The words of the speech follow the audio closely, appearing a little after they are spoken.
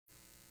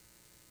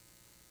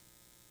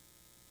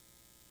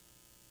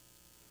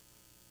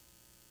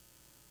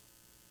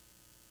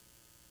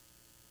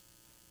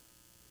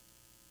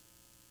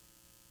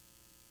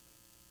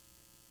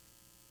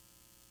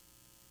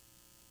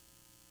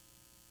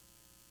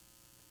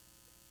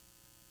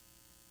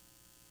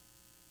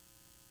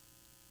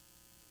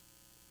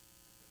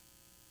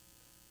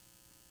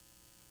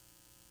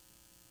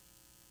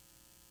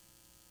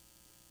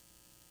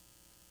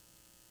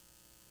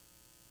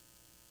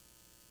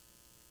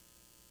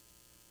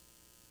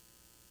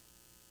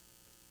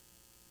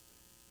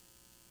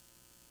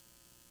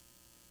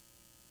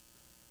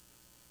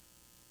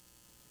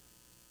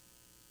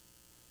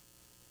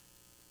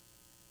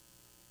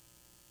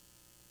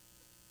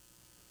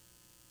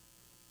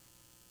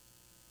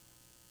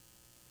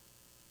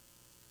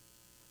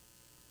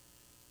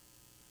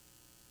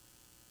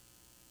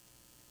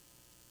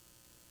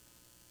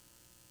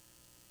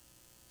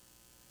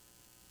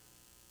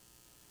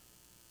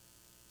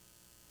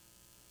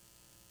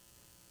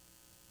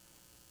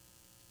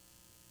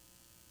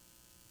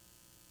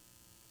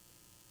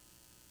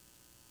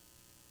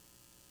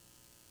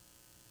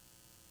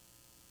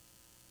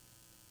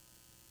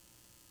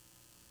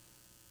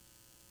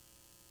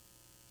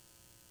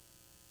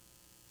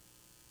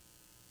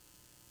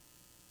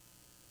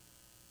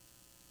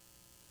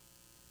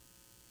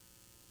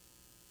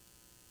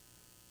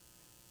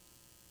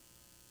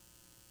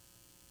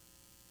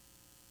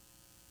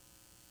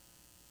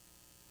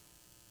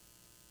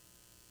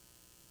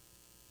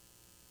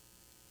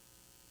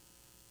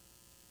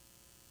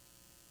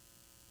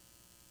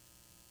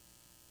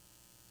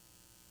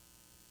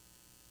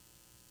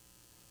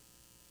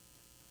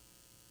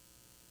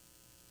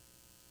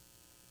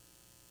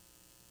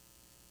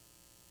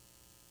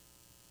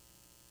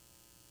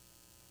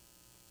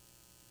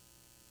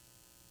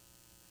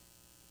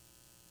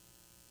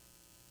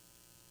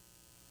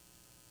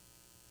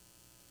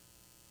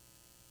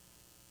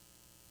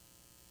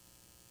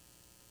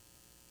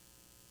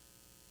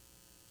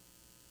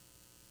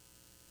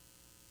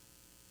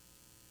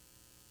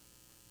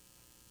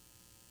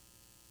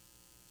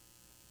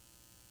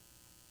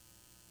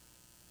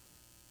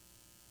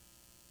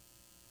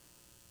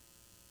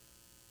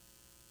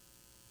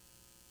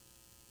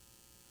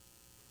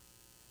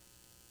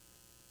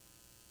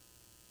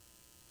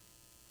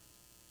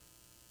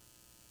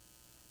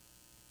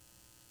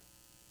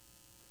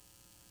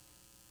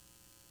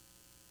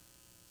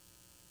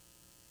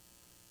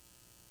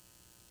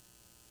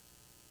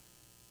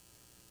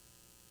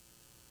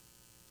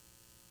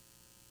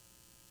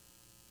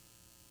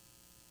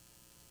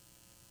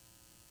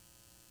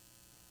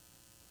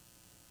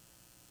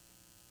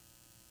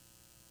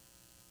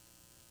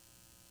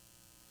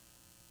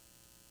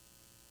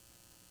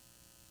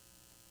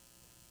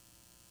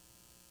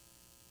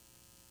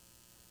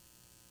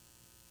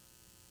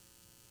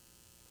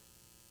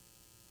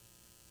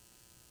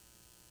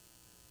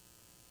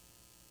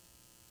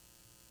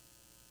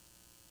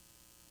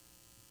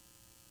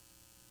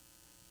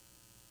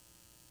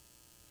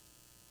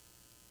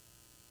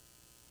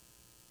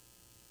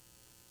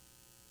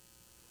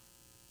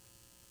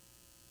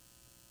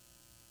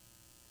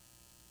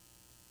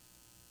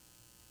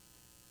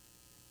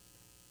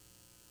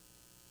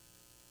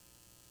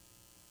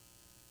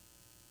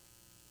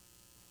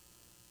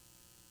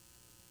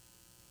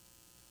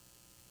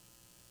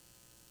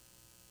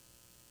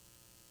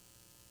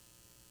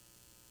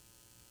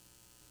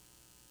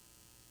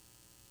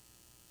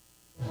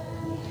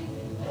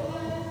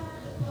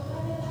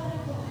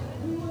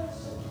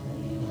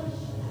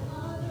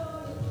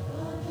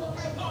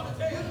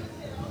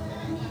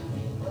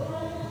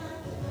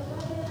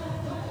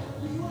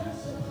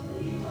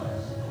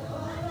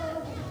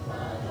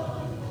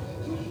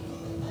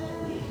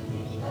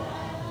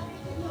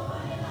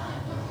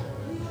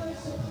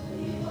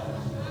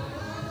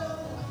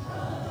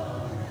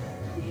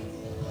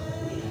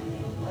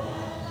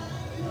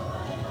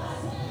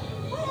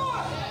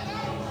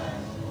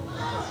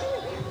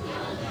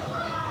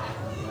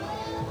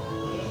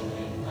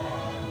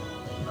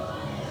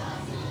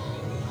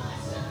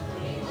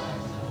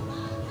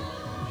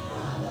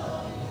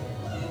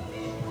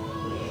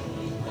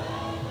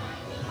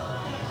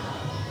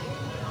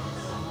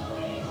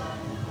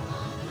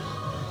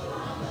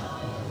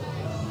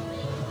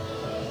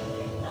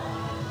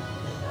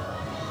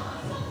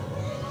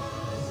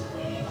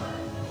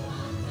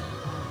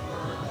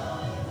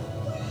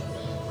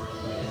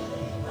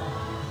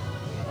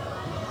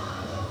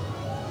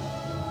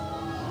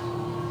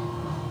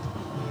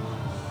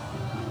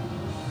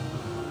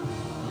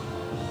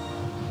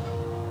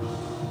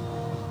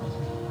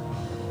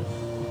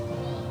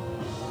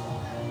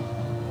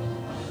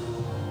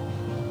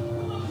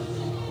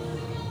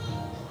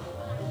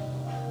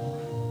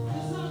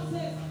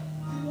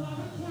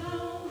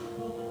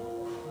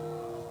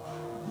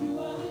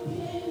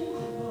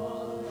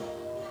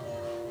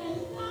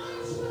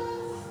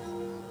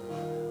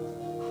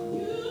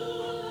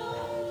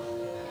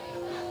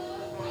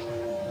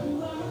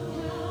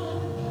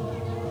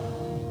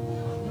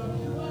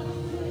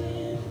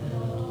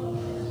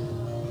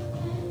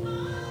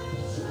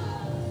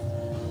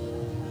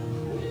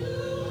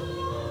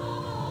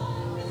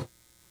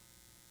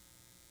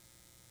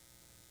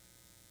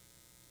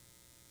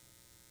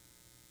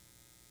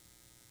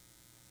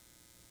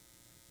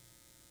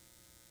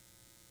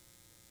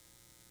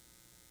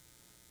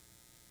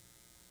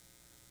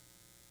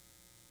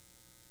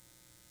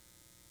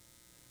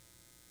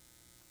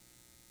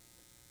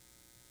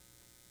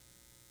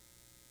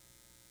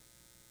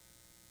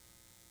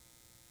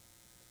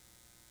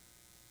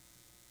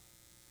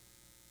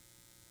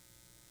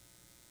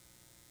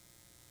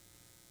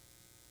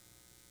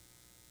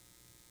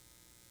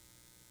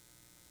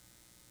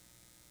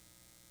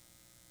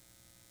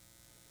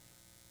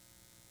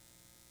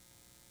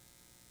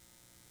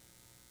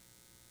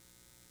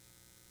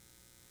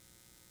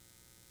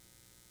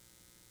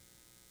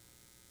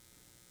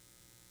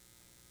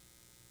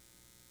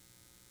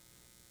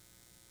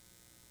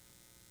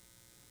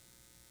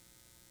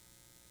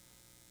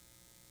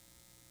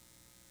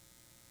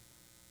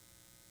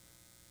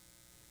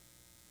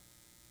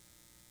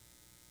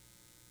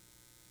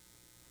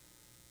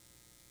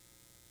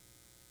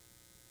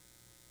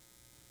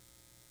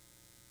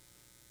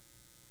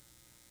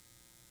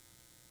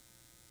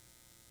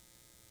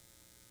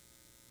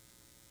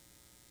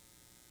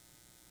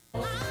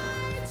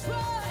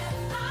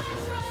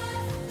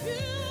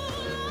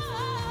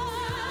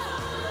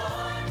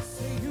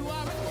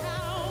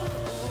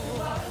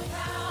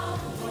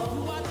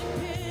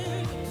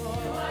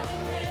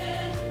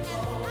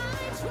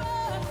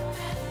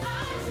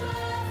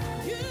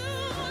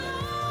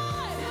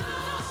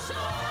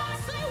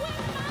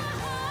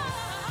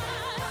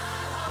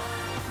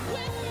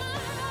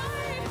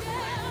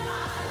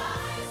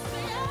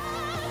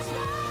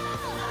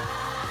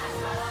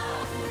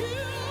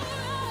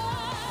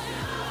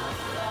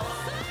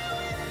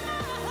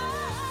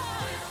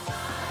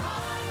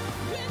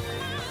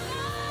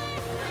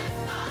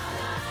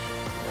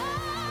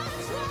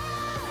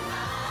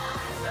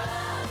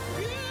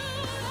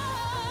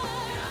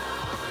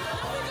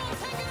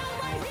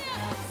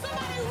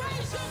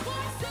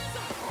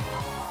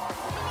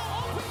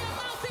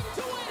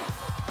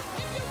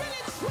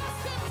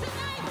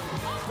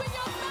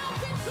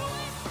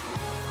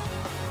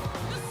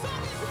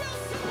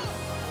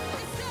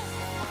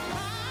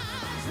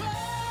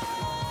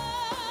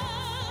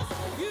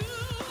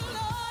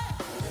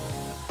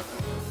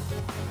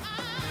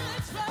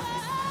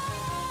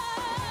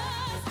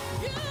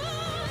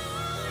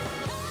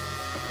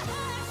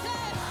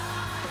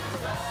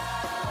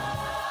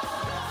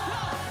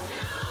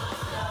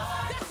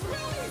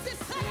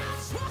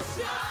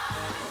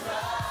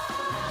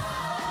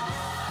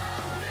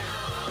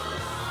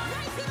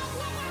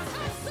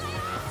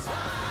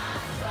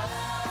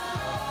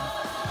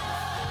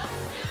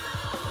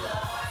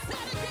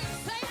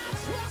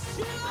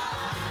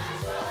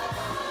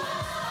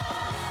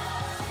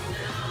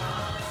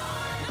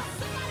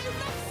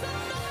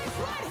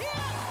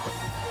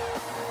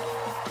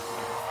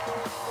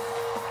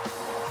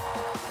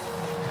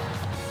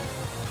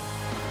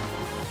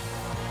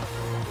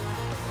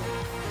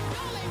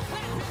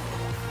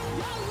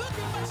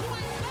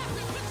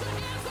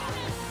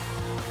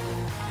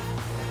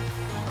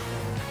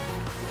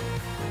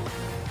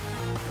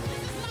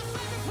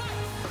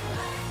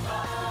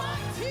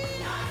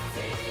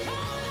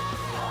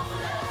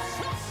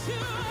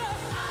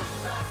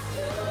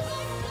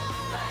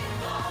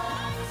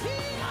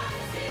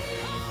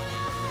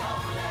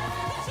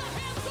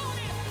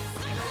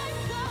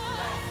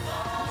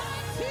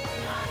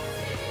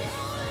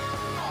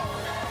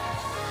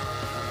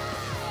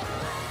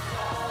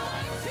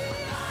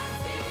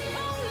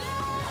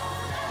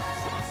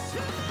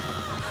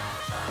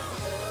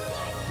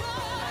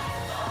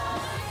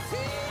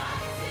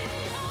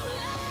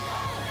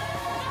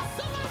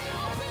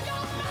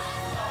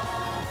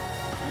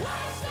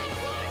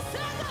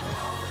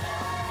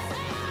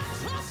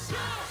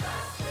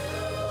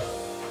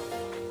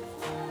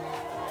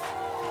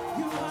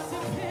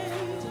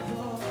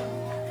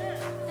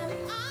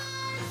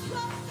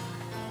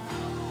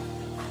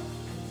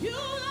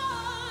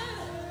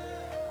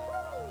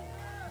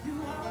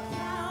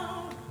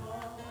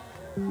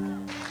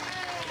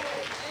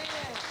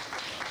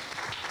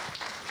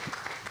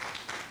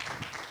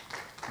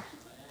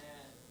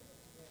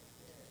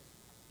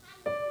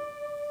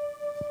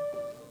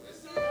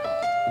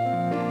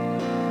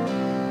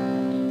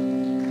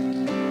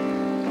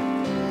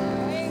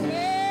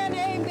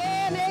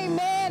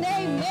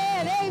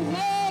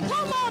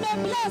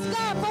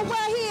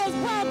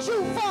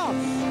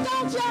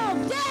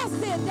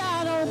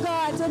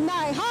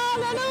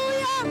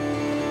Hallelujah.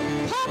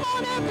 Come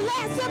on and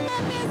bless him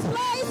in this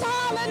place.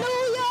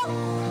 Hallelujah.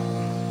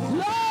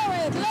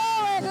 Glory,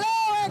 glory,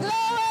 glory,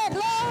 glory,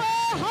 glory.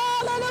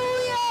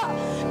 Hallelujah.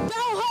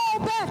 Don't hold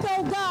back,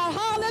 oh God.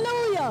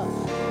 Hallelujah.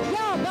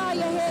 Y'all bow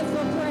your heads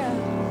for prayer.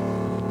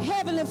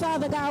 Heavenly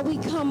Father, God, we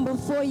come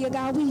before you,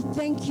 God. We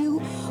thank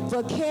you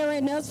for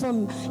carrying us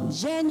from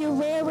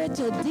January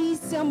to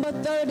December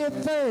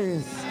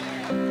 31st.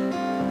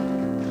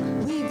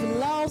 We've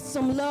lost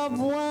some loved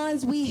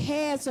ones. We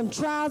had some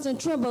trials and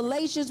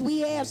tribulations. We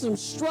had some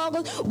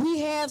struggles. We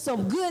had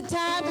some good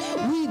times.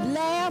 We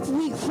laughed,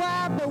 we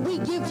cried, but we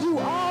give you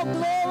all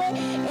glory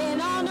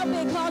and honor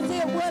because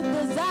it was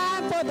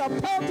designed for the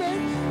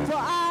purpose for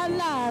our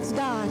lives,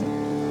 God.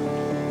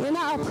 And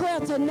our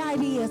prayer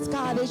tonight is,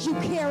 God, as you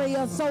carry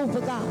us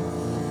over, God,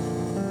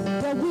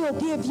 that we'll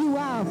give you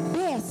our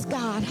best,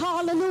 God.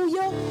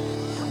 Hallelujah.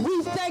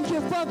 We thank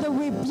you for the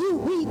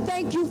rebuke. We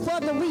thank you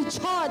for the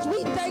recharge.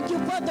 We thank you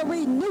for the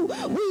renew.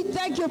 We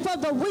thank you for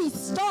the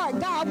restart,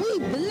 God. We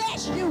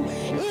bless you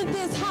in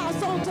this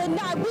house on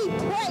tonight. We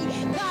pray,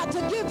 God, to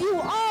give you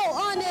all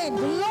honor and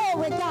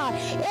glory, God.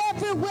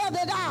 Everywhere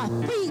that our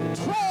feet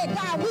tread,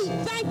 God, we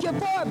thank you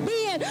for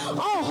being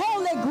on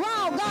holy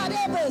ground, God.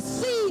 Every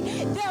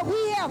seed that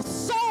we have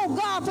sown,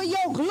 God, for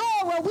your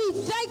glory, we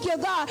thank you,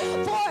 God,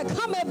 for it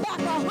coming back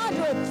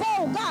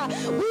 100-fold, God.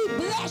 We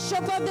bless you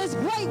for this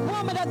great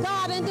woman of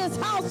God in this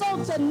house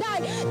on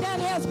tonight that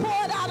has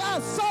poured out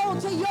our soul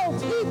to your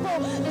people,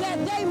 that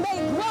they may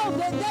grow,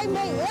 that they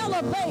may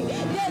elevate,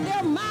 that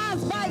their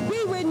minds might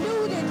be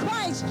renewed in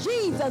Christ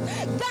Jesus.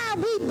 God,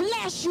 we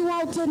bless you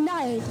on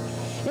tonight,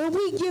 and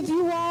we give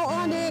you all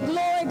honor and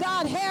glory.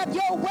 God, have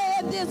your way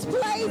in this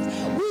place.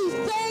 We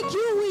thank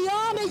you. We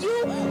honor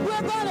you.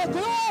 We're going to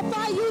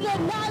glorify you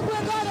tonight.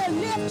 We're going to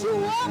lift you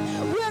up.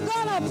 We're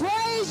going to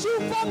praise you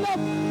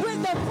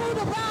with the fruit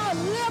of our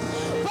lips,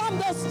 from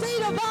the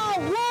seed of our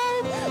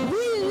womb.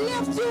 We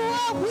lift you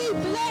up. We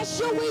bless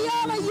you. We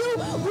honor you.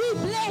 We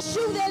bless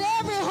you that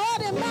every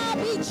heart and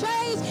mind be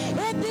changed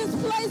in this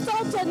place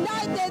on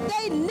tonight, that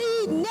they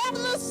need never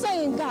the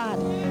same, God.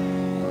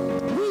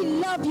 We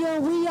love you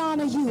and we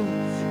honor you.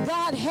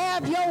 God,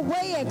 have your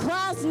way in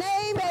Christ's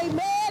name.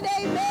 Amen,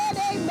 amen,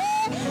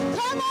 amen.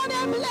 Come on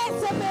and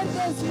bless him in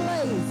this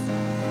place.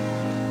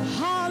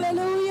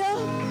 Hallelujah.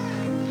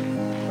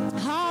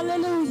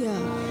 Hallelujah.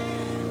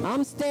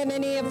 I'm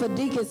standing in for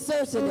Deacon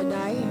Cersei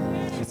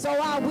tonight, so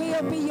I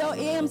will be your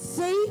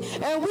MC,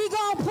 and we're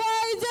going to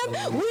praise him.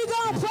 We're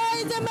going to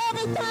praise him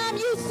every time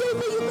you see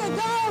me. You can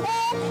go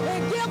ahead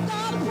and give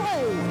God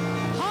praise.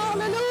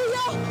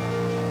 Hallelujah.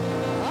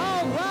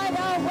 All right,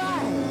 all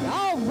right.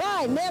 All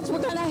right. Next we're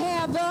going to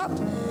have up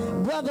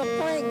Brother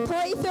Frank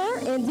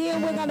Prather, and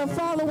then we're going to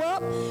follow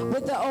up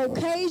with the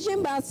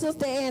occasion by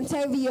Sister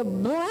Antavia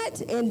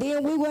Blunt, and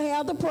then we will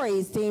have the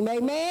praise team.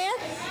 Amen?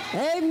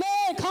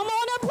 Amen. Come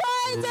on and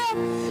praise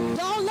him.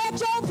 Don't let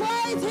your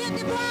praise hit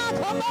the ground.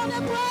 Come on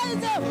and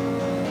praise him.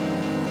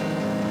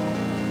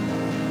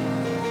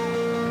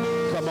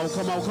 Come on,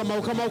 come on, come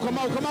on, come on, come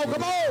on, come on,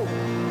 come on.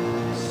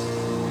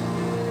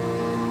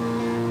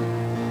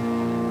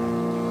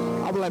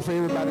 I would like for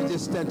everybody to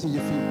just stand to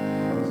your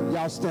feet.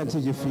 Y'all stand to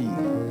your feet.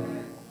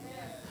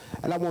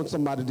 And I want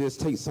somebody to just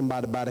take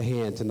somebody by the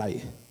hand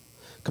tonight.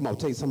 Come on,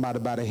 take somebody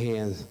by the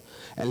hands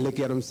and look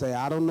at them and say,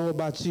 I don't know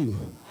about you,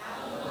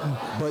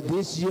 but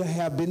this year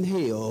have been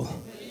hell.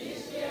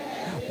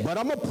 But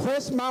I'm going to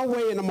press my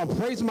way and I'm going to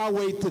praise my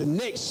way to the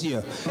next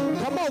year.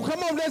 Come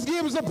on, let's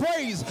give us a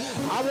praise.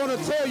 I want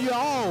to tell you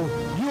all,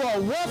 you are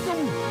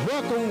welcome,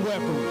 welcome,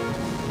 welcome.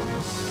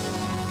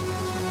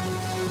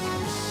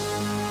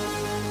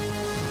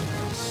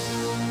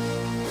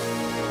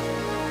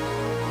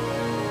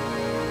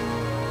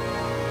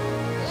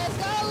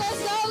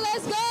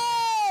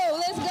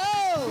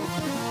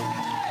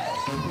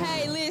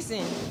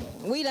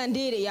 We done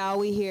did it, y'all.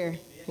 We here.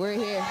 We're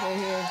here. We're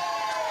here.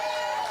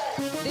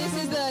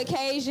 This is the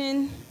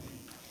occasion.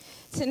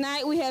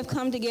 Tonight we have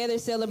come together to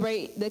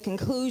celebrate the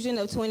conclusion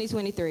of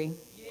 2023.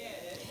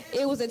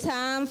 It was a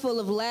time full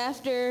of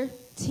laughter,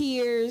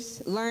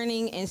 tears,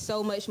 learning, and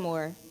so much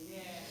more.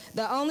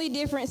 The only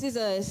difference is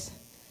us,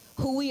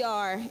 who we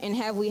are, and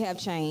how we have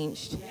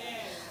changed.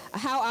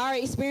 How our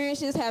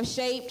experiences have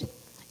shaped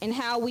and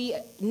how we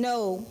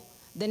know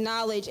the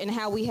knowledge and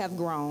how we have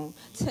grown.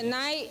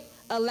 Tonight,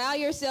 allow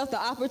yourself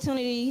the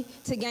opportunity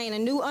to gain a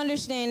new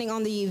understanding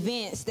on the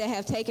events that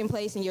have taken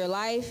place in your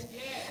life,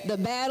 the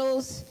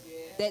battles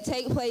that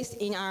take place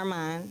in our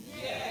mind.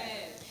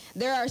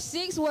 There are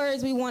 6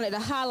 words we wanted to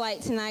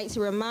highlight tonight to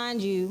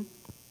remind you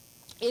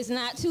it's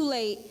not too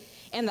late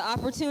and the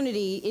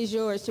opportunity is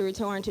yours to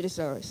return to the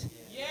source.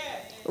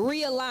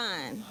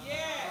 Realign,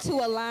 to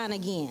align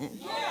again.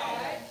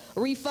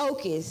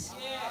 Refocus,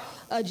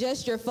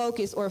 adjust your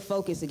focus or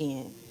focus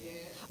again.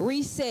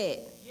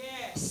 Reset,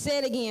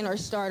 set again or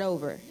start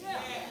over.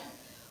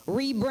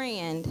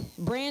 Rebrand,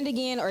 brand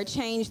again or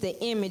change the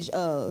image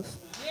of.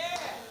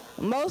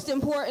 Most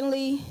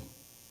importantly,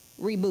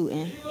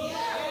 rebooting.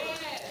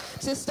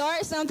 To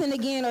start something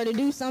again or to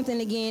do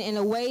something again in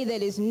a way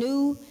that is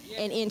new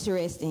and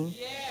interesting.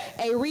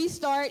 A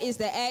restart is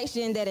the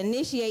action that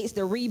initiates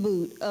the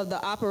reboot of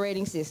the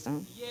operating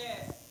system.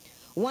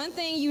 One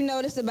thing you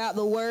notice about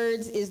the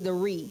words is the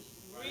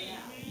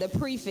the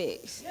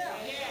prefix.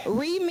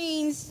 Re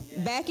means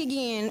back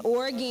again,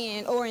 or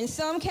in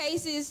some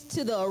cases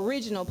to the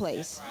original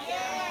place.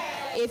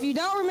 If you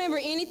don't remember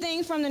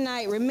anything from the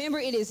night, remember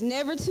it is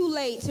never too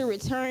late to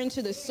return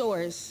to the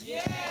source.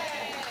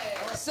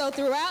 So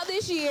throughout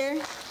this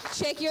year,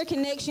 check your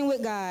connection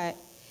with God.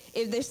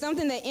 If there's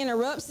something that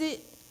interrupts it,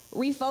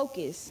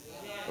 refocus,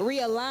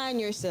 realign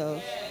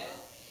yourself.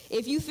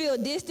 If you feel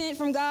distant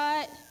from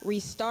God,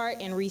 restart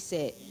and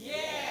reset.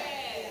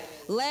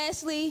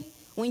 Lastly,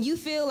 when you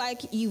feel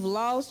like you've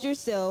lost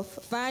yourself,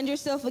 find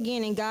yourself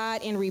again in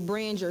God and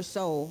rebrand your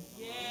soul.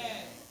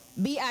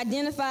 Be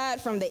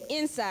identified from the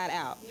inside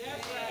out.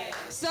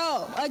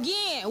 So,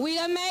 again, we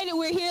done made it.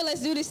 We're here.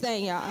 Let's do this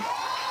thing, y'all.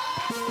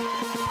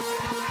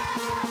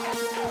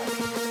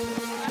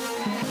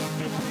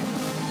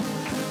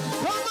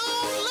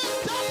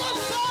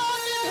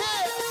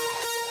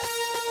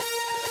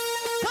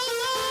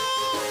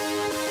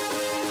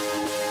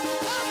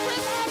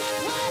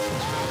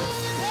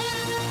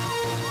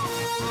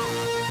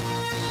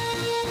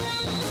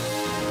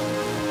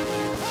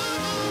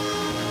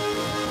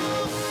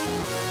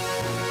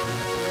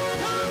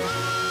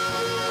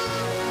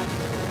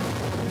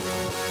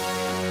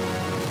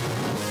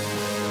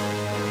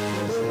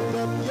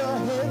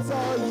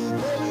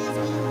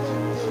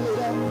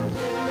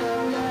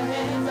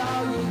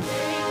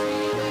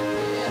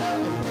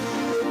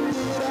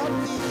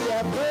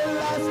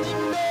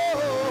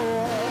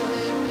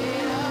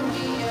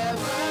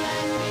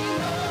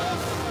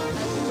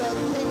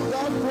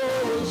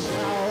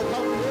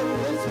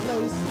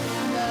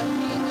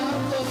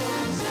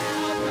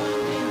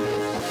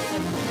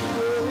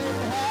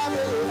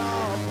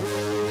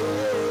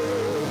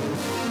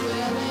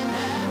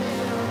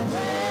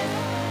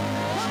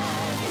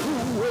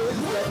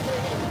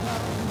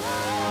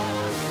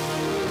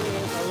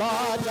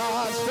 Lord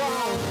God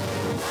strong,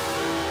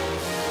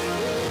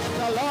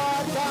 the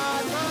Lord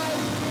God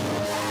mighty.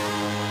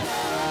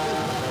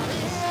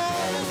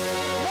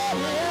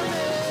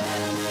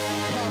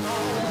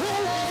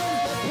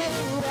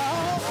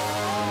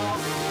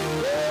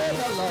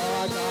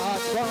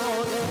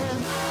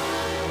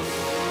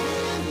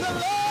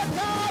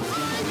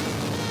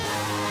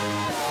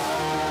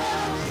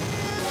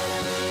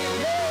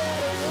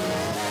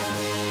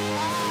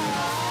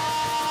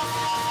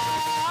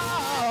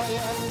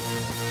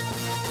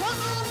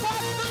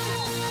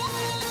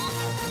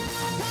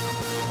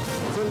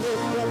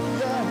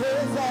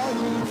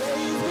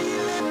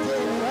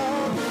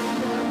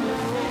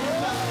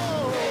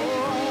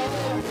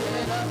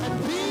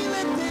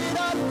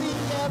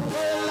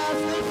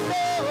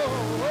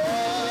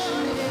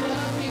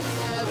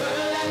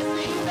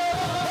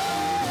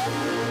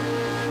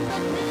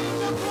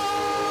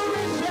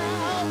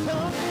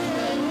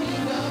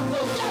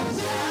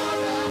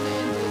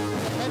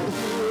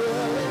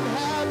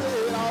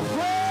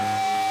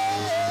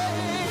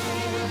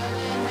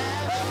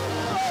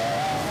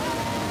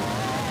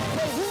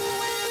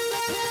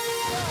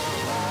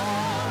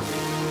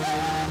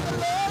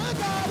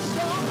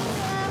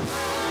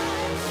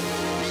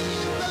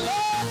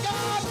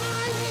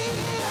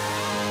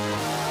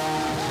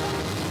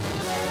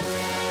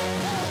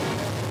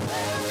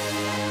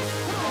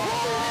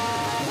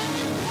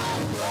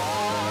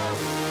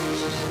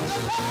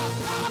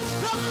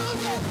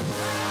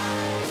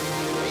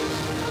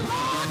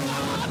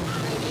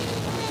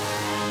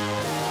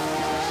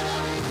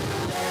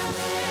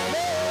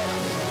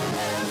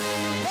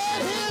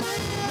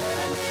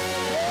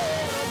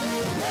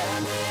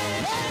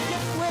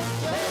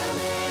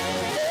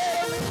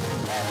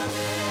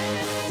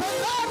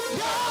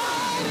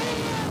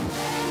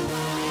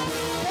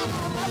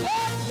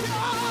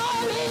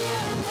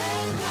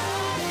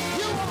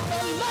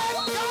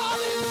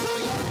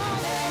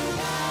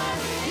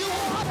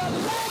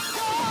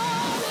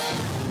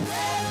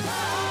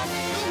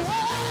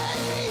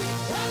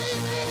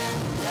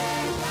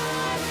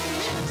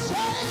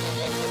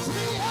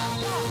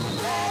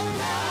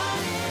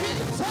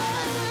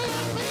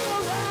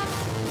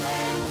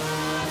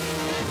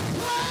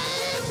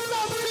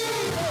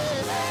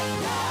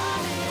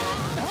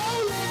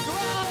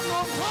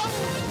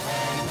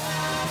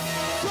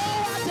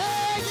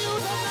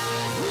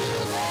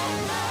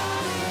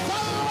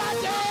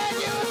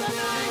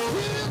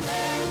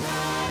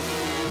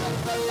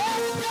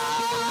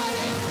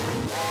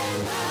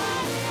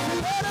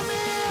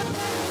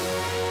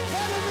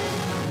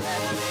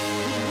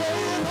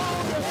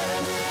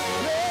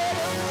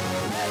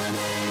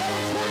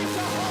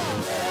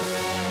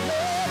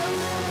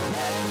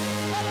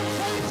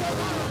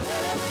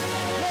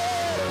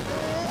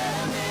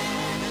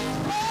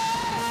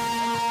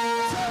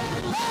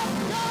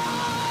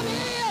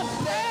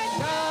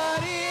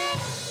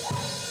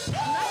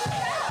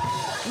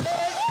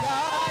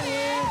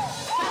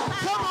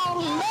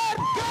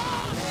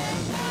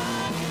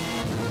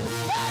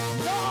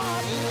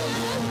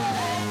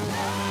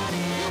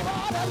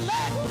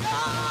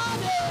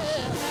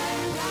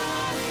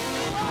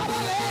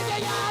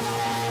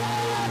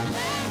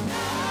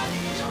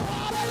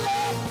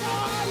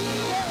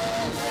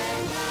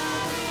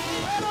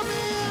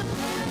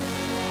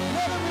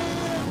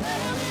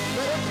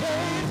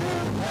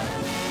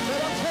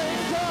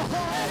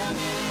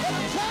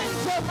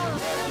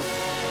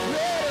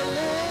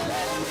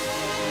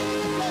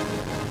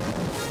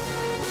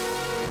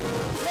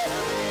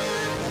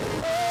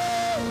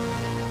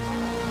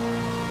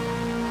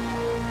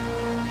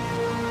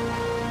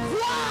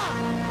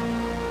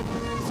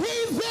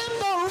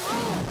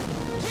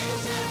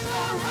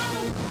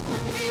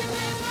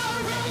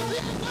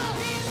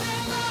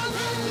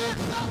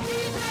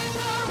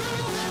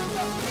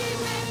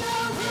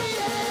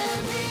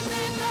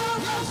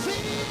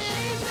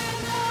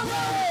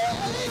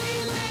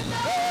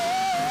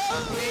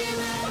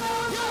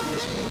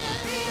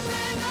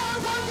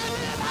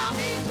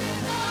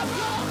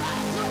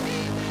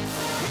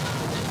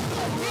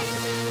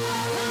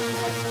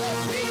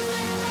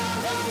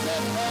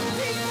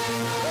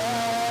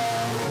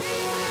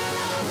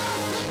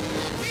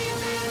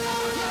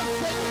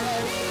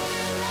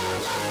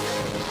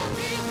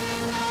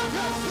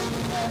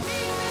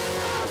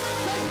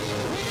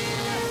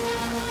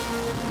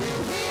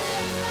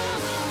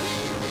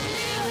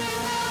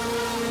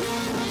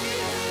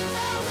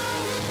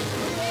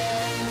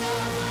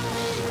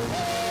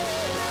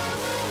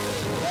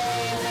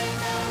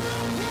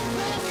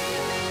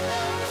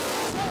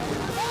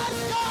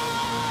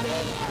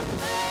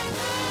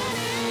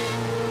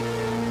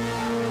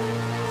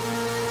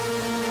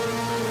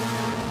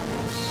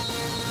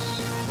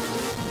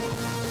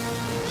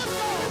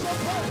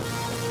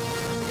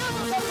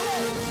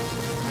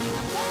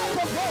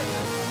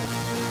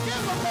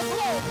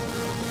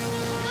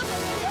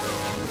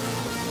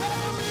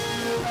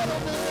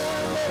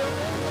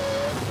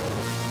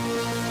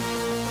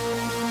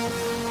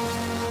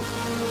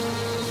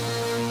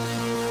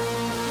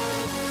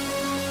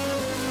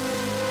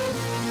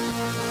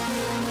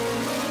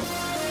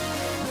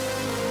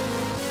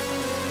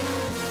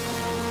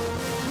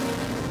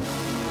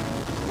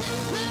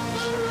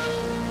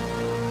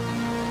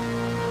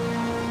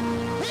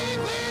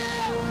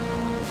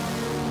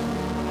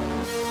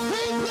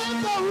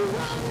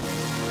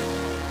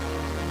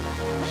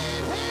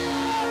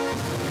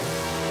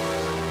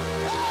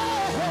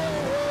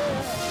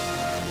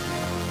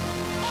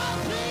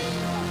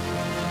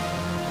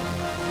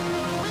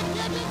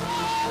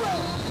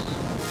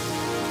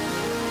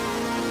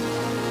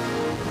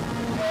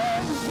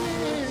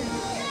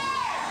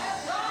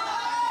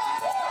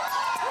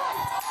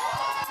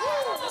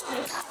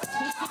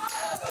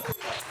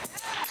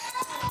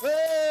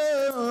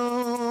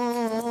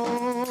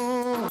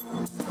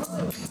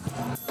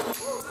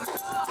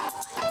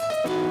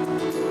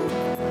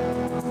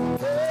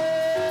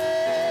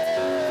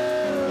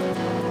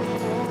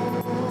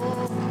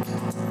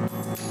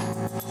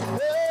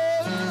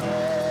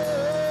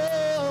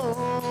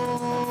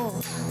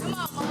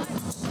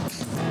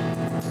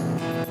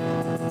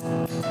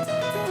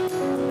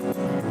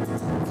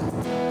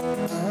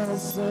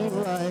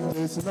 Sing like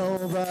there's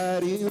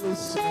nobody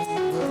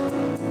listening.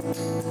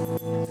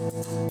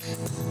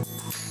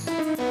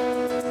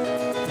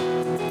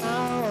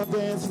 I'll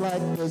dance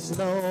like there's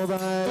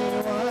nobody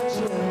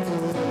watching.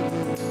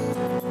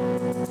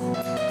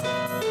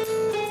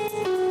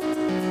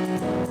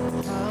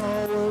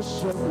 I'll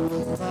worship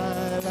with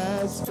my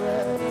last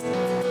breath.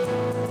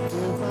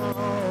 Give my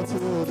all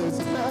till there's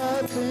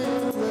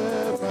nothing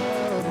left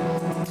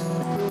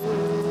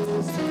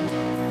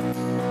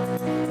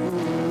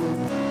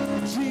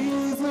of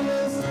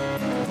Jesus,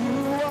 you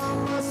are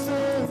my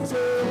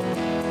center,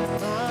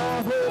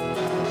 my hope,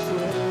 my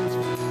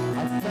treasure. I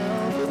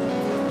found in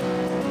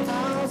you.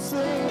 I'll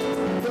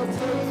sing the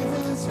praises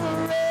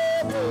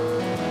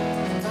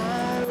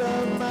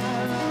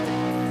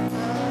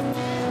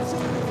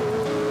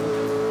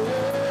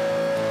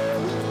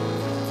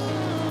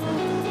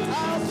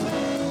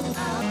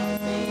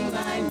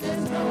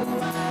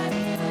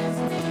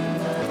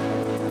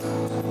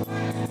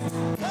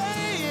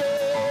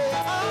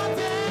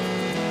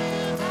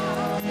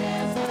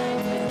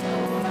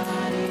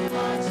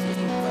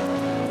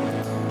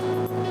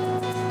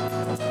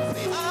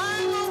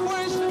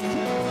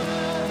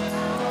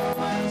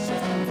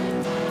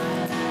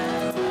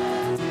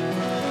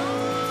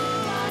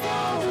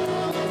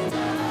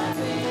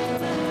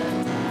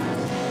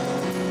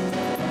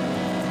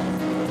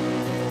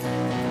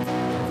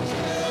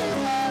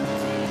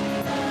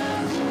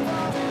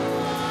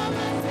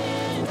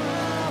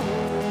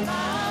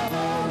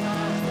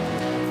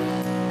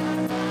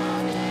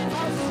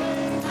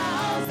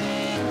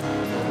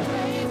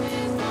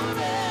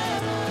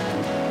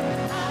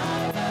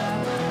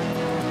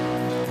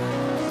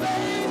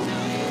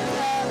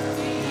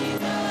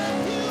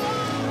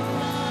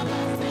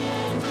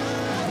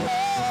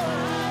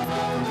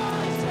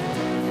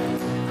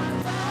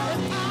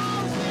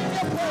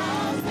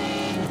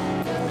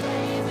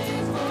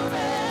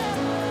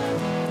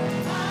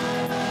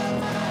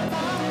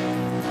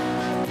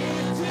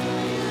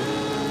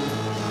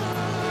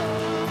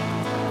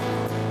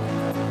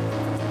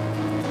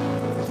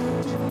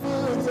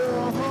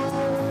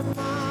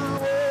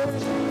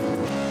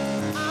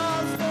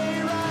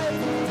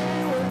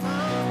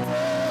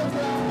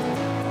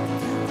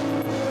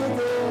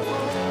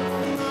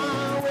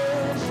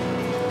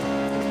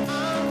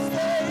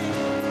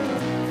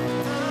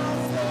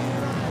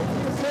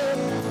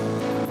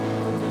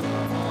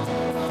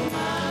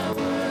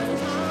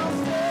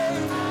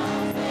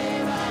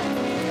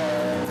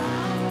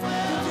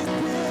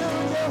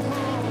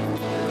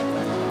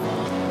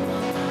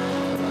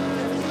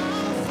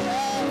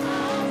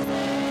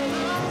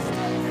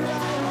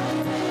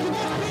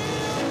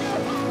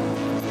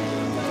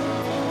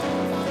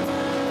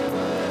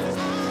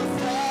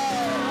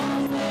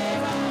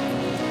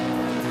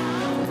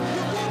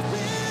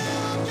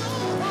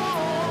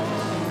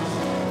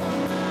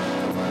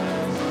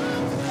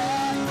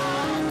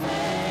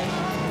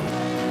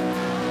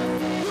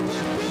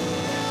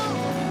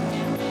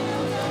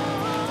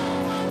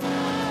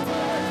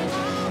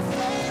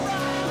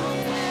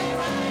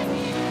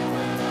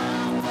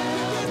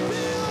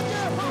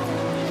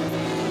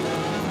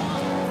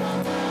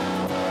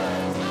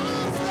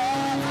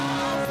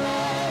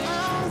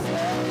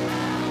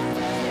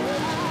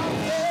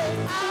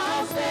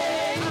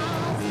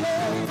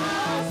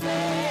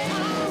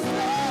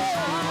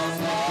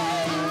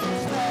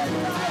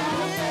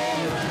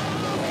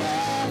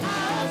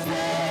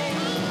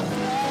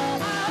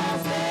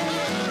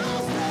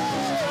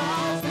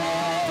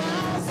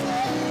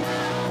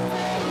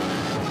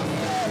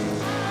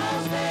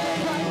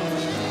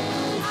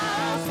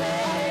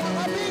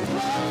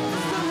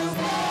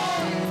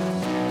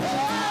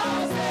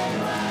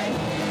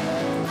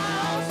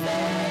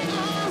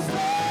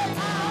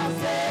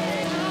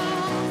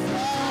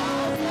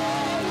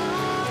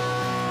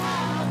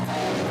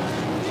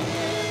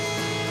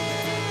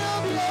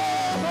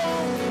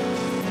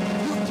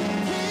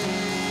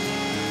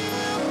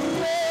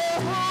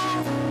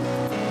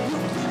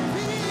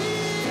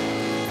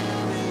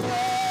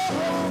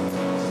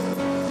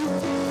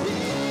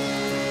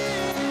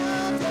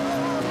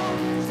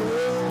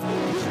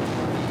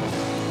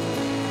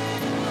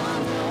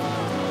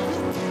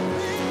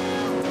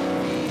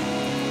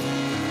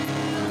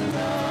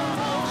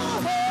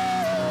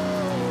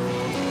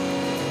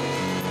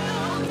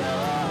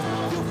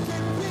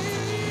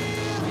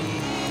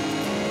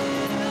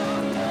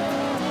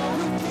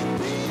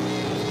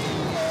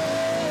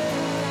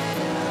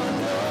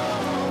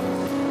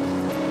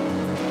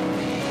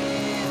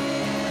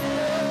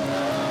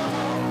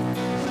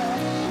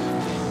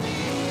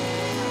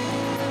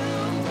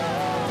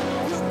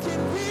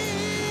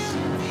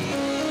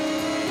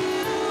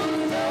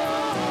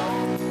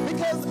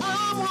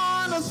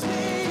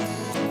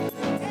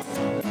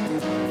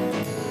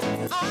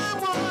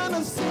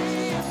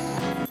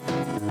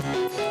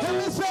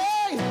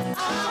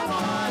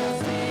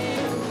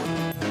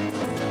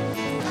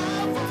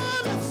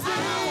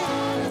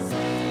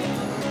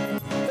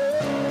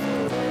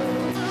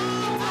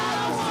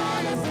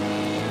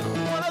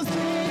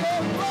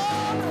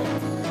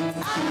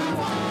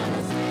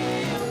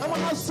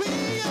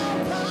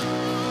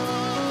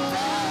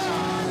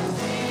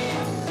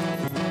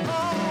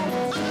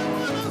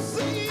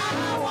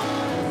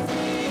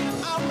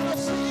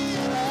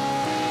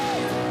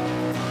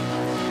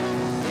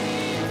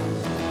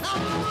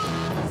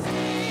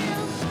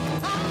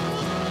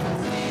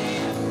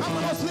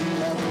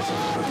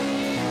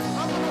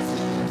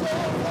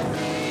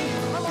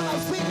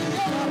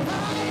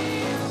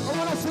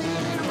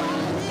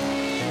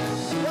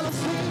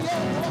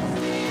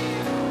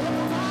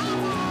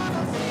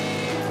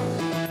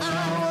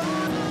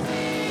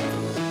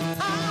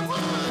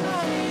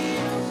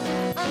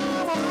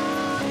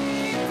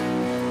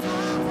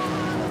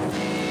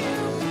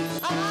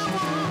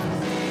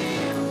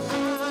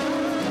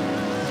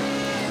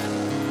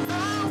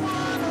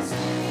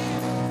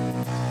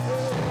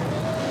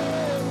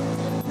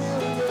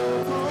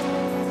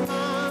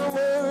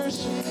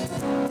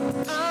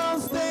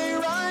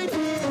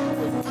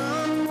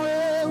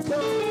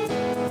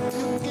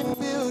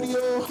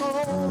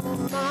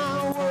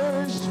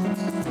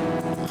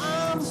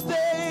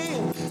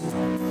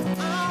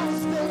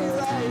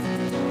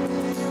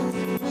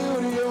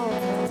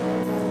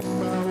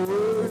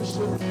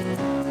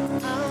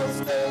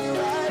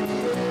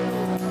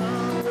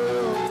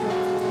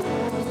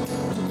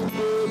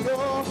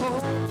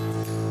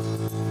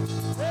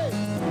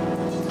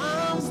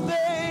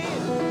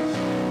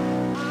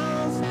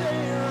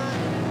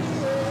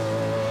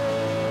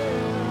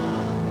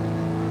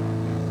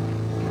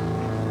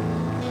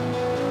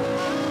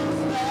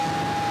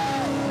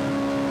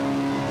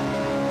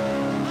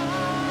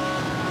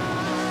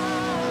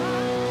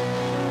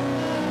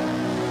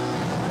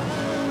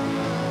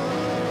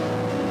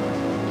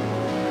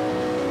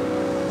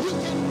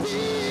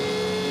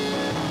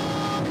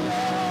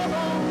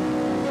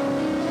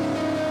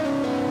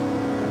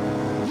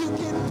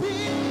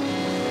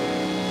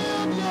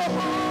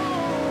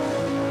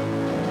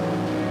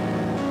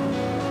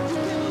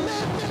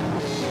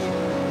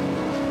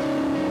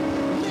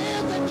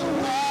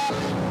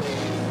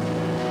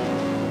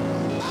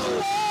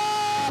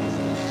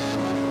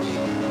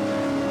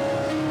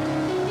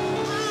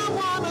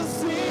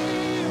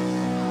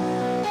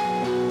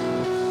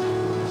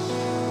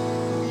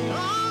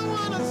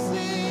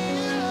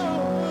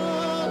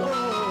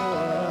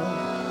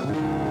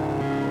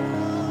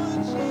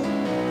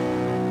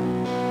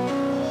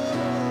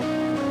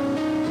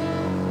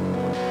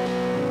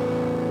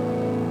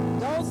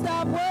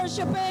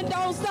worshiping.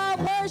 Don't stop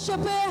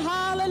worshiping.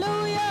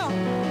 Hallelujah.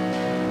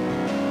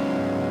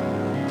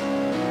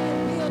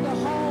 Build a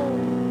home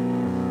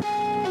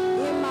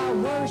in my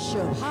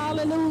worship.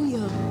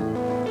 Hallelujah.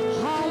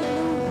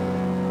 Hallelujah.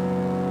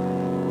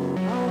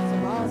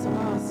 Awesome, awesome,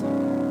 awesome.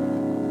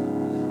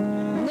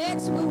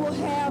 Next, we will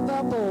have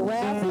up a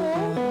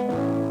raffle.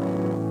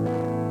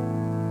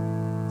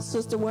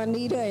 Sister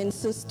Juanita and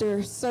Sister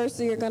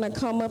Cersei are going to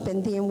come up,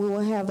 and then we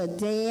will have a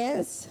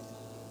dance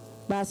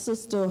by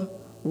Sister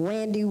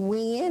Randy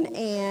Wynn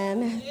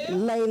and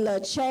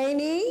Layla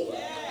Cheney.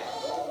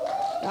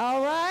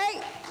 All right.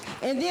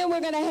 And then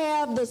we're going to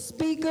have the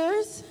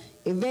speakers,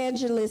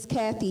 Evangelist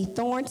Kathy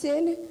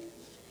Thornton,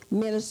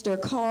 Minister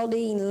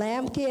Claudine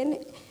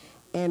Lampkin,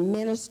 and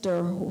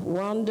Minister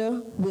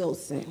Rhonda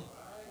Wilson.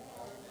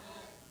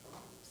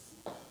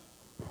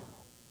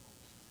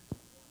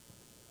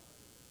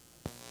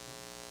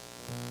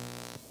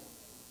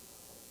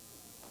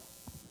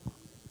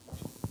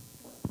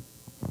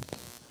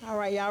 All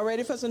right, y'all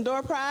ready for some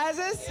door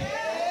prizes?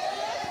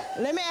 Yeah.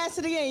 Let me ask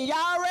it again.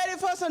 Y'all ready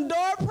for some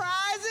door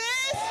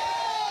prizes?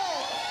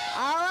 Yeah.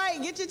 All right,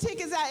 get your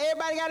tickets out.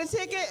 Everybody got a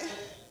ticket?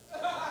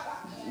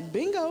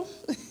 Bingo.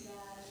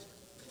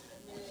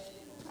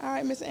 All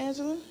right, Miss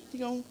Angela, you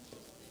gonna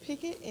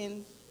pick it,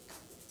 and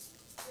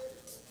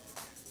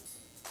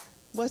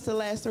what's the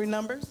last three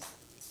numbers?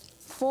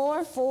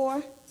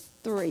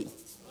 443.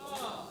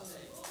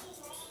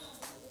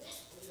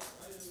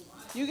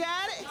 You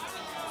got it?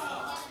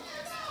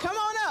 Come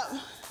on up.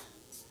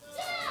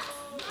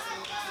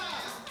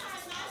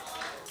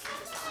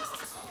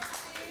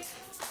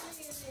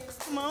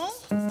 Come on.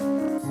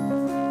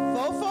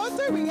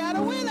 443, we got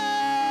a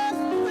winner.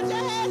 Put your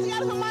hands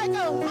together for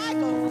Michael.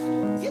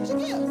 Michael, get your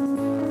gift.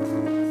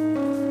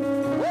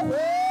 Woo-hoo!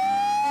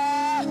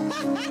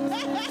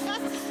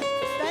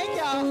 Thank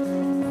y'all.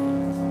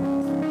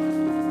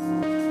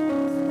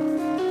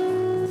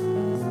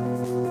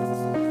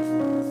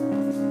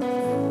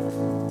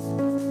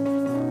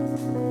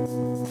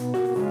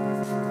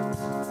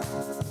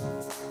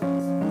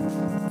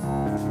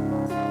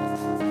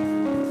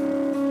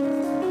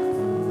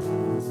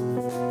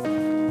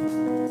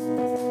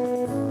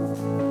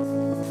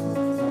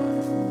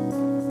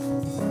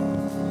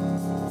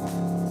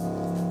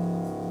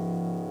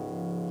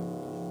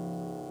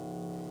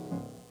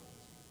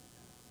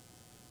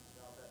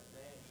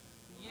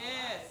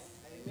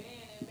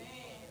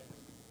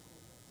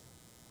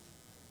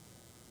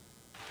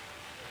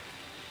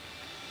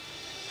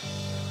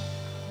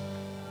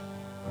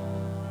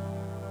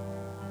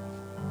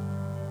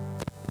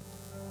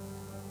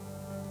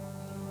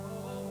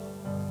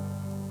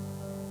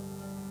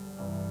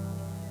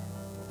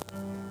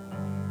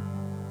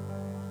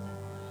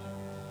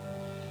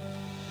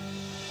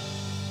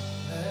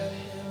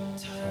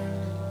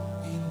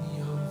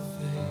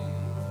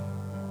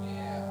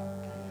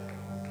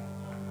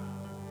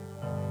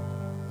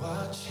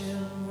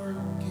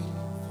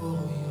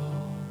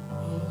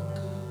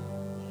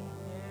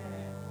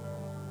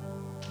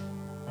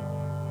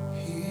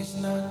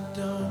 Not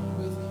done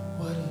with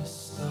what he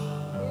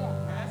started.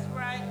 That's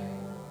right.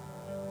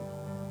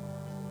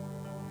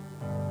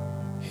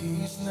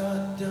 He's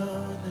not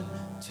done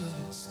until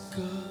it's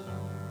good.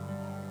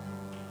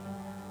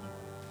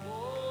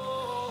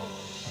 Oh,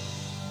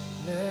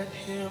 let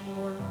him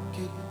work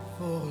it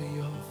for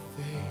your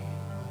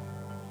favor.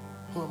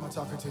 Who am I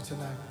talking to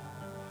tonight?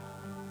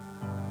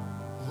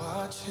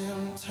 Watch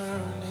him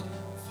turn it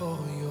for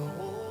your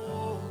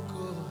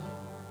good.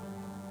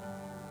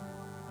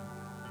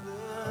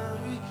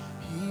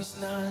 He's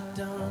not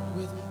done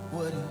with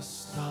what he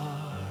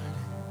started.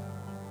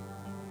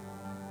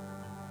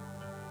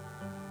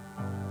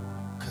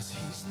 'Cause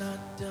he's not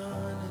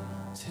done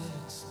until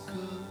it's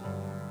good.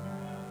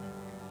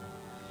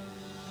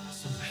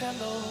 So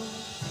hello,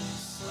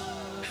 peace,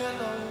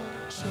 hello,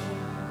 joy,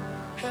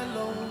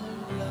 hello,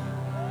 love,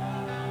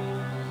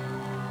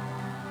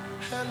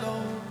 hello,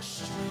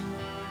 strength,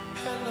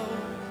 hello,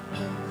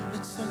 hope.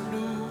 It's a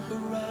new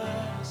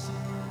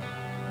horizon.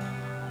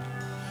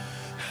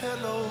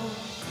 Hello,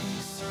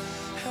 peace,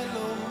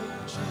 hello,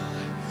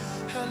 joy,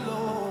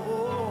 hello,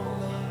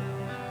 love,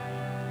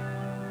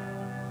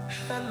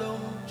 hello,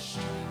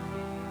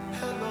 strength,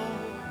 hello,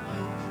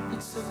 hope.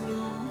 It's a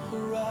new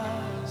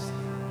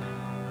horizon.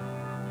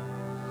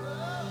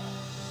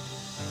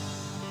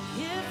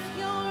 If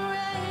you're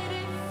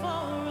ready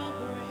for a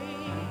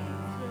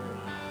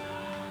breakthrough,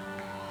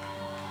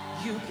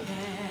 you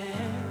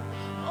can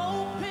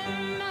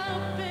open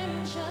up and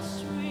just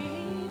receive.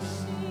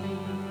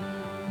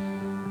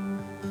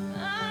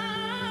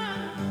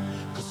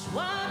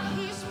 What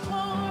he's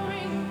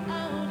pouring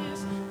out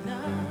is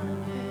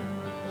nothing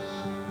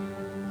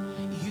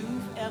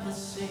you've ever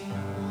seen.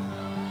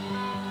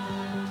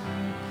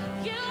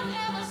 You've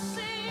ever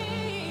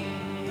seen.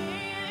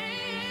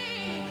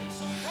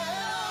 So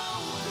hello,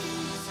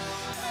 peace,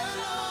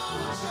 hello,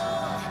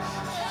 joy,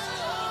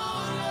 hello,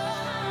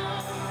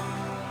 love,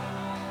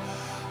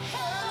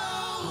 hello,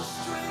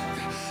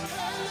 strength,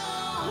 hello,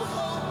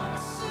 hope.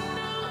 It's a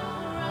new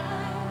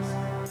rise.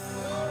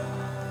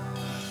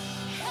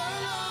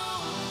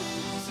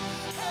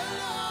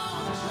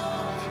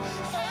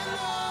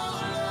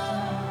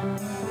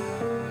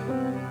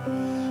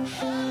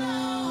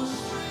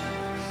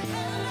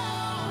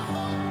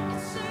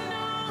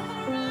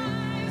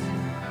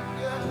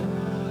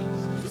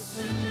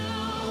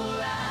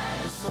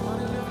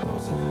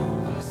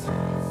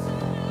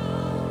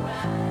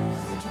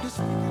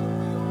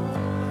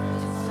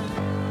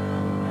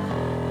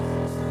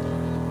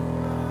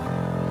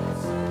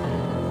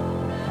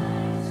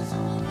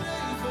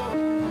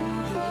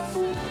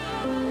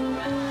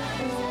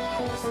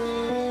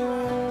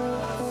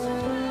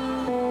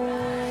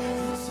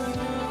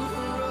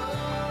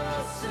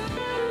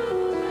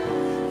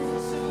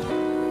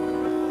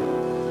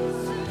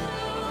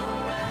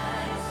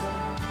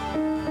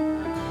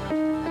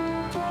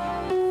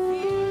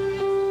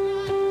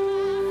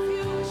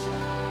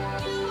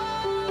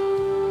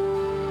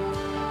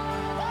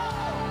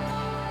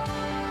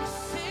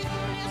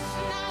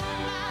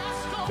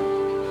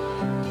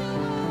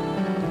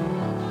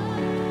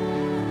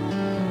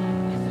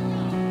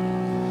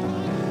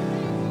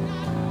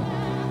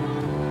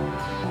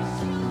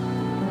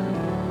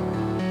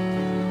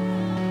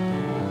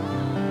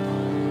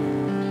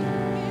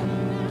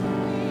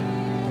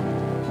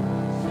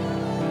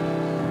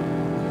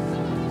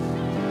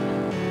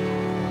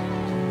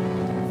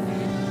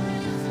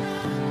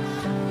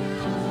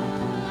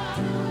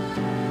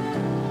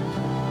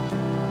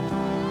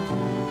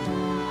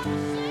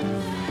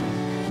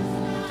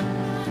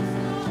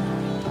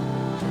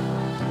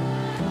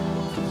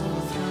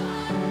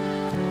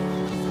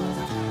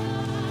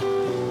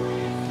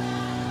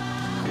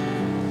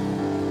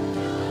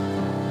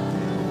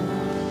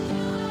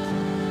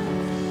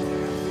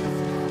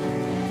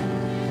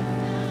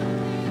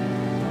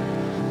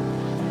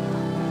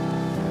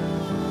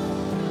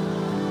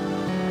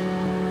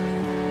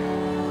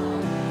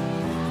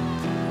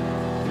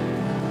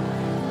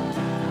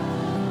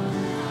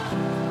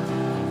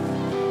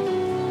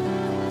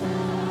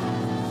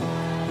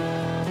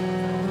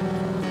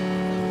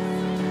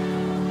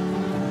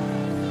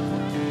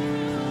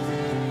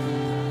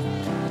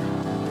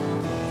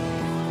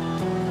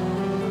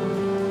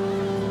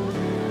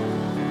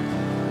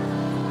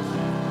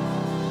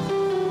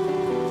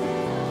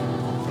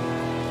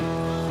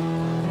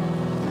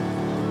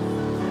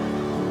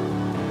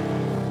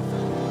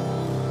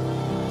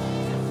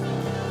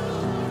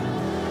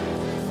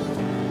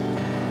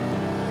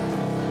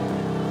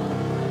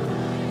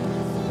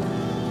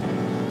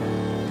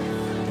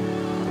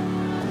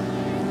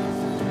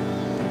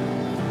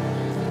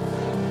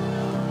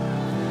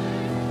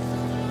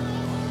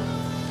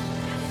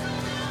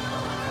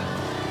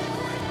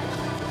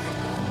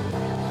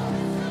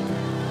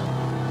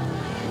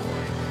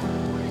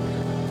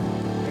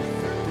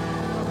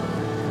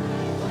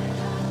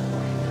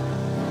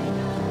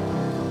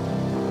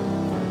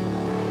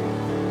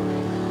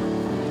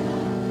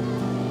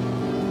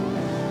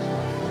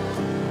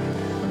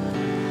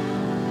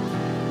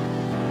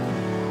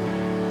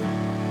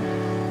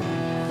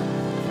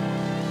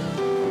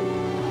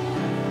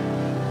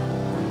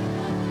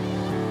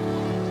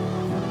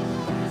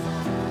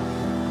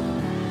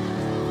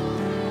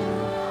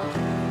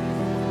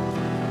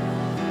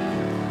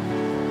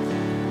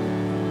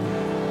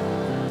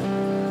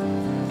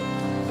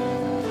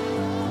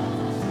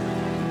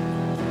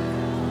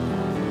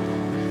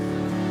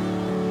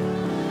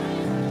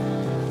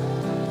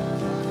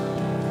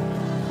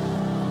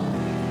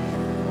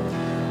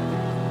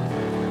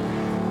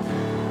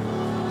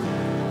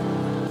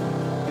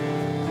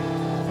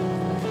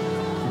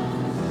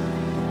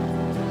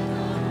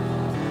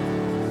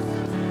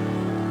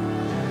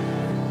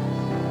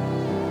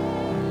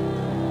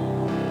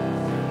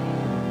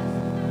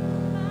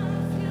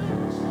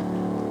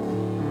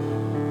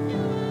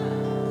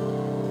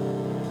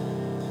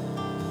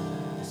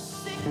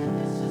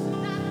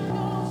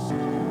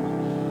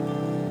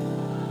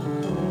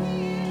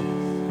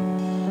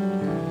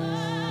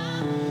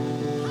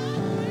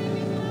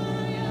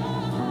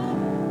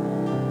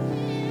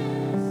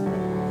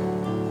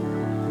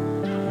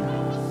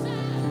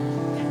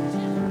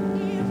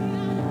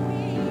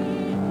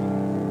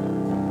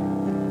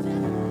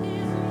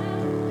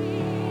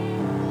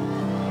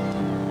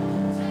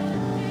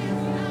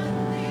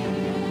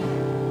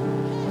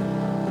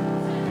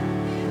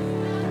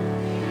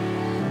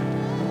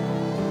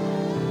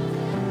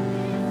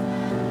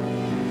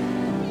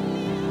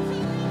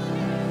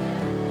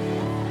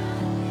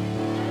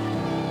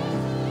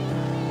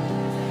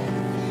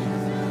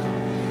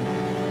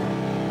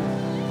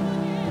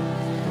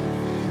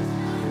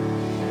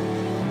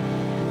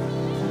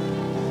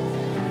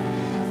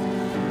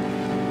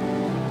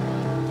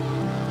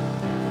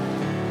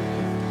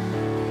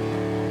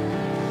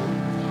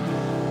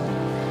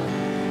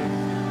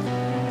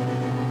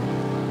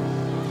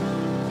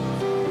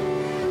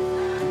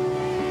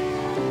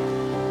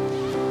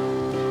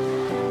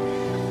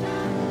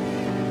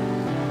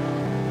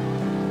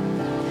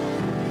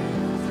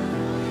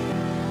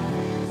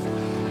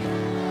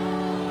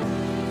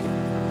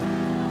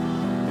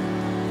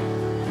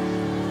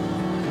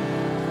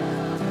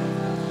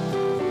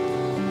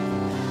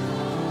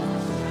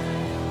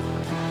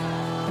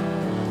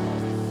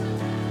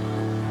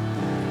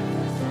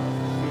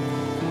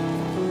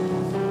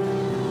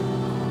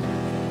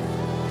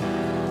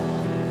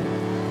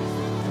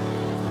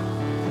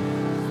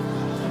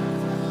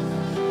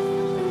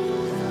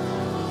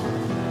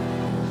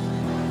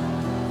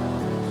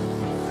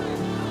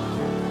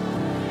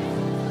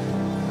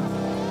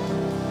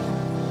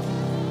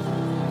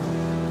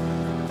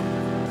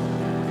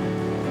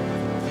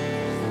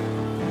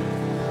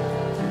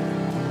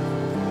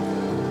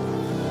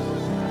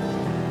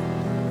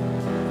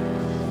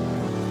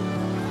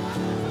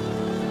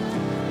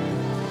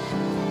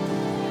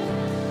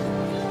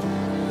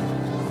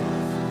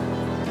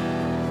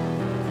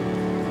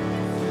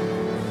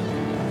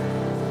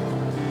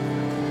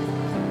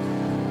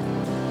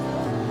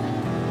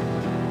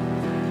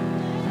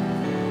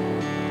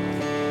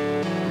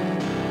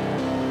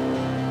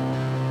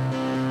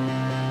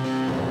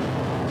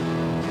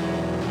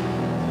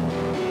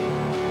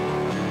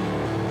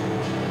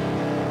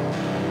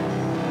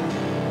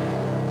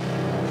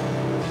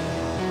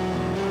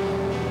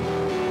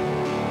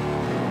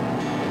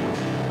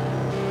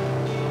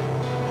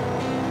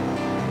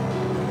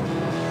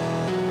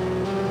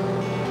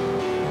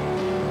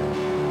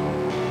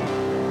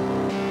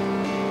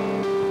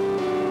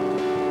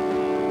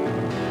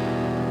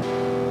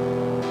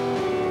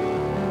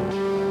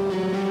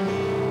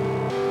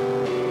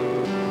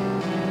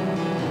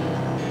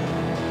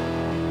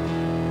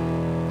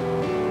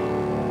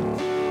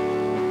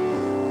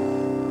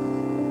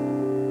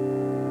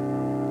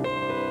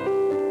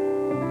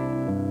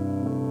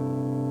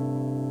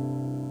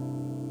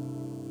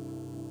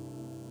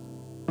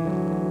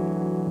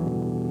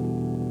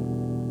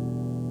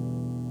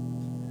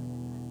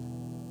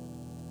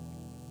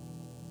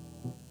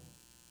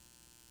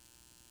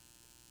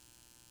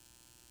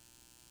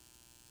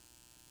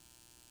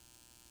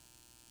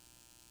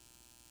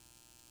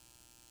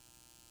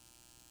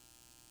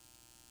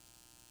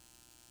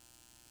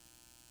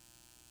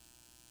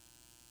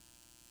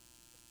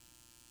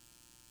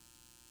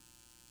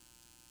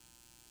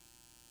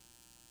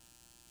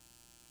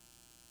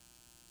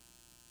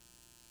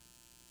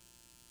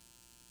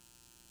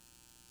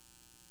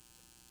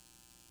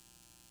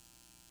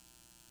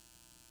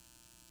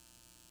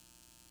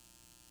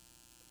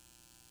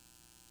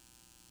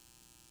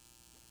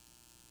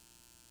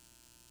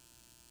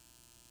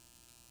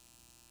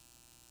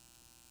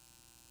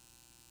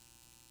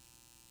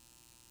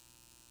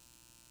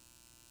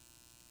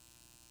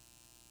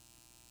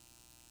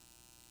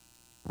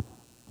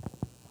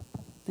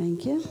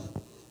 Thank you.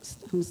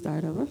 I'm going to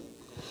start over.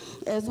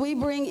 As we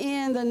bring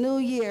in the new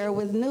year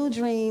with new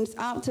dreams,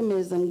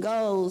 optimism,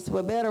 goals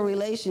for better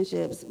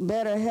relationships,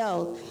 better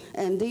health,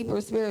 and deeper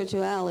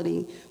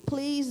spirituality,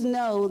 please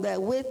know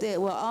that with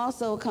it will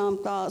also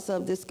come thoughts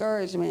of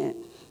discouragement,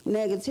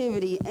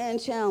 negativity,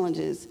 and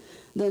challenges.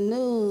 The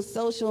news,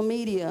 social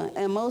media,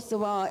 and most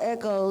of all,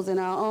 echoes in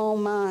our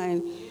own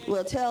mind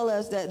will tell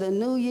us that the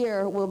new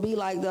year will be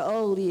like the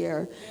old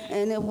year.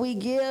 And if we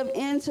give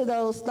into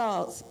those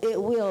thoughts,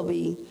 it will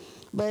be.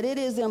 But it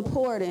is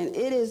important,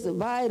 it is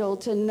vital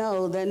to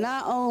know that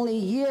not only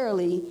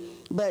yearly,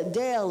 but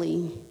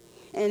daily,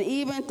 and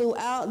even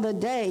throughout the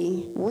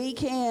day, we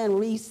can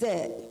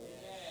reset.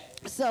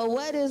 So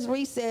what is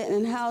reset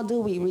and how do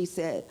we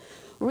reset?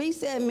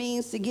 Reset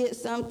means to get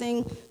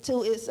something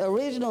to its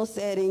original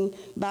setting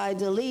by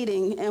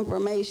deleting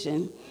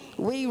information.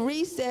 We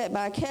reset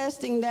by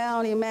casting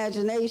down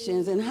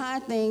imaginations and high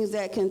things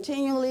that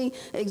continually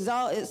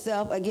exalt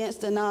itself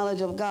against the knowledge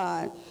of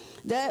God.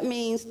 That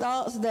means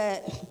thoughts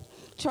that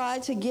try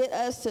to get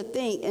us to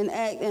think and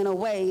act in a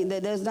way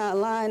that does not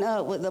line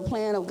up with the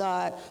plan of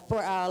God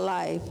for our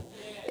life.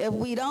 If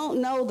we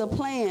don't know the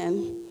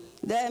plan,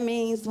 that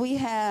means we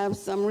have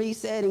some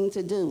resetting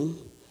to do.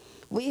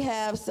 We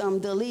have some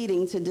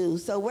deleting to do.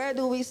 So where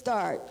do we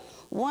start?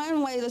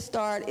 One way to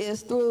start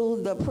is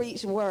through the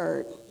preached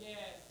word.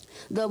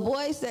 The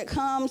voice that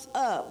comes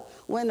up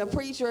when the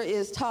preacher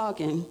is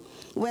talking.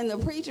 When the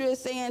preacher is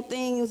saying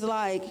things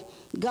like,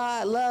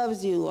 God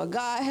loves you, or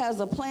God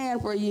has a plan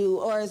for you,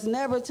 or it's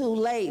never too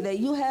late, that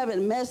you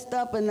haven't messed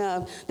up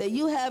enough, that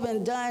you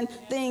haven't done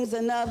things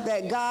enough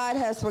that God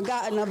has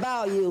forgotten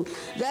about you.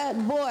 That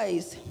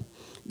voice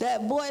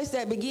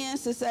that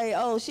begins to say,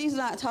 oh, she's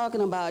not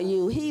talking about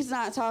you, he's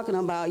not talking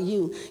about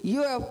you,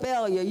 you're a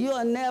failure,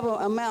 you'll never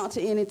amount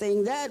to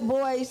anything. That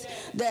voice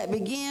that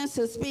begins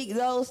to speak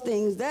those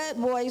things, that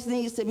voice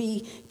needs to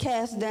be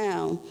cast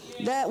down.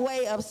 That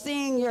way of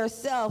seeing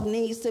yourself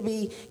needs to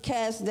be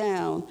cast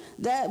down.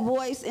 That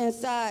voice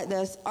inside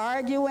that's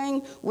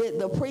arguing with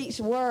the preached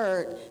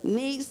word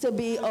needs to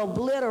be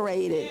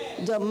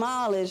obliterated,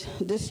 demolished,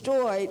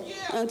 destroyed,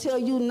 until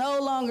you no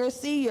longer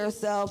see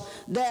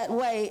yourself that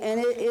way and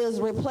it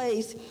is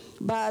replaced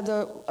by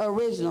the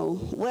original.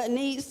 What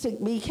needs to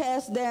be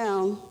cast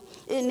down,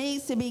 it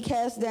needs to be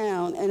cast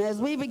down. And as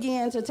we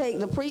begin to take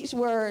the preached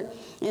word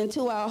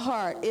into our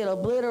heart, it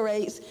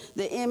obliterates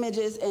the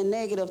images and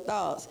negative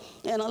thoughts.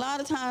 And a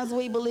lot of times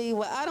we believe,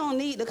 well, I don't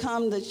need to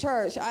come to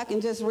church, I can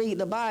just read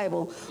the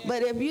Bible.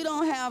 But if you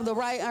don't have the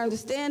right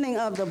understanding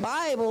of the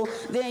Bible,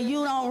 then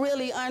you don't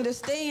really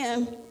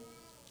understand.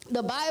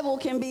 The Bible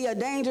can be a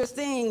dangerous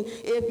thing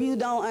if you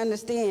don't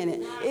understand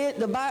it.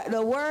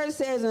 The word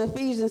says in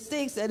Ephesians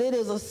 6 that it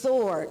is a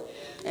sword.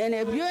 And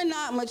if you're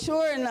not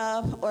mature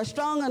enough or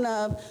strong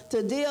enough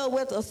to deal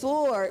with a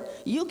sword,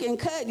 you can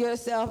cut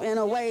yourself in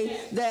a way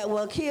that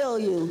will kill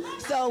you.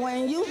 So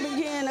when you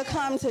begin to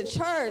come to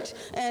church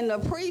and the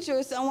preacher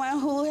is someone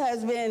who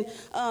has been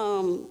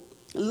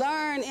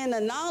learned in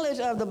the knowledge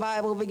of the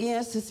Bible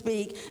begins to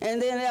speak,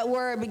 and then that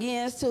word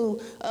begins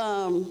to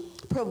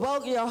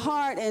provoke your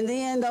heart, and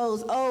then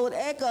those old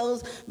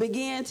echoes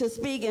begin to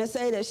speak and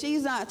say that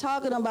she's not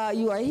talking about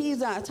you or he's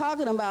not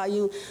talking about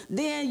you,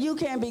 then you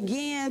can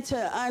begin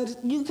to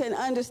you can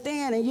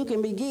understand and you can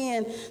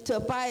begin to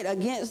fight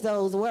against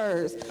those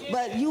words.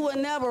 But you will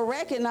never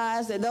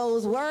recognize that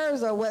those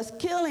words are what's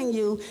killing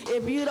you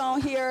if you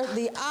don't hear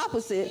the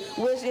opposite,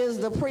 which is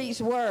the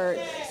preached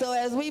word. So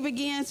as we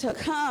begin to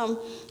come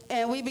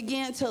and we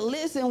begin to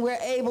listen, we're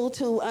able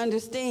to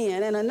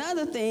understand. And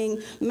another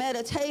thing,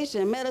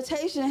 meditation.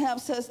 Meditation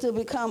helps us to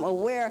become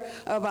aware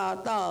of our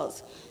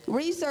thoughts.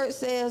 Research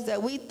says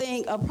that we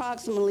think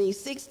approximately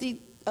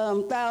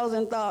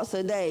 60,000 thoughts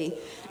a day,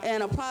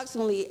 and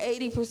approximately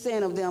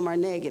 80% of them are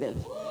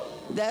negative.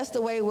 That's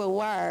the way we're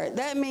wired.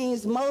 That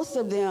means most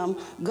of them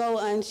go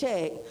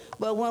unchecked.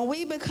 But when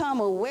we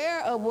become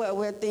aware of what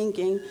we're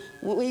thinking,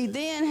 we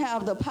then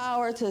have the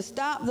power to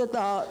stop the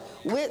thought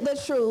with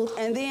the truth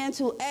and then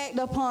to act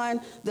upon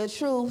the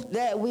truth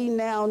that we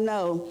now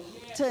know.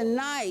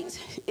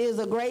 Tonight is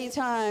a great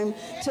time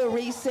to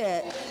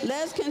reset.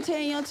 Let's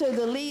continue to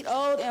delete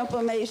old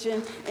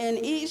information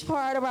in each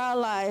part of our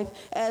life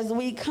as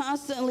we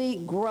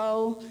constantly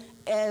grow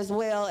as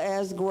well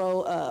as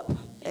grow up.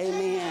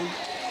 Amen.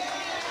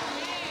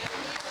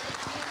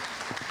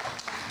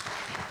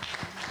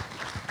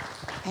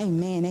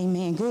 Amen,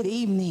 amen. Good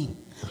evening.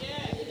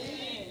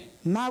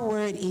 My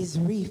word is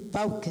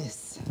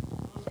refocus.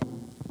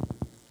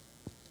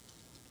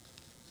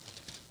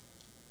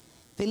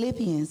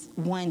 Philippians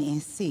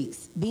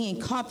 1:6, being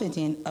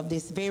confident of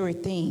this very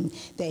thing,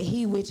 that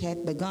he which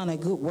hath begun a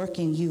good work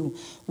in you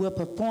will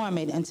perform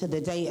it until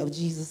the day of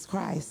Jesus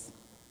Christ.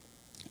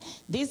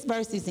 This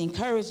verse is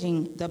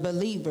encouraging the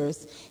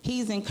believers.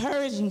 He's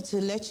encouraging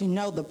to let you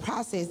know the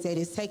process that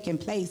is taking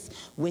place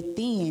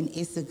within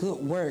is the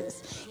good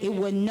works. It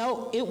will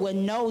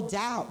no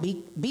doubt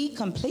be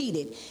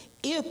completed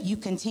if you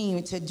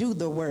continue to do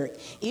the work,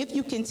 if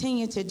you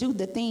continue to do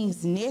the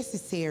things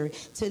necessary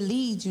to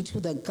lead you to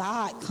the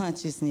God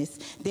consciousness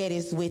that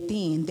is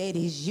within, that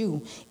is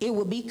you, it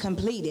will be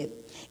completed.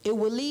 It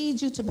will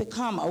lead you to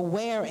become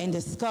aware and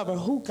discover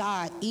who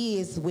God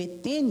is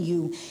within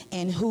you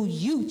and who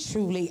you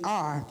truly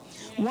are.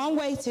 One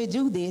way to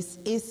do this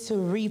is to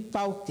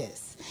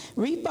refocus.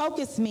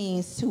 Refocus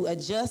means to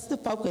adjust the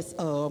focus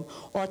of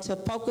or to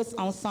focus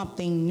on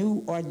something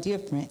new or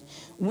different.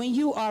 When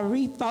you are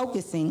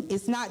refocusing,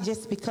 it's not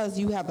just because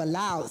you have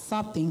allowed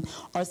something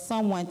or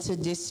someone to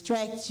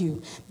distract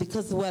you,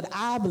 because what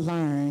I've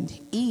learned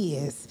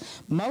is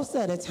most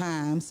of the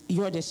times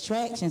your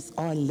distractions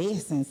are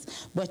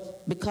lessons,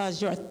 but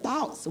because your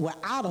thoughts were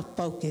out of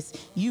focus,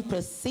 you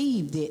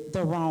perceived it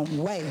the wrong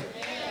way.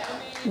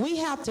 We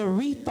have to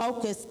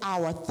refocus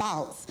our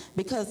thoughts,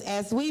 because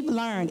as we've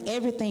learned,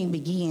 everything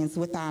begins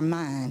with our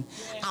mind.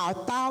 Our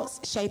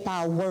thoughts shape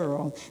our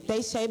world.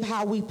 They shape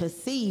how we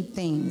perceive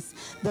things.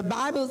 The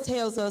Bible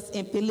tells us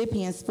in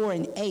Philippians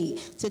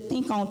 4:8 to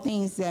think on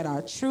things that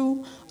are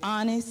true,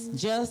 honest,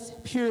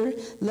 just, pure,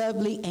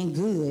 lovely, and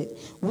good.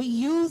 We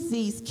use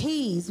these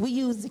keys. We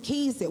use the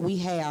keys that we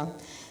have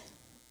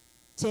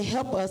to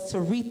help us to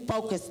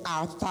refocus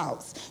our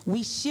thoughts.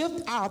 We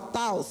shift our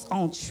thoughts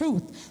on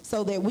truth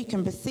so that we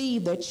can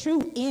perceive the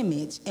true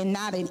image and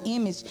not an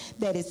image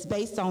that is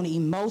based on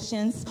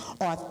emotions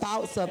or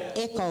thoughts of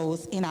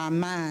echoes in our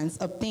minds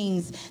of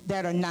things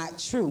that are not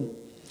true.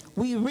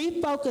 We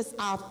refocus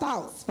our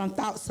thoughts from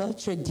thoughts of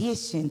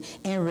tradition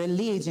and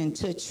religion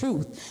to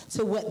truth,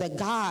 to what the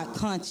God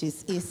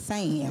conscious is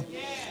saying.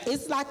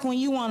 It's like when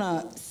you want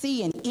to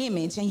see an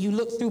image and you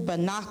look through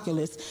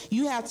binoculars,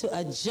 you have to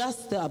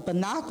adjust the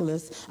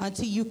binoculars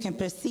until you can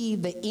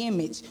perceive the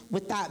image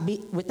without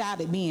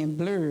it being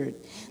blurred.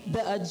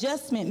 The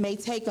adjustment may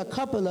take a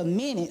couple of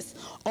minutes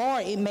or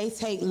it may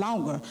take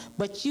longer,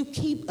 but you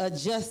keep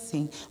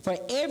adjusting. For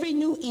every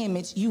new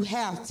image, you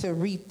have to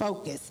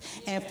refocus.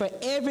 And for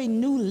every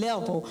new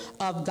level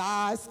of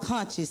God's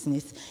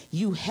consciousness,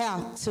 you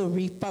have to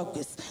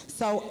refocus.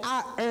 So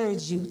I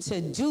urge you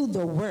to do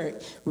the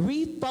work.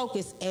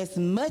 Refocus as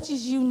much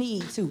as you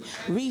need to.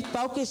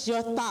 Refocus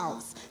your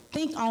thoughts.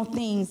 Think on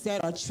things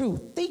that are true.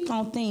 Think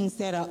on things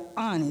that are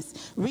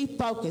honest.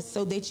 Refocus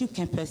so that you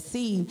can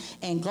perceive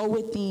and go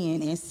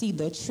within and see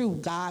the true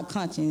God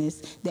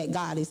consciousness that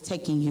God is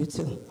taking you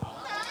to.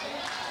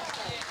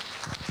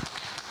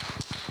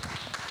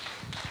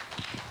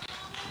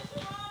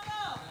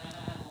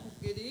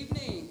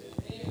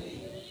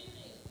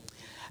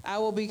 I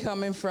will be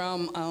coming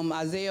from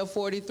Isaiah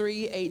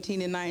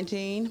 43:18 and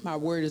 19. My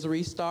word is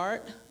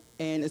restart,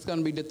 and it's going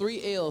to be the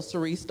 3 L's to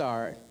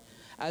restart.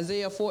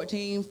 Isaiah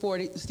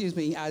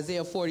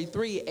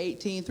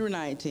 43:18 through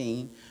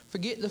 19.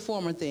 Forget the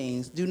former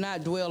things. Do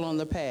not dwell on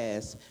the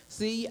past.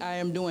 See, I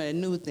am doing a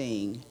new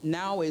thing.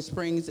 Now it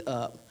springs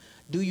up.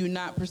 Do you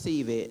not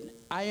perceive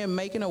it? I am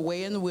making a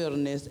way in the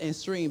wilderness and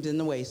streams in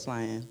the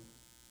wasteland.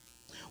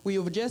 We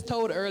were just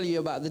told earlier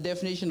about the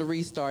definition of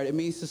restart. It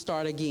means to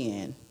start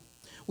again,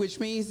 which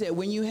means that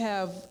when you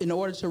have, in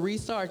order to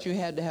restart, you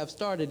had to have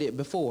started it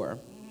before.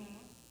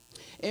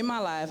 In my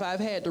life, I've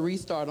had to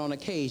restart on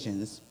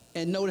occasions.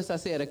 And notice I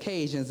said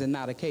occasions and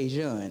not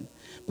occasion,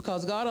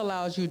 because God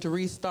allows you to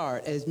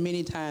restart as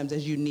many times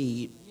as you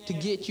need to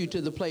get you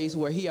to the place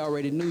where he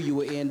already knew you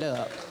would end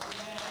up.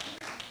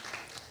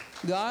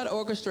 God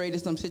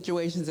orchestrated some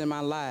situations in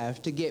my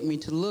life to get me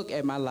to look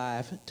at my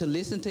life, to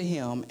listen to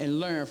him, and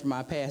learn from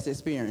my past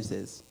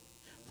experiences.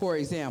 For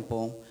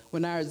example,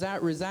 when I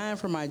resigned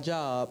from my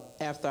job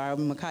after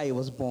Micaiah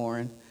was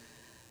born,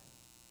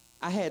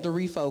 I had to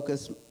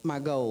refocus my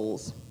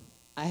goals.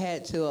 I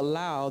had to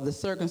allow the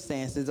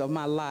circumstances of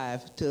my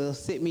life to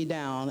sit me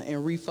down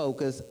and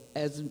refocus,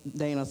 as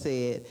Dana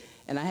said,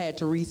 and I had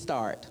to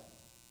restart.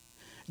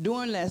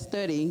 During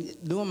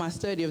my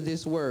study of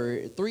this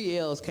word, 3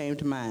 L's came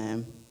to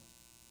mind.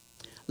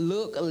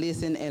 Look,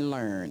 listen, and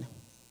learn.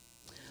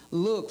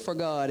 Look for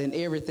God in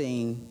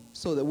everything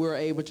so that we're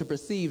able to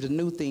perceive the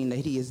new thing that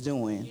he is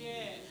doing.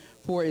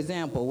 For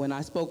example, when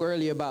I spoke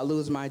earlier about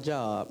losing my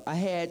job, I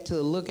had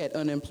to look at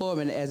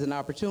unemployment as an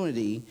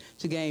opportunity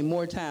to gain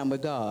more time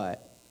with God,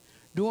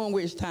 during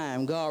which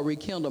time God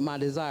rekindled my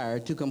desire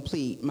to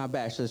complete my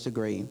bachelor's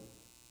degree.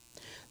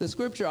 The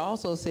scripture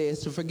also says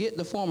to forget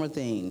the former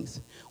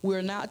things. We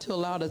are not to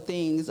allow the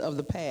things of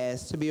the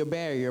past to be a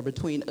barrier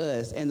between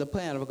us and the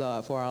plan of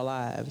God for our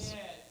lives.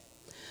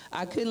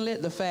 I couldn't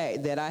let the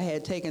fact that I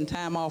had taken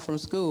time off from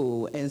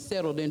school and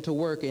settled into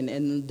working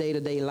in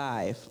day-to-day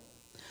life.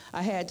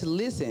 I had to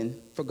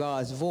listen for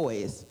God's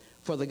voice,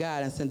 for the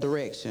guidance and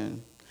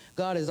direction.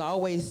 God is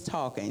always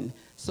talking,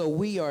 so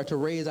we are to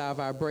raise our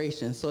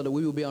vibration so that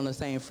we will be on the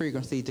same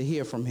frequency to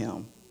hear from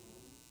him.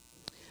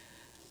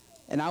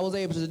 And I was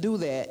able to do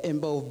that in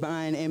both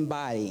mind and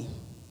body.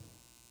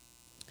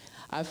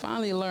 I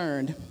finally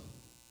learned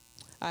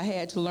I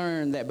had to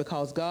learn that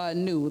because God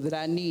knew that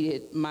I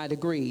needed my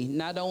degree,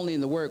 not only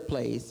in the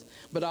workplace,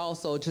 but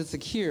also to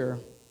secure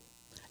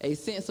a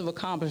sense of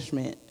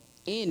accomplishment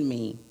in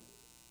me,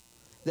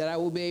 that I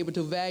will be able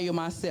to value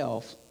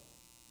myself.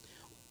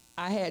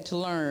 I had to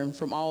learn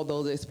from all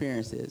those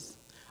experiences.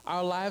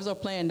 Our lives are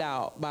planned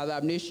out by the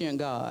omniscient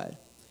God.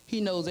 He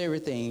knows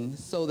everything,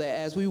 so that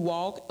as we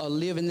walk or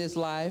live in this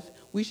life,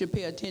 we should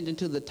pay attention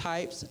to the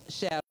types,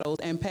 shadows,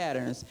 and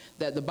patterns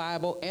that the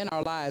Bible and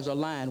our lives are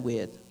lined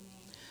with.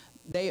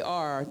 They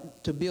are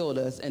to build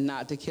us and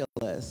not to kill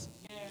us.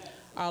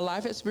 Our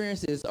life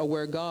experiences are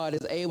where God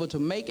is able to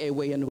make a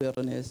way in the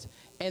wilderness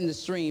and the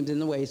streams in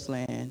the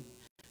wasteland.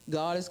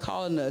 God is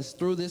calling us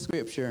through this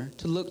scripture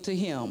to look to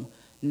him,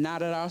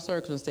 not at our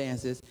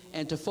circumstances,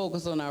 and to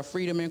focus on our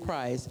freedom in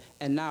Christ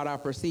and not our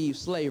perceived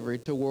slavery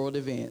to world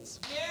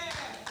events. Yeah.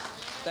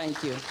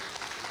 Thank you.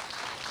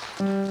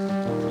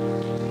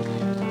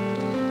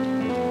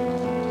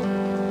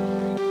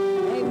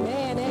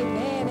 Amen,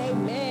 amen,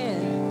 amen.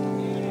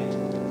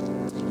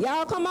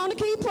 Y'all come on to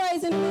keep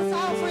praising. It's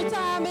offering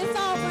time, it's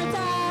offering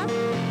time.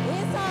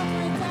 It's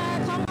offering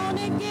time. Come on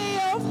and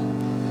give.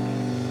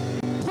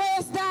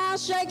 Press down,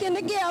 shaking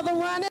together,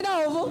 run it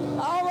over.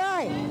 All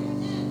right.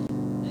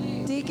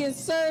 Deacon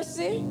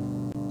Cersei.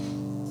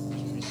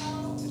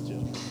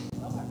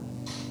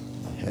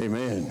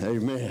 Amen,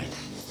 amen.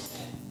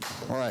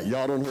 All right,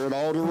 y'all done heard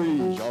all the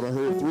reads. Y'all done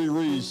heard 3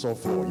 reads so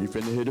far. You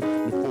finna hear the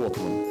 4th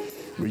one.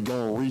 We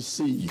gonna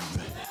receive.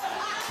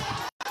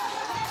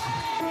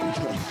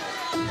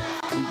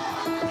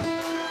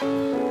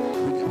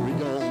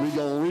 we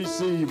gonna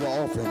receive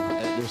our offering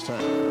at this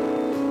time.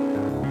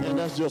 And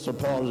that's just a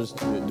part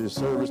of this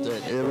service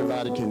that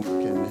everybody can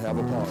have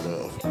a part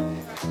of.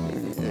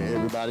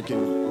 Everybody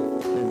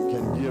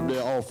can give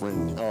their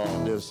offering.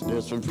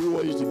 There's some few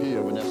ways to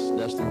give, and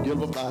that's to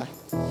Giveify.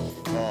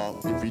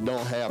 If you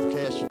don't have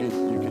cash,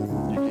 you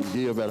can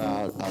give at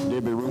our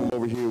debit room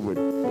over here with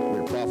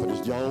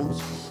Prophetess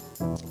Jones.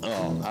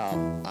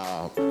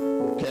 Our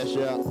cash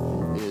out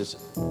is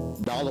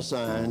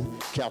 $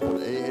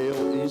 capital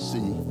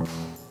ALECENTER.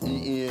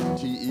 And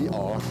if you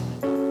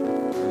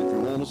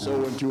want to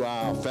sow into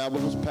our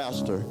fabulous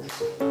pastor,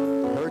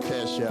 her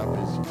cash app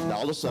is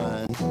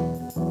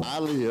 $ I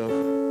live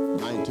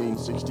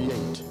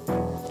 1968.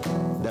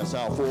 That's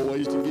our 4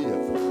 ways to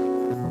give.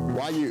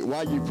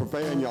 While you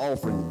preparing your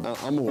offering,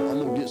 I'm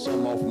gonna get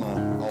something off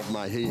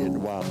my head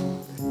while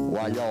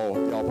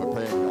y'all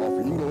preparing your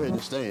offering. You can go ahead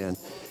and stand.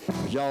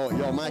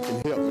 Y'all might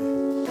can help me.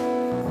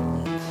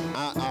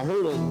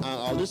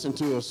 I listened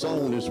to a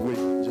song this week.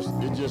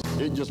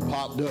 It just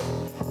popped up.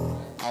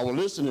 I was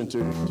listening to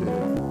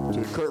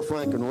Kurt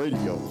Franklin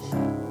radio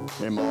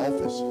in my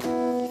office,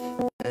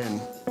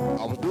 and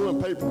I was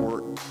doing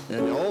paperwork,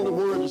 and the only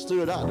word that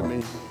stood out to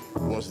me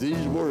was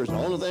these words. The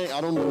only thing, I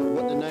don't know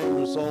what the name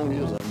of the song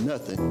is or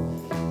nothing,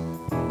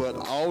 but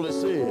all it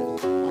said,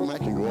 I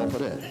can go off of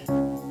that.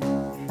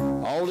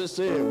 All it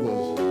said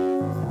was,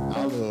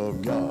 I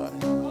love God.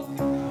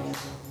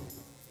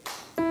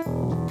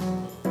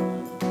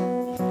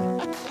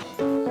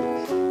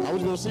 I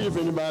was going to see if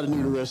anybody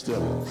knew the rest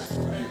of it.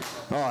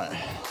 All right.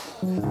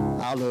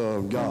 I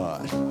love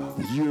God.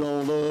 You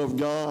don't love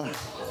God?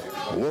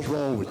 What's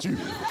wrong with you?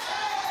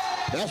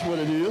 That's what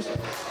it is.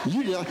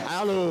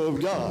 I love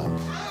God.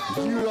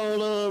 You don't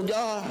love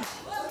God?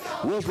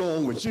 What's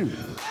wrong with you?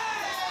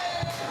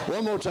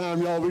 One more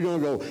time, y'all. We're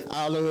going to go,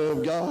 I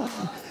love God.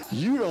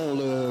 You don't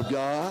love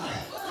God.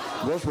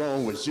 What's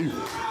wrong with you?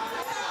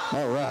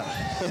 All right.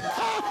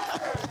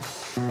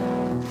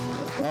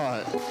 All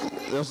right.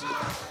 Let's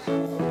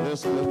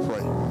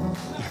pray.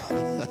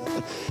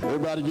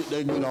 Everybody get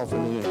their good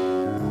offering in.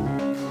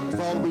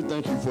 Father, we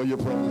thank you for your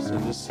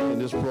presence in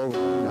this program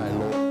tonight,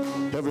 Lord.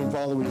 Heavenly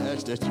Father, we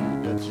ask that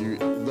you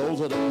those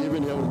that are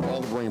giving, Heavenly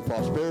Father, bring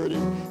prosperity,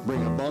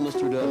 bring abundance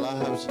to their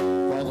lives.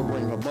 Father,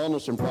 bring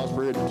abundance and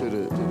prosperity to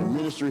the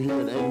ministry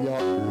here at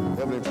Antioch.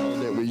 Heavenly Father,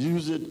 that we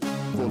use it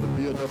for the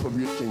build up of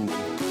your kingdom.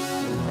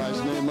 In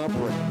Christ's name I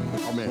pray.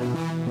 Amen.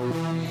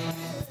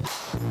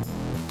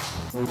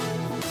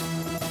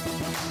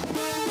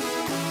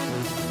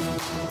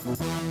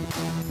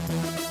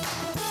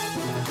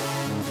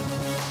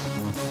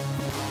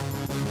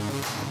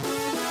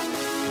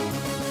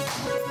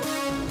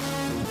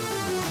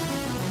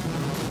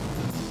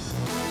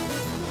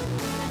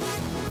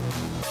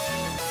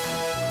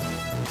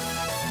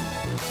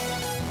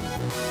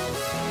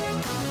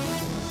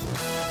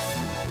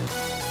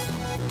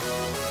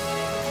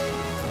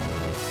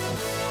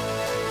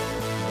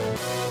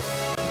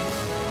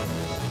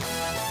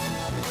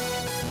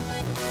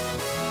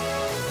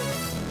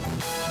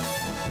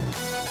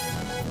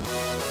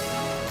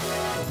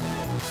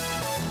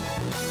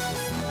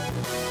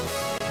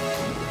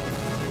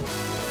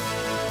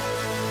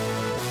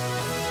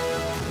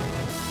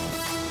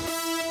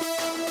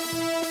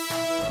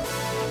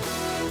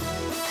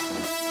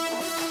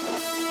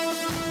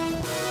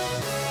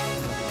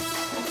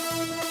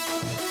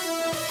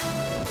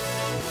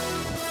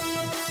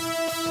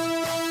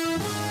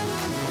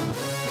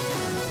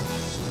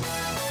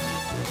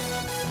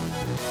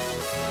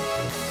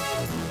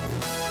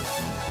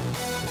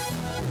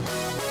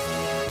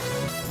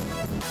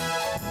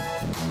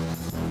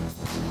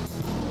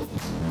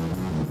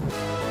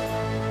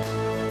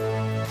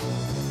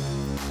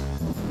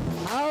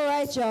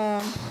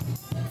 much.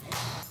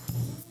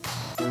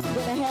 We're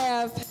gonna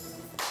have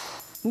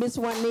Miss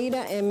Juanita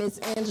and Miss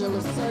Angela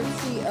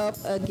Cersei up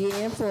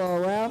again for a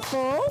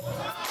raffle.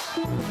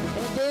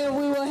 And then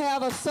we will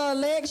have a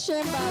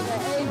selection by the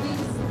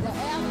ABs, the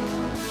F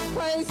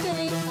praise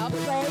team.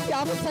 Okay,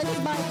 y'all can take this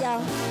mic,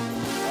 y'all.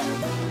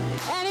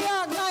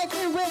 Antioch Life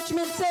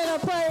Enrichment Center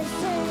praise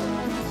team.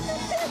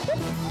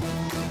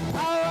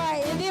 All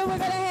right, and then we're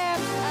going to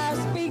have our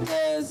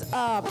speakers,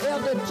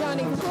 Elder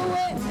Johnny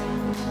Pruitt,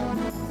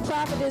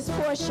 Prophetess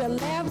Portia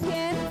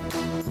Lampkin,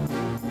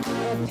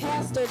 and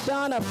Pastor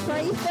Donna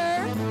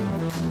Prather.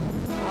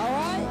 All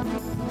right?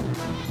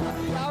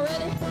 Y'all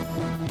ready?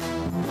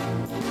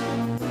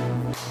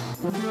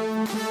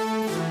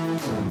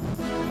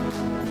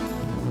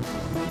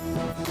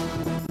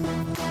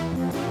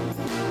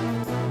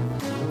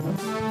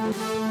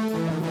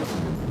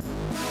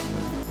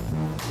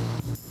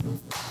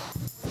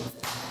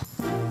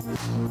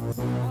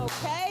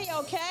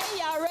 Okay,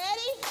 y'all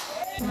ready?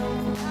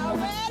 Y'all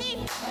ready?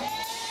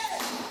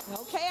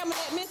 Okay, I'm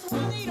gonna let Miss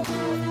Juanita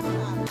pull it out.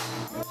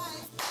 All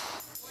right.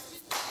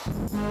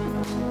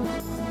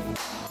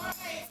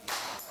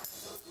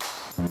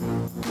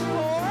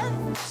 4,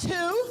 2,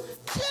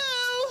 2.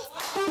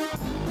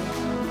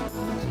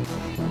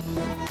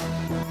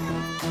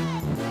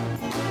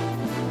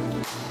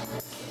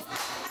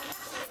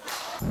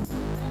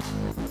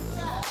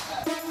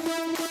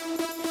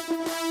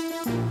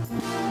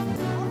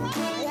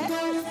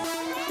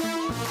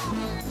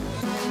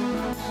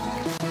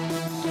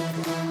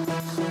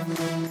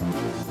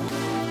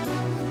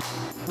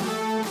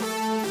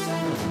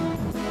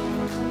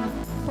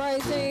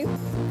 Praise team.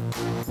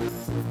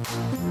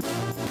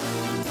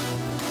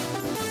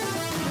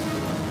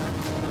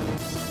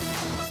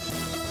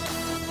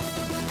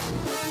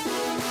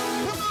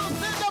 Come on,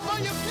 stand up on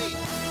your feet.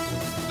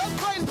 Let's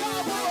praise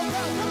God one more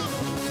time. Come on.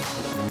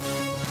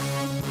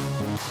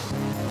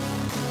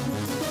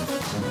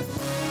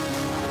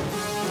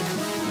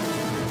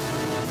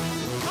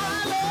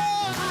 Our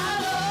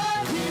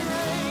Lord, He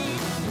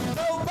reigns.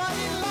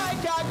 Nobody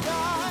like our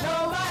God.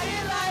 Nobody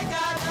like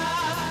our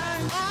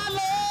God. Our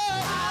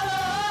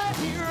Lord,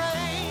 He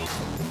reigns.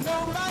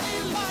 Nobody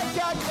like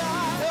our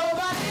God.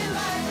 Nobody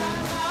like our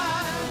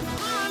God.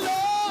 Our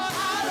Lord,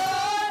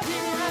 He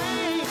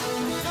reigns.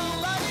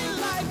 Nobody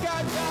like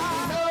our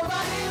God.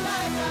 Nobody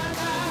like our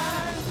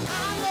God.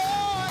 Our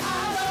Lord,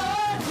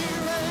 He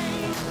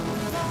reigns.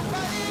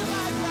 Nobody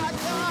like our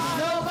God.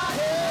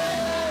 Nobody.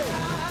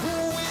 Who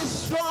is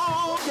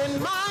strong and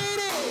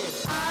mighty?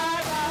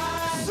 Our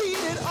God.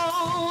 Seated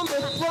on the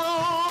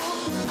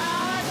throne.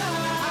 Our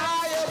God.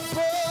 High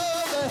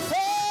above the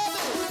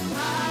heavens.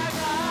 Our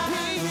God.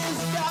 He is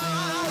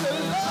God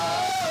alone.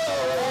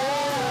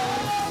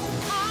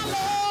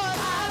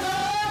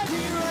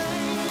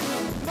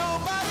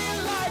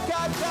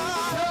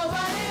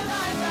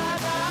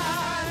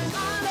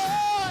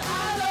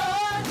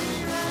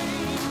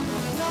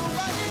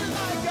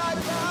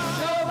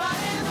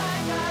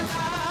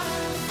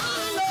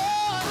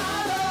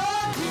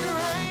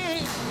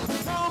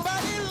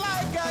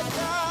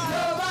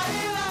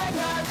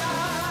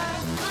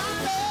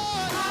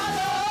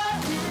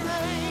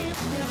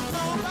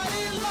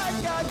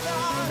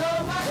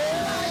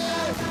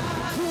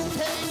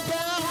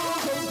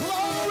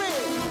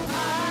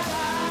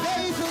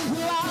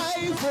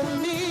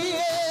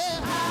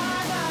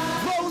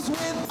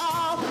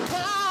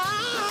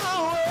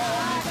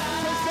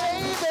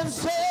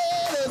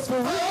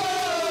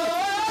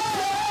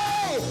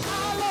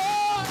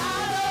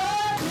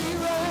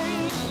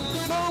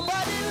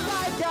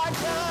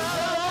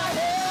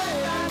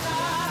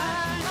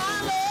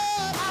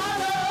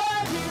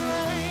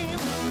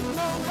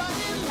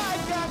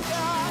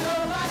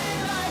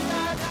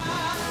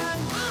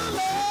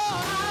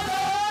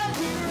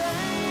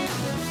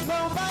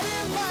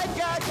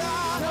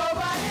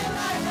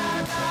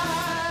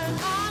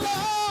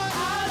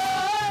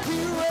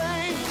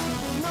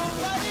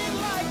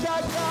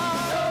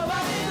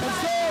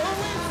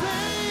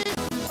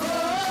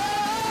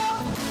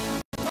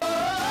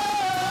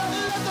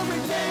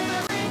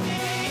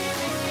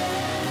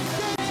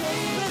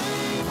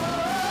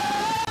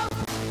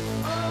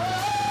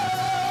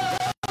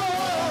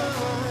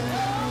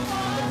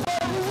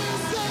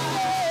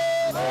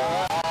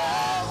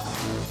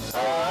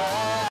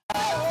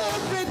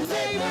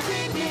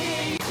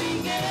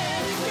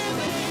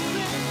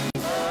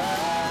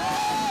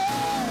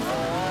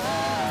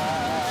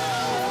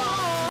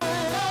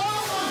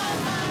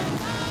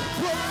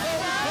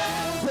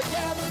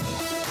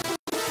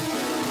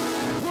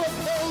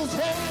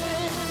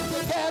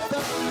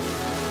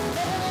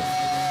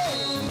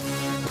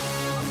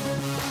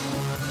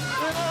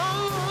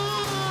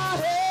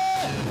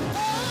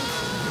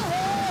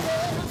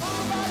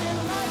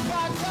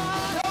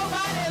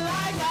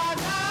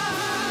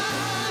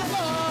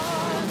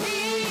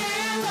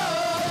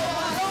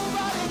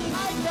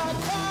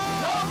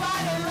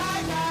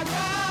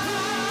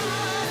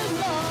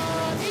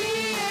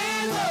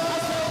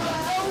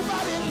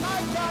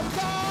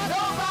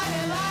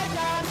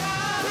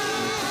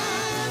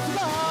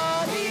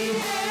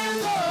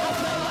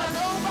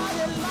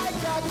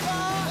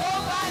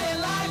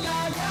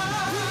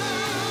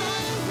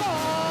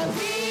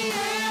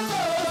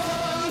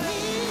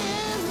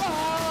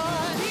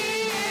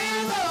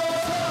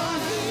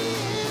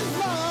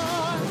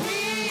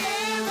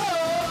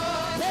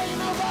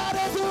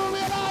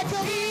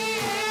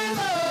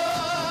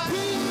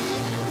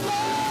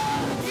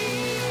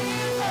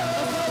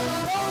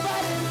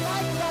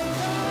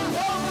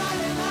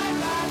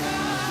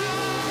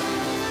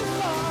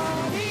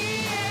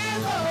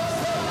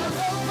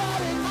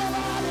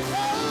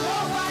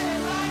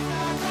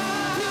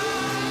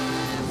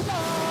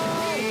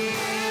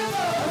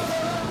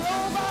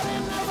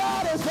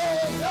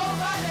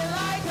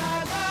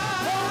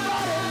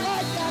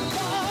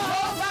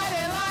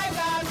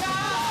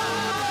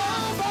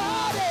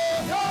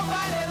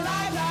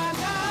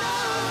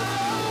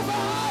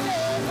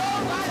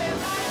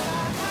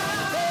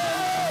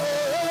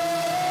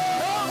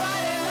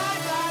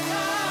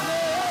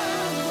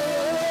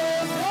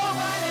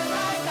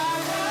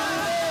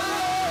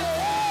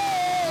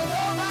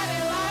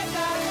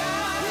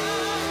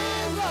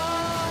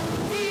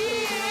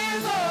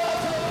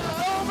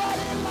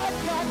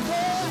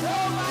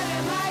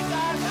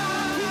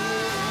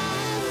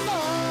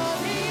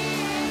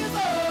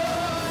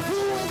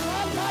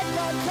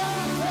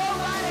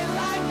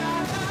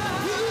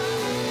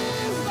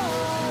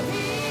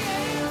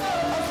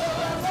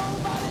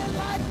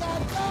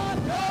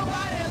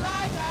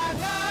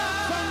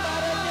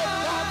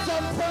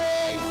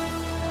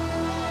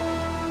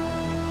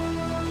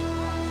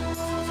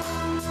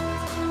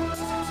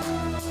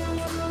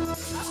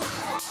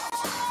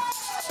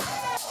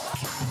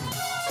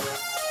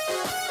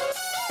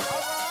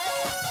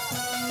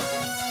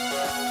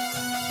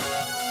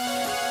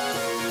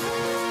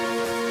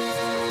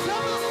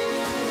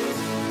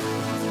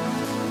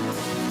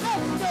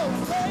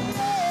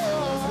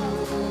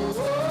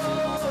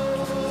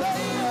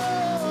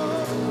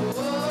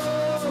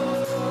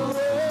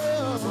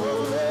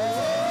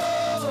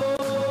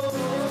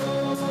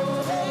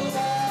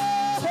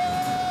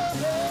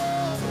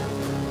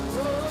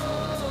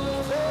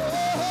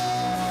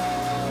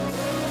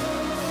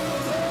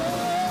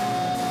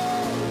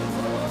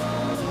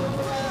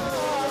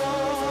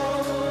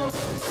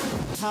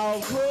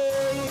 How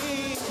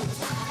great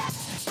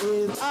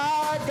is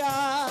our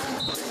God?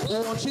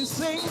 Won't you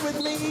sing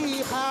with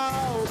me?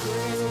 How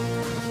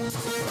great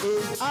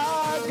is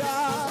our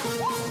God?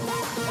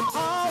 And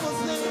all will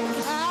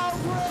sing, how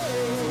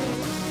great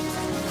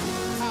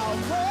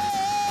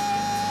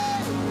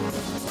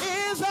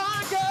is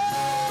our God?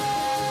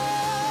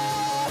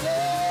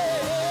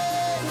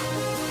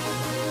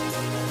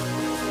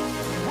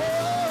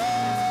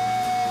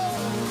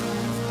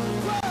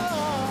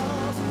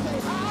 Say,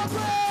 how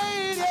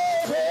great is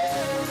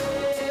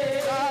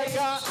our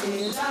God?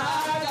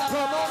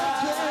 Come on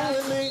and sing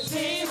with me.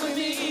 Sing with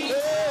me.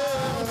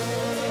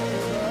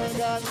 Our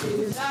God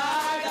is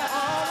our God.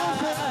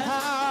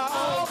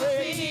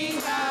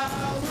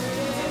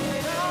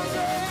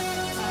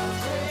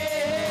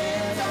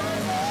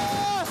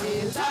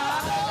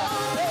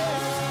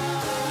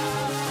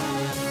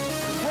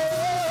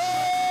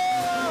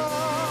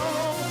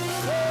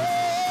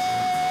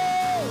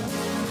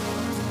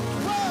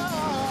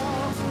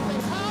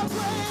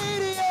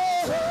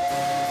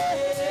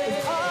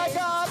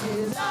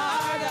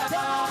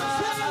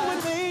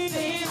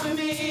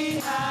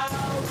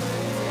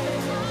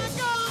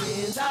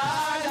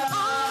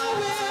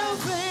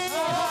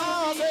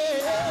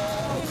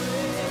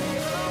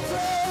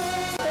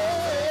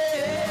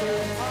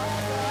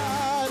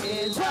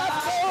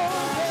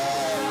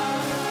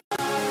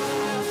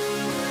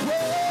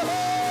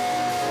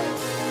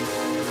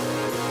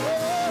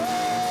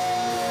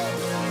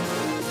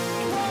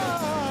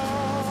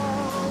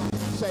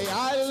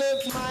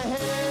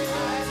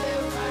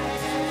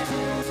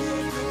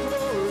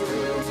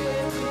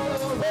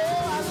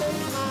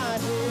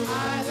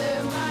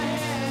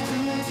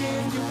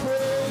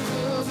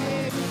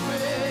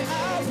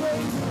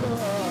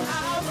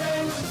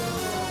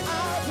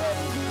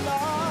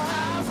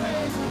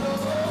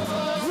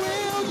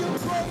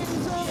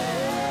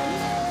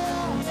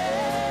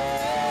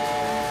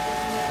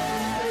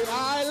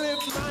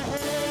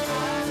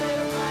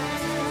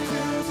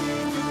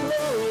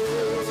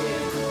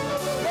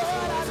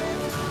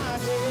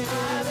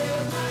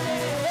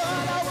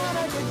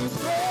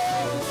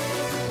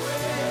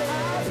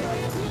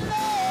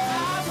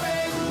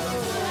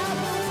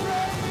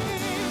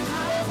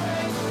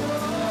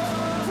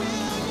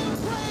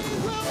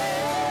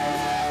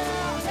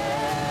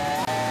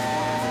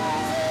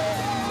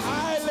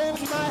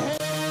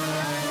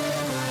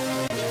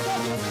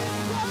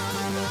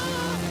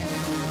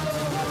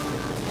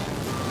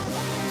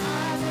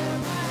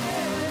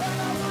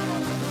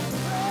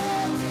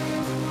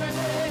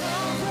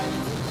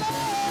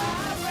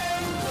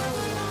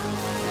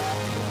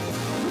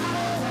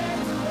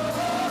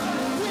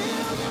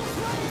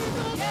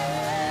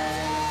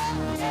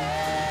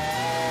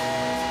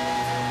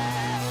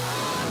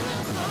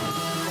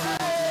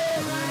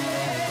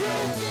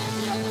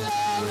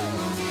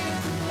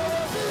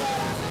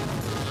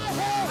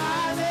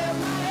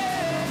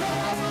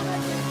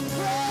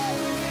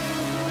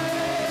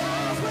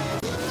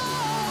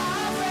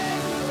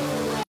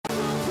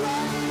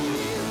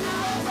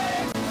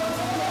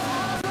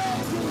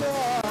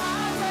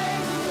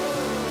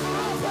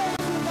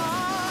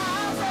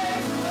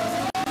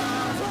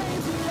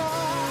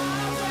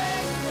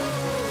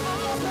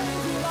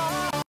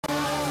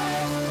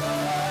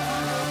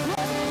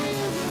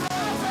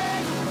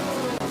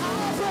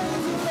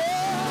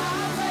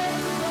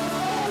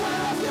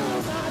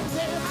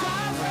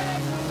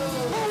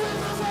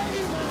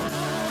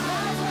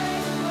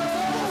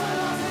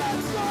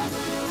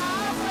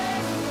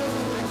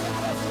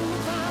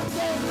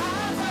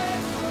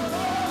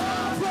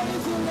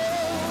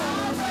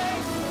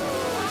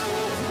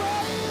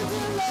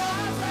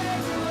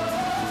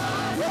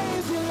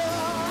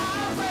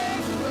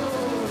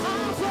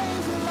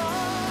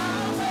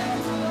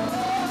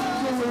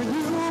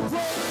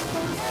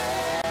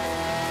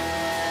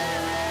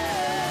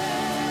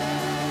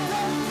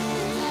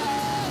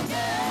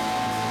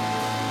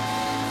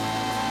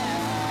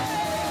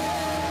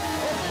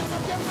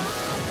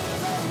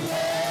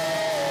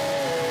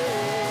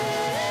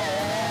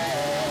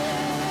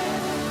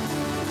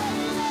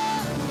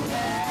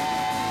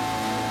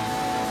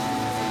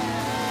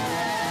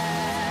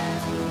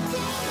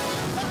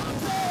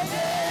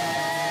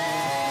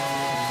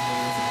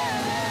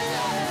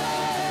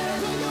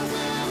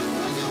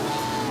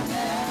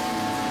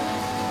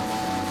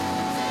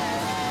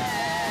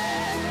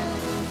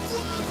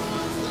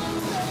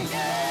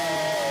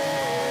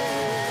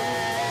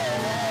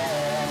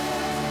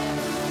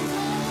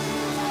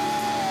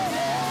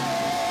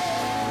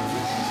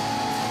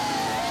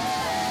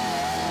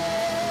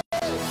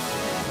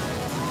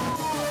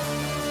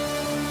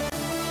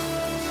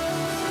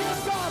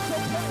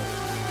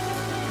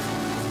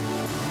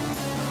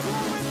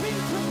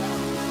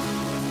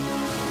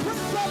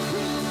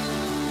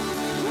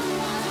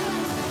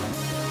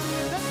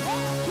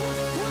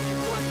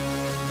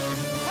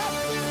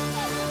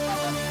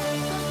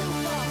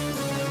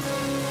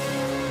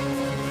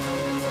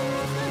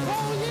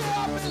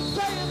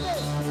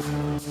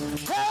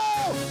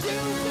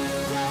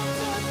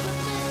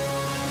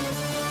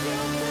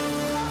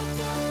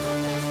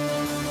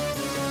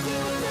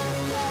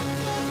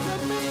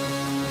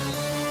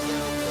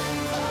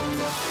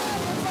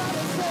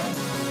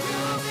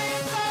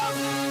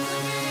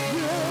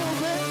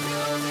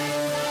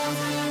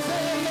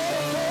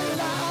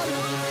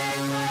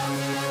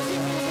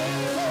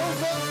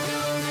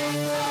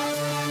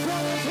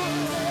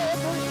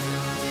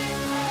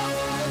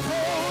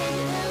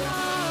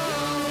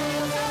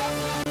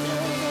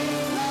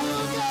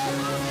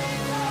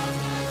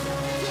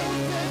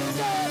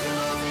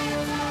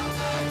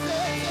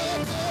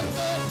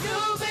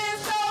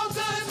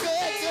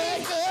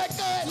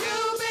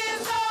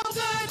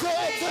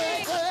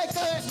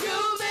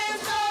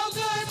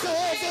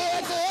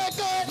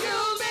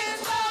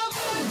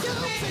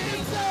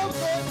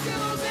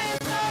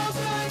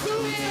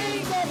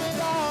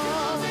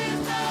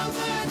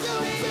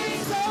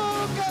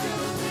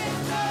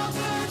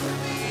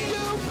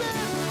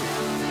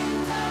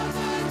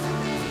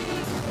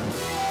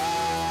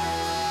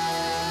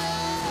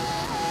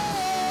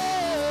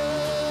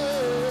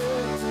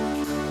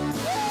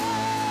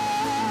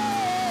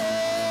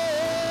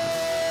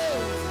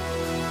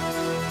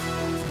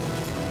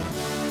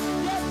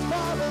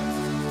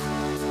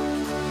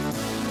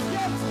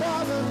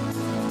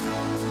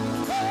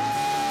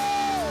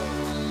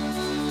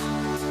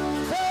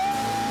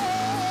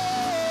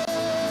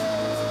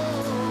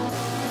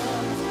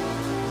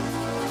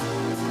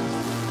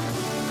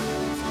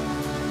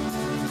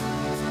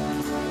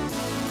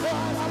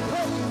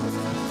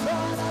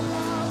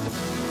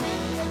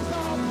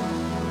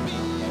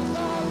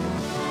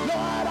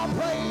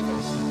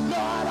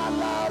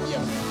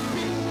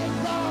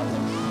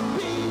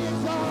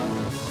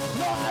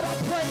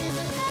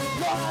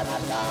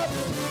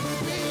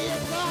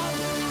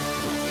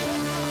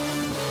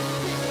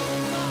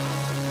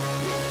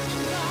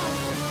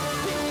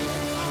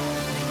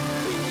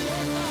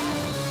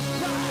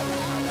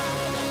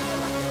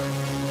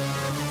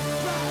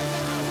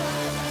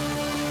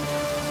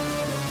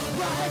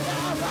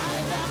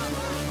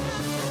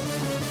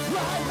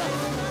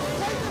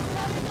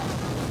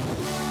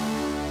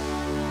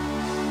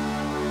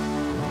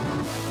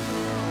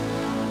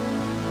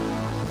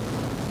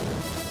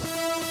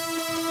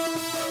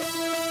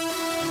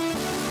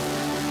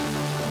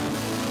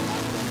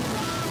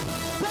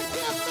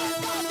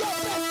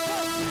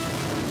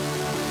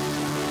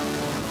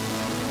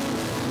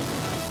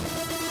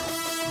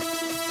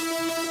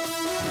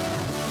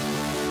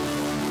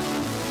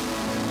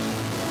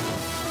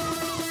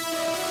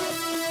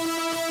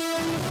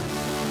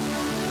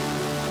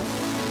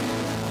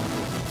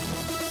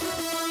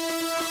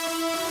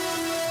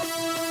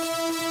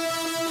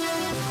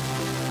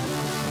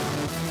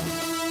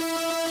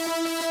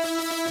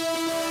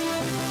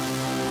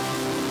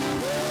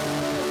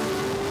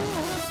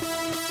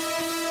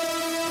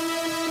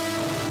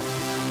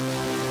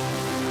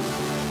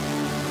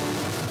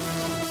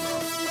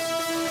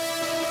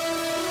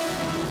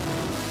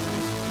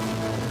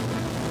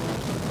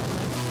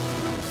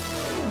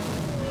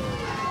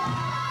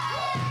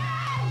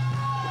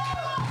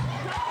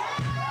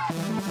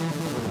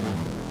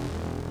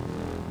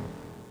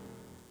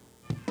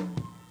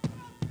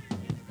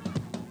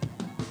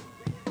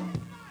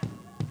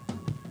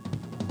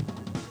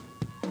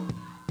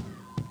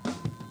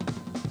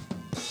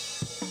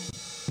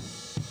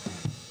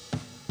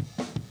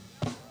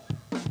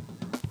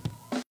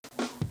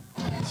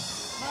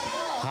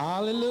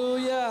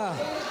 Hallelujah.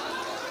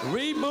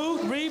 Reboot,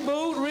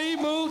 reboot,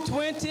 reboot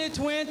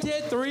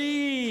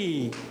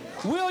 2023.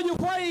 Will you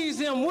praise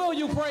him? Will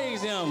you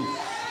praise him?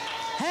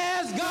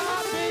 Has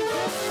God been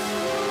good?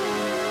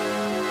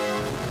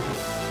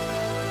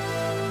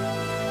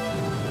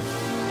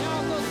 He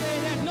also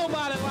said there's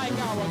nobody like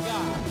our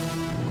God.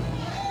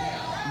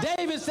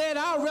 David said,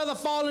 I'd rather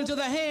fall into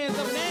the hands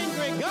of an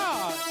angry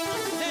God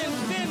than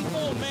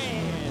sinful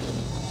man.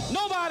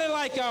 Nobody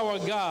like our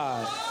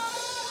God.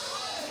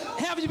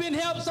 Have you been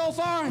helped so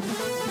far?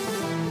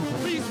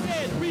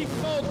 Reset,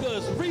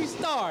 refocus,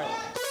 restart.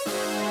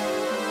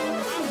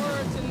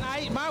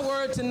 My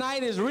word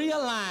tonight is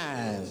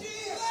realign.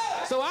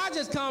 So I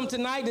just come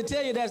tonight to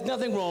tell you there's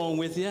nothing wrong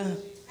with you.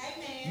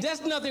 There's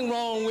nothing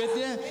wrong with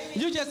you.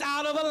 You're just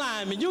out of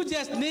alignment. You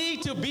just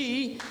need to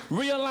be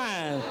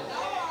realigned.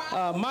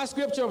 My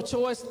scripture of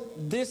choice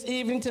this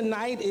evening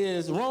tonight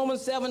is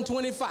Romans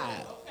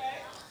 7:25.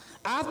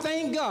 I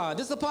thank God,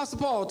 this is Apostle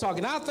Paul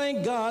talking, I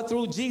thank God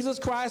through Jesus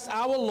Christ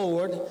our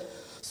Lord.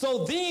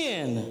 So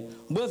then,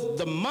 with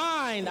the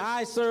mind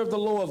I serve the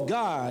law of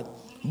God,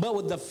 but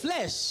with the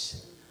flesh,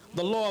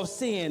 the law of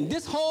sin.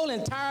 This whole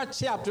entire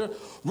chapter,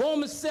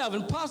 Romans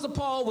 7, Apostle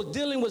Paul was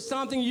dealing with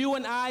something you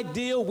and I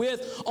deal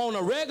with on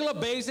a regular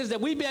basis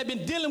that we have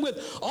been dealing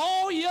with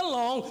all year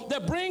long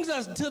that brings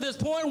us to this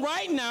point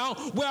right now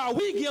where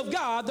we give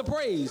God the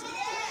praise.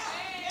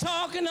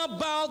 Talking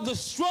about the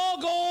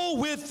struggle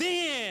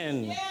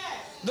within. Yes.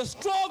 The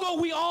struggle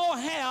we all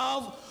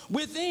have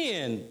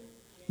within.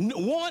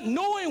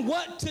 Knowing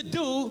what to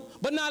do,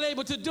 but not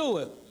able to do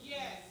it.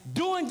 Yes.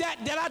 Doing that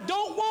I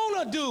don't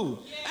want to do.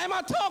 Yes. Am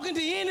I talking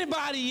to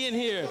anybody in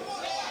here?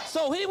 Yes.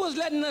 So he was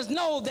letting us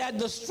know that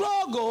the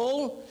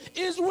struggle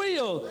is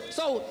real.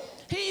 So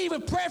he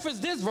even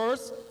prefaced this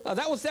verse.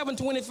 That was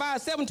 7:25.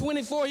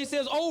 7:24, he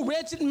says, "Oh,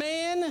 wretched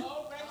man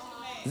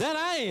that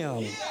I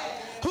am.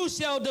 Who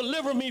shall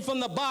deliver me from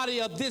the body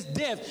of this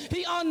death?"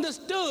 He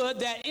understood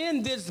that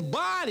in this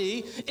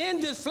body, in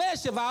this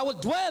flesh of ours,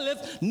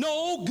 dwelleth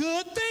no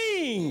good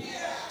thing.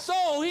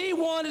 So he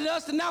wanted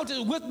us to know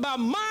that with my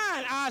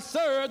mind I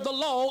serve the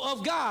law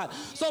of God.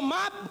 So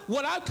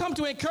what I've come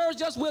to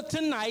encourage us with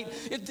tonight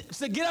is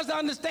to get us to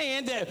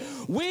understand that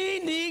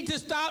we need to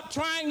stop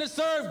trying to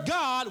serve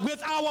God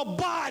with our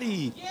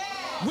body,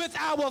 with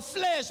our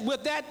flesh,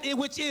 with that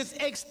which is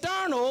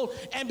external,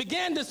 and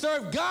begin to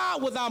serve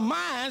God with our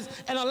minds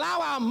and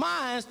allow our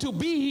minds to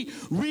be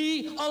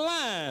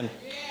realigned.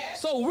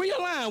 So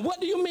realign, what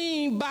do you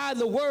mean by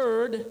the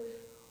word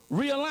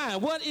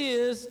realign? What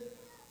is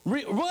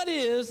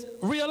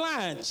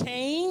realign?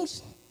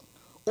 Change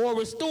or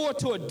restore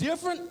to a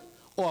different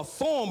or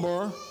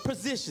former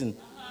position.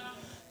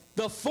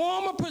 The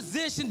former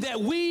position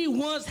that we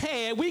once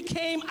had, we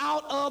came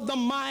out of the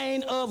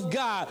mind of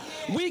God.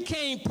 We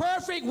came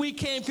perfect, we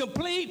came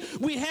complete,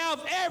 we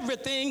have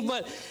everything,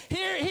 but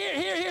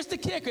here's the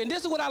kicker, and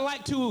this is what I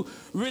like to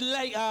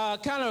relate,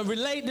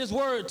 relate this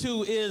word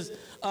to is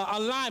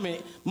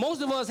alignment.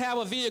 Most of us have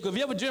a vehicle. Have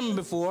you ever driven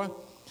before?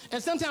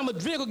 And sometimes a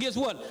vehicle gets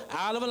what?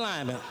 Out of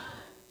alignment.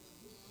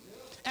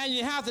 And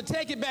you have to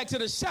take it back to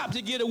the shop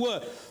to get it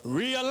what?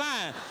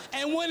 Realigned.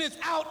 And when it's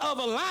out of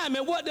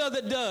alignment, what does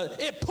it do?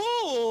 It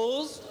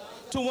pulls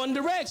to one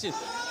direction.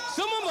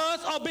 Some of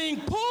us are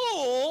being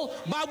pulled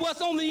by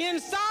what's on the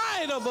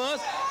inside of us,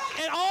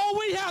 and all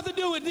we have to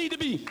do is need to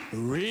be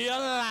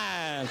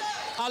realigned.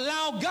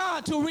 allow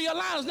God to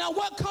realign us. Now,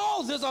 what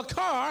causes a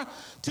car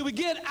to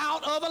get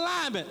out of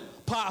alignment?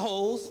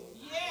 Potholes.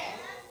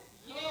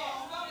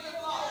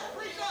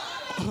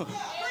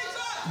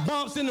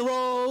 Bumps in the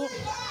road.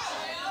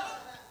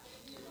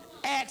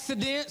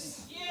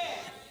 Accidents.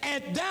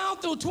 And down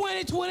through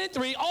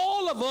 2023,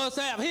 all of us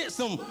have hit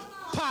some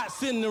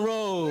pots in the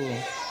road.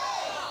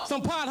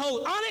 Some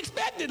potholes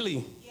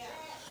unexpectedly.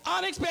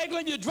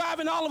 Unexpectedly, you're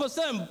driving, all of a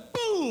sudden,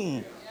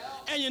 boom,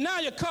 and now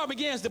your car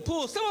begins to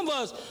pull. Some of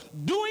us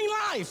doing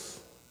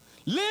life,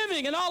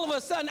 living, and all of a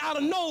sudden, out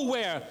of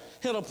nowhere,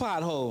 hit a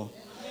pothole.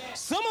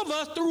 Some of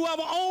us through our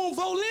own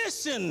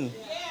volition.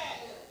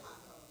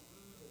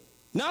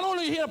 Not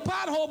only hit a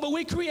pothole, but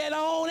we create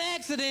our own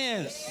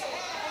accidents.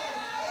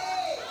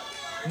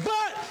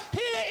 But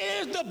here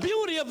is the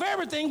beauty of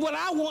everything, what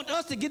I want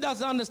us to get us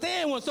to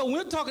understand. So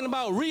we're talking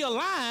about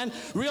realignment,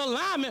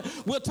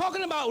 we're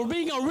talking about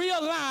being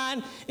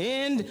realigned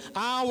in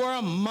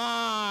our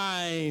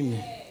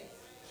mind.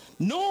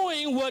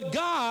 Knowing what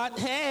God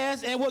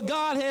has and what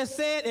God has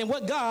said and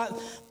what God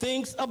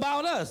thinks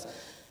about us.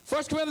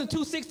 1 Corinthians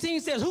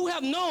 2:16 says, who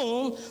have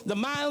known the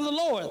mind of the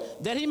Lord,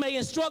 that he may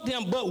instruct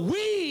him, but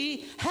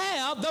we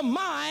have the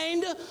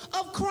mind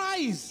of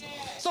Christ.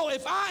 So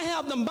if I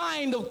have the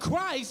mind of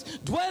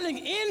Christ dwelling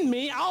in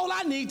me, all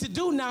I need to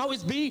do now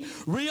is be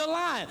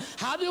realigned.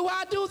 How do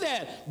I do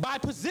that? By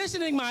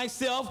positioning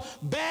myself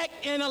back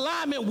in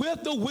alignment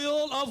with the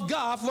will of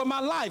God for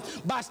my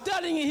life. By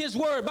studying his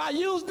word, by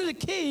using the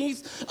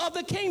keys of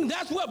the kingdom.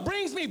 That's what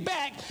brings me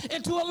back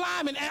into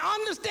alignment and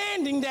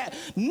understanding that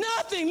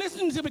nothing,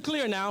 listen to me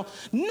clear now,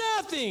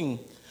 nothing,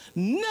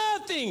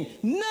 no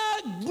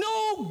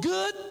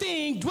good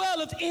thing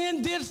dwelleth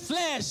in this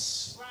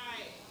flesh.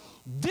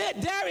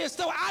 There is,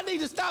 so I need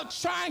to stop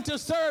trying to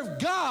serve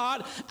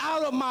God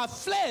out of my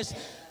flesh.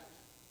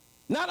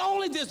 Not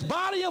only this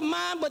body of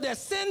mine, but that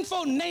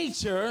sinful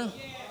nature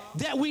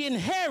that we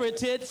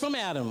inherited from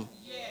Adam.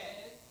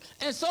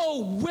 And so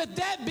with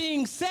that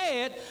being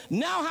said,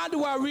 now how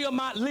do I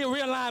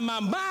realign my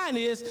mind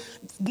is,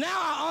 now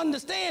I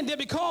understand that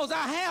because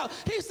I have,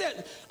 he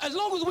said, as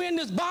long as we're in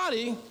this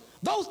body,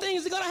 those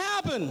things are going to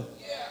happen.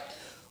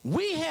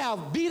 We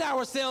have beat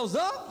ourselves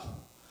up.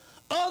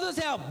 Others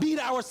have beat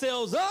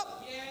ourselves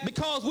up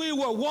because we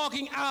were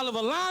walking out of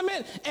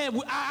alignment.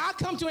 And I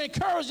come to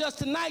encourage us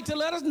tonight to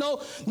let us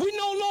know we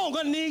no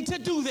longer need to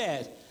do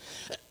that.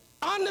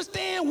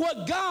 Understand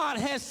what God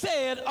has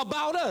said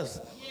about us.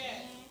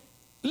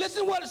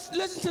 Listen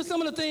to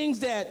some of the things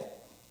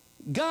that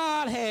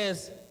God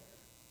has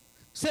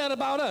said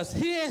about us.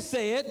 He has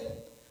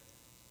said,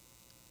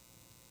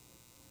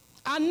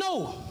 I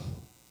know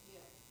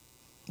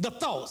the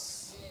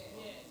thoughts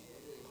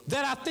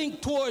that I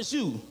think towards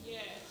you.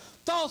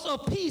 Thoughts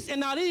of peace and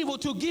not evil,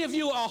 to give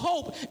you a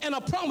hope and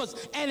a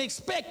promise and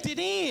expected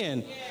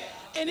end.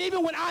 And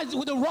even when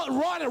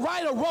the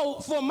writer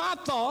wrote, for my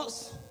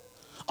thoughts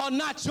are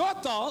not your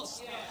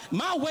thoughts,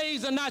 my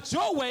ways are not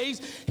your ways,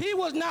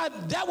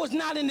 that was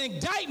not an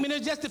indictment.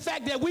 It's just the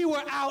fact that we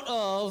were out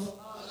of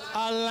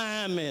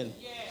alignment.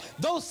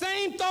 Those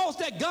same thoughts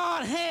that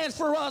God has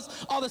for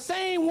us are the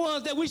same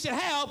ones that we should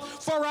have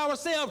for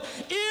ourselves,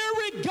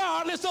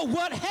 irregardless of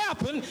what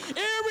happened,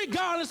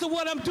 irregardless of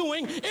what I'm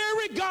doing,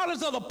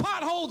 irregardless of the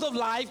potholes of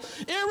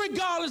life,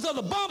 irregardless of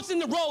the bumps in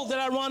the road that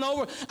I run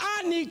over.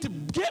 I need to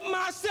get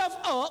myself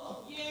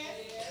up,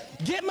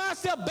 get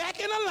myself back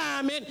in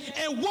alignment,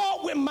 and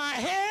walk with my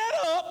head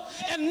up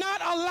and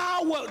not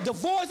allow the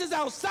voices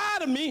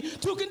outside of me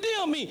to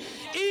condemn me.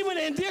 Even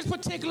in this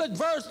particular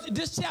verse,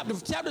 this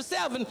chapter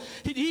 7,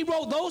 he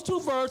wrote those two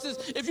verses.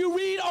 If you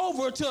read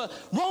over to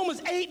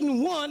Romans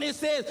 8:1, it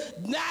says,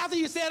 after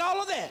he said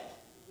all of that,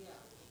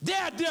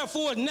 there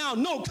therefore is now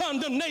no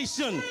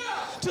condemnation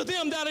to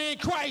them that are in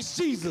Christ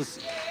Jesus,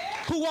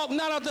 who walk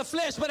not after the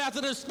flesh, but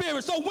after the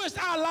Spirit. So once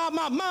I allow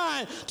my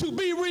mind to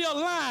be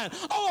realigned,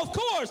 of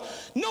course,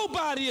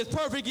 nobody is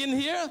perfect in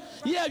here.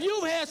 Yeah,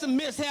 you've had some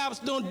mishaps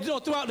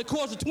throughout the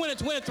course of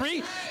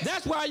 2023.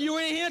 That's why you're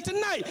in here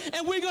tonight.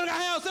 And we're going to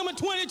have some in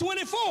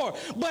 2024.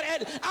 But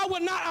I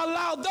would not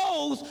allow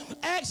those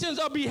actions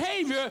or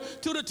behavior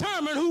to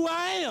determine who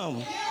I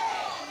am.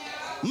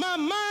 My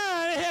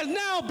mind has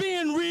now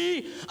been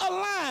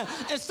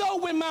realigned. And so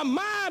when my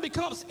mind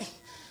becomes...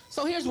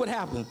 So here's what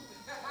happens.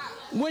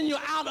 When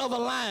you're out of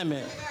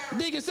alignment,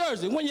 Deacon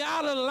Seriously, when you're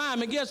out of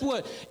alignment, guess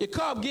what? Your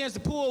car begins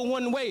to pull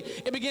one way.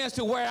 It begins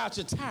to wear out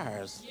your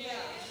tires.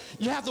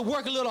 You have to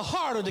work a little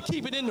harder to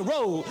keep it in the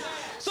road.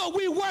 So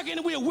we're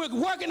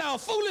working our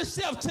foolish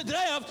self to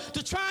death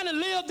to trying to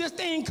live this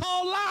thing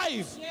called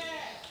life.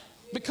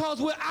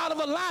 Because we're out of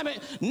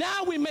alignment.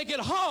 Now we make it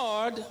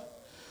hard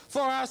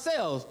for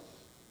ourselves.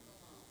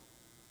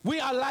 We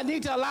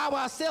need to allow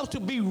ourselves to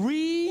be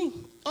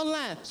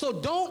realigned. So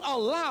don't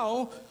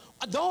allow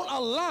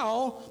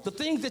the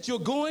things that you're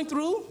going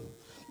through,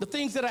 the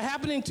things that are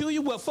happening to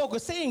you, what folk are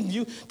saying to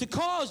you, to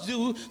cause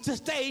you to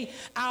stay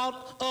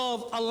out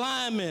of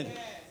alignment.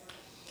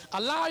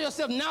 Allow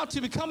yourself now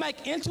to become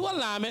back into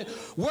alignment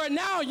where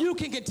now you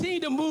can continue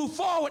to move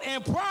forward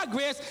and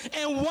progress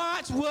and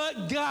watch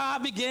what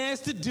God begins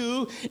to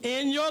do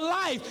in your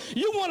life.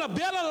 You want a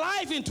better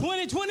life in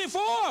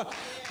 2024?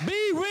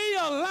 Be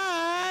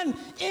realigned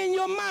in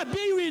your mind.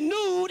 Be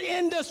renewed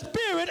in the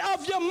spirit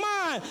of your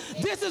mind.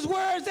 This is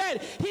where it's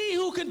at. He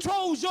who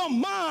controls your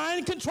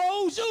mind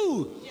controls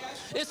you.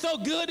 It's so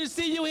good to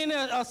see you in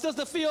there,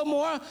 Sister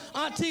Fillmore,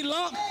 Auntie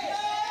Lump.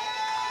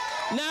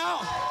 Now,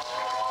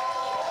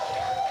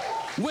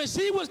 when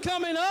she was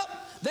coming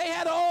up, they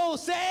had an old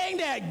saying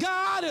that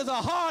God is a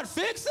heart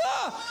fixer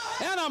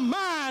and a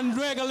mind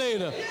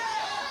regulator.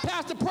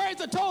 Pastor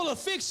Prater told her,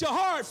 fix your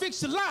heart,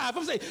 fix your life.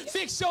 I'm saying,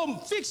 fix your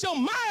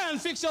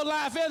mind, fix your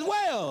life as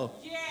well.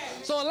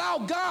 So allow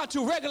God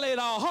to regulate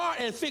our heart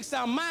and fix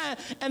our mind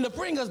and to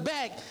bring us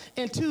back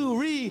into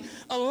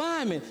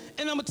realignment.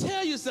 And I'm going to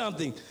tell you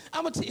something.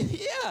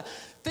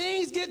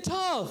 Things get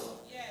tough.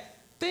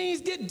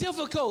 Things get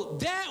difficult.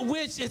 That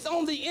which is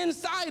on the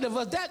inside of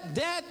us,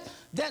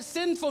 that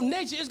sinful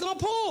nature is going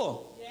to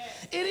pull.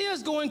 It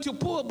is going to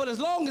pull, but as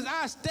long as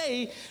I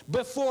stay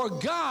before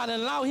God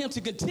and allow him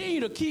to continue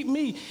to keep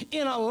me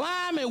in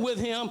alignment with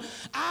him,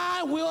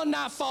 I will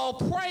not fall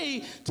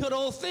prey to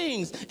those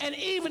things. And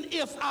even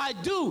if I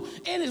do,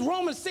 in his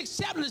Romans 6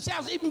 chapter,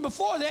 even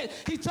before that,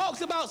 he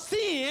talks about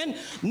sin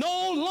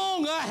no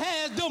longer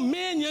has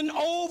dominion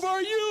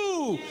over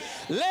you.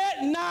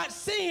 Let not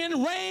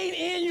sin reign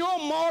in your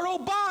mortal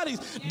bodies.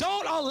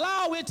 Don't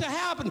allow it to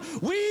happen.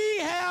 We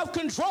have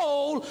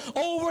control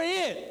over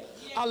it.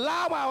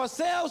 Allow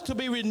ourselves to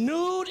be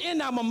renewed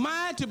in our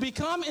mind to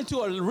become into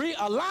a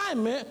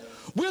realignment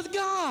with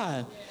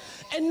God.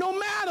 And no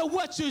matter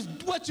what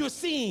you're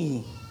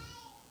seeing,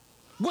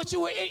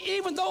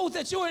 even those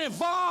that you're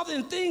involved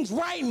in things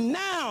right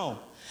now,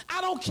 I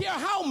don't care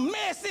how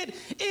messy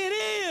it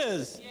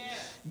is.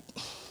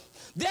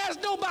 There's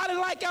nobody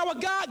like our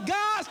God.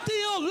 God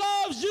still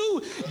loves you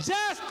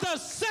just the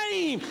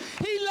same.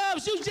 He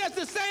loves you just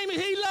the same as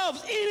he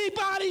loves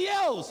anybody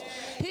else.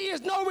 He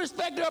is no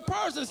respecter of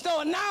persons.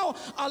 So now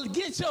I'll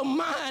get your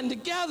mind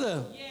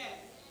together.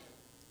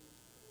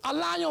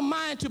 Allow your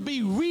mind to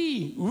be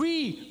realigned.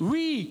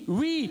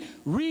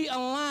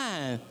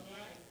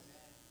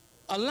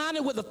 Align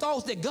it with the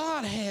thoughts that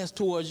God has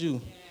towards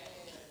you.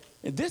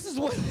 And this is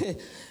what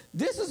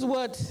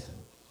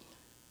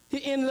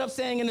he ended up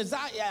saying in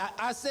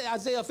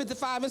Isaiah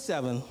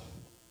 55:7.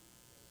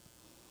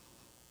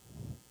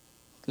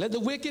 Let the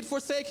wicked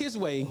forsake his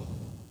way,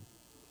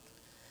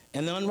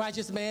 and the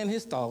unrighteous man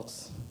his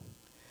thoughts,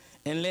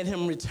 and let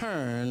him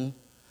return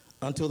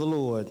unto the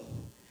Lord.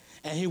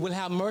 And he will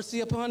have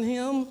mercy upon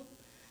him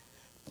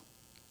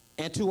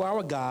and to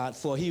our God,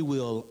 for he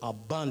will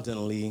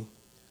abundantly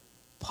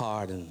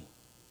pardon.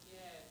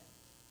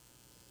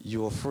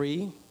 You're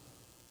free.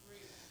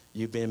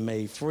 You've been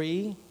made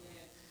free.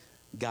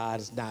 God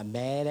is not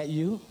mad at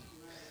you.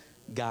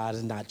 God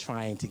is not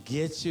trying to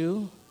get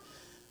you.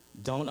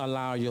 Don't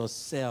allow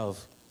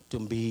yourself to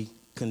be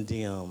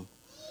condemned.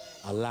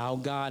 Allow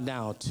God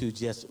now to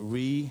just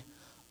realign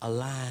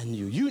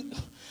you.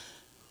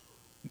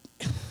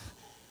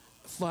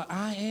 For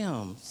I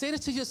am. Say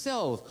this to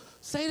yourself.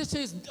 Say this to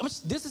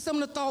yourself. This is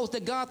some of the thoughts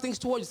that God thinks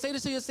towards you. Say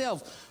this to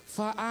yourself.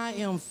 For I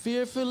am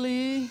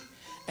fearfully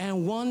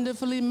and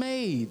wonderfully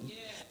made.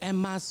 And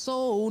my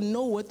soul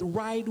knoweth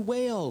right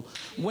well.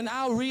 When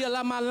I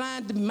realign my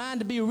mind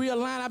to be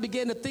realigned, I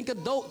begin to think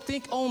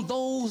on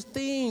those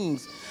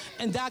things.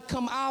 And I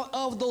come out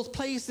of those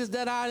places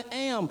that I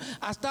am.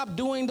 I stop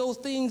doing those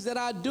things that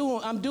I'm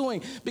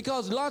doing.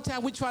 Because a lot of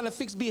times we try to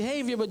fix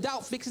behavior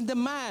without fixing the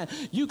mind.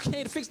 You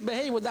can't fix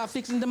behavior without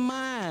fixing the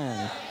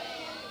mind.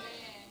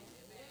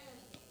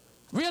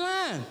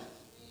 Realign.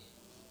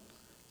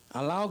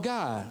 Allow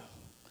God.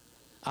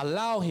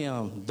 Allow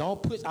him.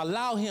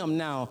 Allow him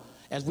now,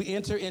 as we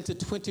enter into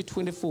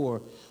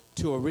 2024,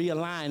 to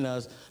realign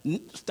us.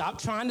 Stop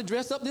trying to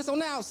dress up this on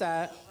the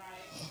outside.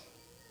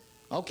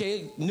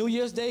 Okay, New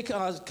Year's Day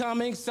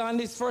coming,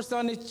 Sundays, first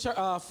Sunday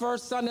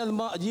of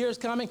the year is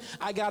coming.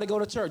 I got to go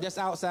to church. That's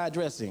outside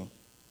dressing.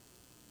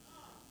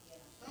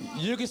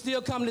 You can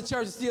still come to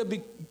church and still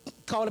be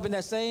caught up in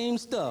that same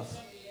stuff.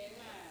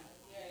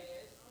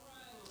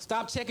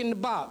 Stop checking the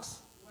box.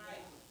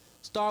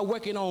 Start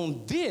working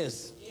on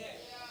this.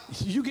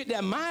 You get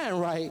that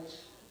mind right,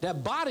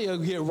 that body will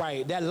get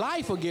right, that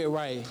life will get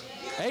right.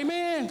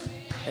 Amen.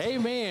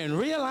 Amen.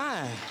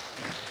 Realign.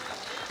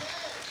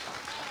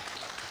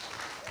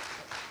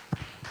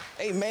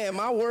 Amen.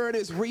 My word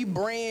is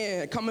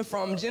rebrand. Coming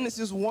from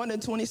Genesis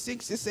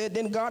 1:26, it said,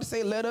 then God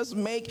said, let us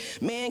make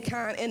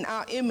mankind in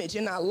our image,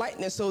 in our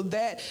likeness, so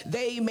that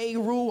they may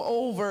rule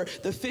over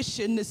the fish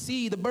in the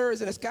sea, the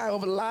birds in the sky,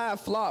 over the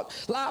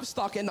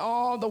livestock, and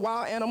all the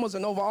wild animals,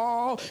 and over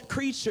all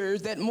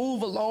creatures that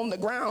move along the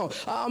ground.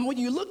 When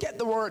you look at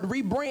the word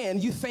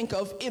rebrand, you think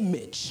of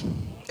image.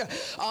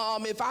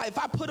 If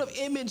I put an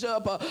image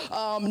of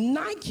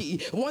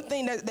Nike, one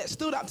thing that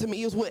stood out to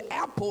me is with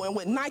Apple and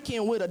with Nike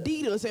and with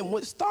Adidas and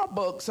with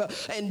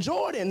Starbucks and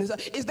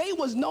Jordans is they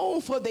was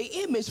known for their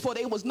image, for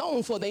they was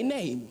known for their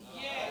name.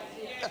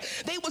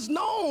 They was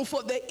known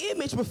for their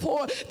image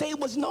before they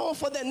was known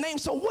for their name.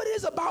 So what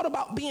is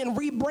about being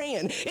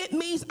rebrand? It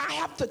means I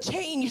have to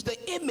change the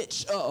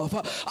image of.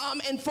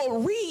 And for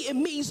it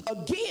means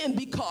again,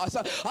 because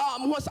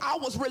once I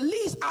was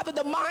released out of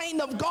the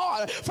mind of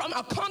God from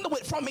a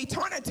conduit from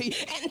eternity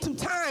and to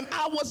time,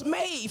 I was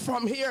made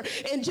from here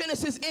in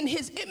Genesis in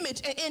his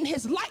image and in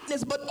his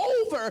likeness. But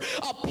over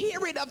a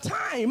period of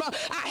time,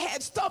 I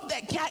had stuff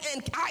that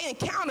I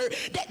encountered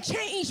that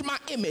changed my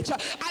image.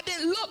 I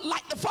didn't look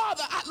like the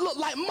Father. I looked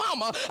like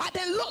mama. I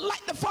didn't look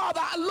like the Father.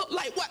 I looked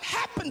like what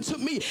happened to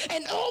me.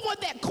 And over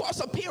that course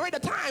of period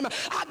of time,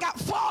 I got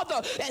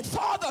farther and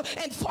farther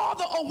and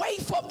farther away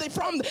from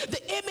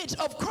the image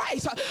of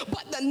Christ.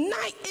 But the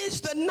night is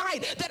the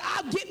night that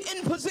I get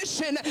in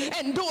position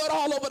and do it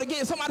all over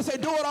again. Somebody say,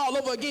 do it all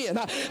over again.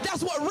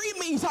 That's what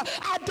means.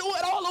 I do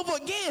it all over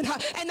again.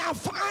 And I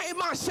find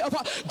myself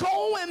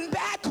going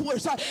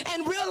backwards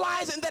and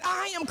realizing that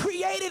I am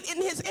created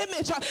in his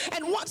image.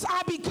 And once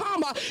I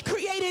become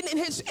created in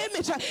his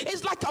image,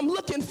 it's like I'm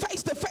looking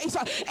face to face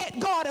at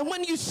God. And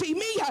when you see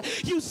me,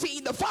 you see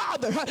the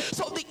Father.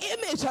 So the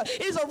image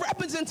is a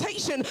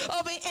representation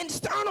of an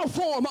external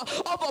form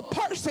of a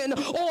person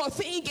or a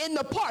thing in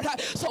the part.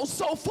 So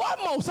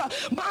foremost,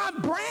 my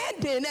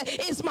branding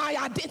is my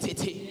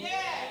identity.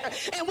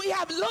 And we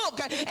have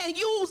looked and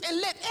used and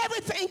let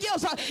everything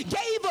else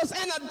gave us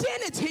an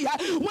identity.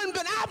 When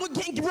I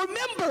can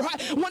remember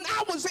when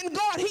I was in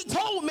God, he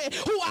told me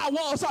who I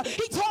was.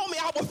 He told me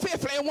I was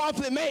fearfully and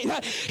wonderfully made.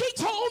 He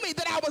told me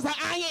that I was an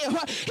I am.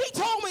 He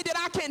told me that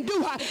I can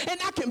do and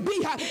I can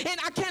be and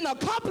I can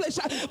accomplish.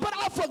 But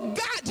I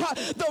forgot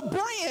the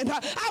brand.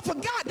 I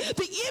forgot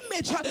the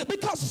image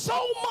because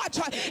so much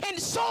and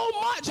so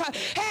much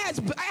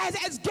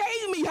has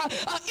gave me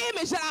an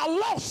image that I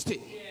lost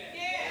it.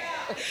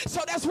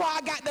 So that's why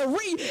I got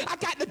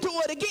to do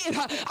it again.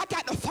 I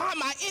got to find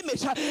my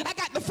image. I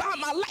got to find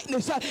my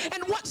likeness.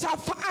 And once I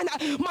find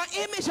my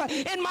image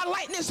and my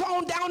likeness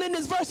on down in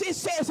this verse, it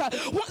says,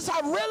 once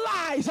I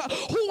realize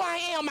who I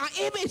am, my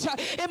image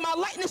and my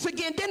likeness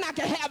again, then I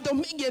can have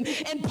dominion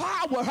and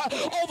power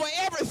over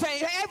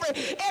everything.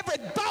 Every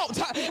thought,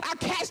 I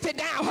cast it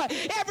down.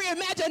 Every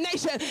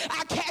imagination,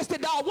 I cast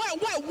it down.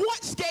 What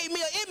once gave me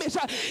an image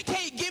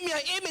can't give me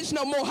an image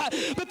no more.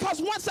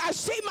 Because once I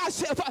see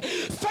myself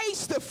face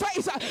to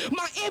face,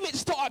 my image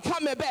start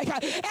coming back.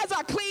 As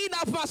I clean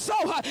up my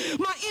soul,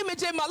 my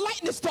image and my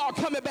likeness start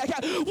coming back.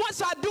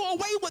 Once I do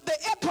away with the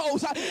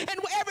echoes and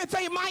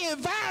everything, my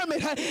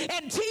environment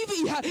and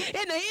TV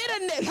and the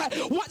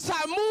internet, once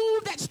I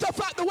move that stuff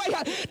out the way,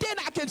 then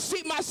I can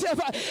see myself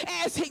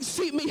as he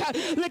see me.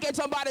 Look at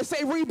somebody and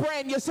say,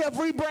 rebrand yourself,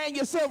 rebrand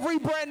yourself,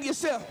 rebrand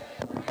yourself.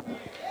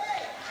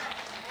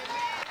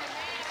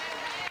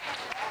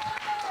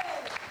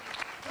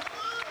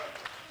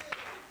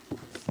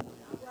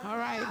 All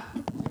right,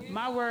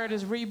 my word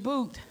is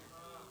reboot.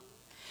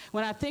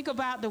 When I think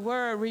about the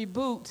word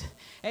reboot,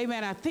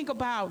 amen, I think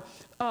about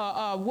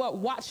what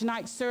Watch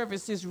Night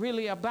Service is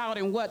really about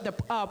and what the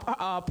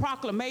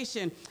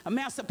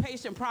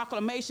Emancipation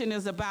Proclamation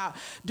is about.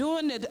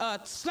 During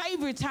the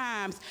slavery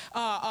times,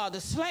 the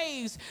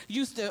slaves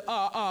used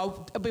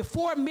to,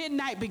 before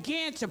midnight,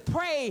 begin to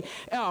pray,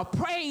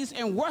 praise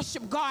and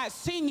worship God,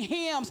 sing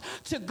hymns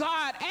to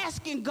God,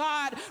 asking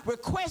God,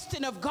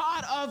 requesting of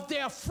God of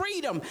their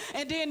freedom.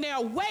 And then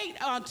they'll wait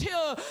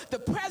until the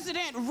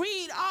president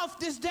read off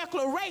this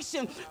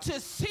declaration to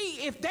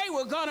see if they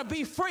were going to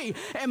be free.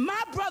 And my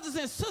brothers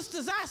and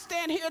sisters, I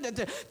stand here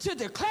to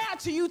declare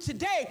to you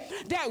today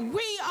that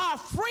we are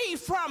free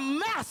from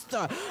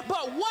master.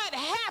 But what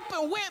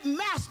happened with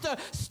master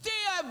still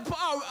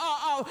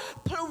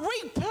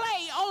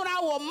replay on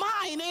our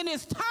mind, and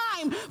it's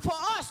time for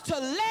us to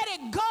let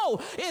it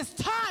go. It's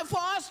time for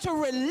us to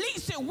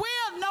release it.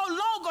 We're no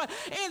longer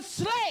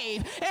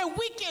enslaved, and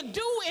we can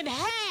do and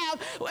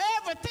have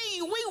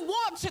everything we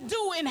want to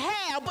do and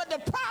have. But the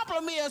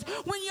problem is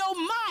when your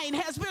mind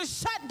has been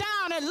shut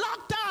down and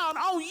locked down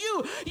on you,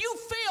 you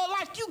feel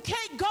like you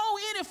can't go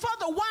any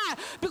further. Why?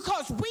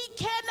 Because we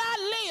cannot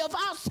live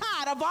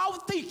outside of our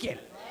thinking.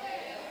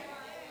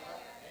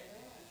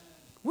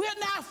 We're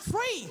not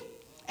free.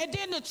 And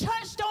then the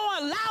church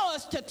don't allow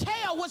us to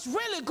tell what's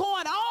really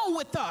going on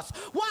with us.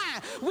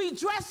 Why? We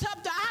dress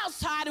up the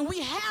outside and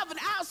we have an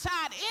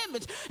outside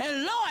image.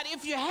 And Lord,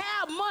 if you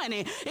have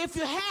money, if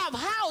you have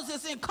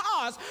houses and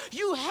cars,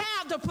 you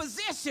have the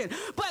position.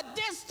 But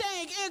this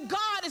thing in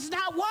God is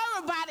not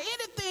worried about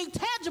anything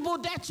tangible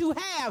that you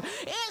have.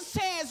 It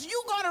says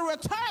you're going to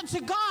return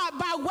to God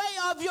by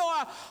way of your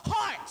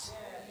heart.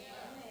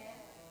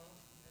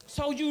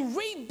 So you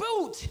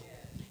reboot.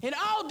 And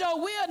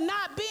although we are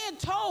not being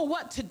told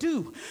what to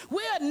do,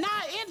 we are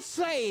not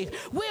enslaved,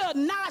 we are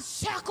not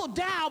shackled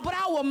down, but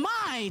our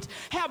minds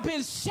have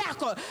been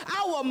shackled.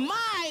 Our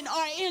minds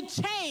are in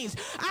chains.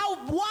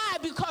 Why?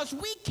 Because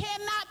we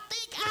cannot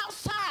think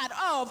outside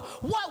of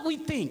what we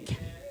think.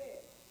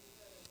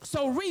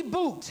 So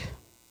reboot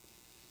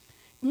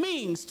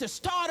means to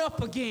start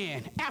up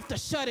again after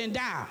shutting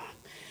down.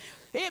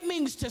 It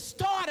means to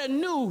start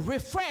anew,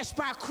 refresh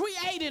by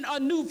creating a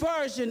new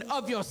version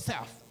of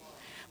yourself.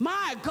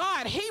 My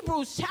God,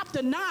 Hebrews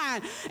chapter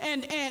 9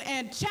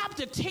 and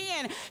chapter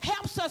 10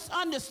 helps us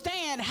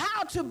understand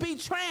how to be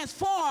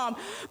transformed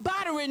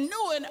by the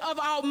renewing of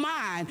our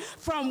mind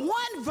from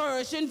one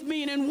version,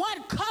 meaning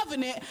one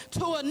covenant,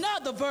 to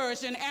another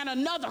version and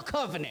another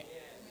covenant.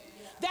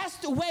 That's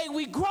the way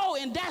we grow,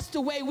 and that's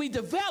the way we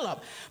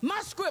develop. My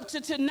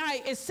scripture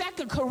tonight is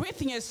 2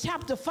 Corinthians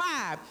chapter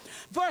 5,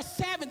 verse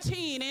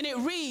 17, and it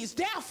reads,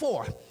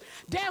 Therefore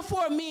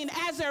mean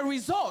as a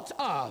result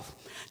of.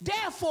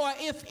 Therefore,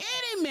 if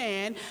any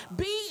man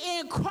be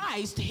in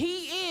Christ,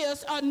 he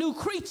is a new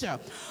creature.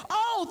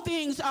 All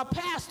things are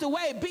passed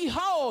away.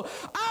 Behold,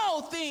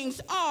 all things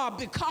are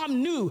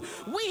become new.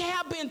 We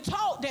have been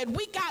taught that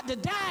we got to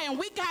die and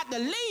we got to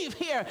leave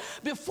here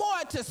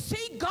before to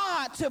see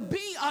God to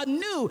be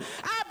anew.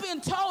 I've been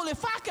told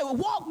if I could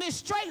walk this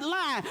straight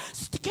line,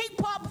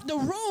 keep up the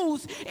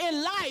rules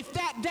in life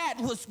that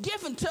was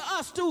given to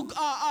us through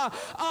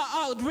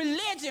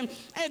religion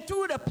and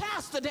through the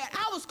pastor, that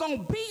I was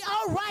going to be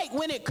all right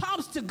when it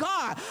comes to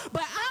God.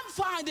 But I'm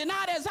finding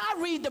out as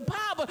I read the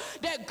Bible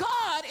that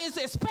God is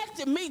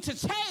expecting me to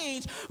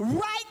change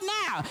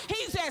right now.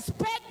 He's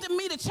expecting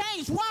me to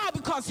change. Why?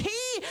 Because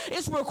he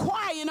is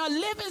requiring a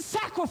living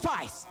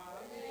sacrifice.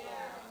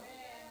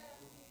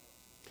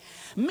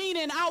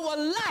 Meaning our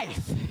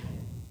life.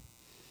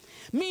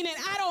 Meaning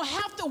I don't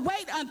have to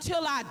wait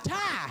until I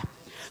die.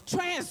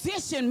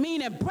 Transition,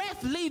 meaning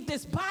breath leave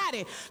this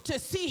body to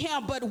see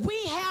him, but we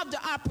have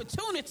the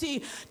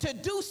opportunity to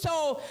do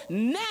so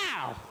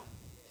now.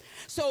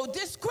 So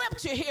this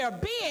scripture here,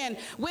 being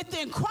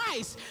within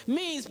Christ,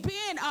 means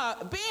being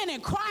in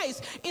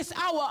Christ is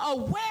our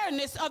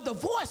awareness of the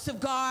voice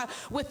of God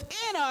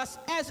within us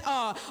as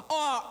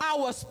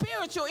our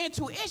spiritual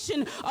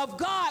intuition of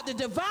God, the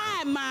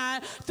divine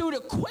mind, through the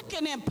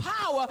quickening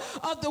power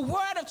of the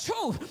word of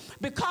truth.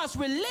 Because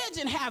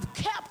religion have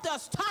kept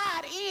us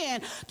tied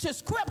in to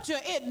scripture,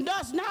 it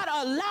does not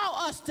allow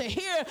us to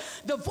hear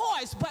the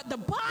voice. But the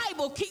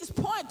Bible keeps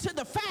pointing to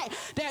the fact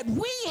that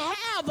we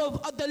have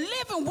the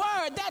living word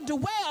that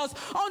dwells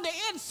on the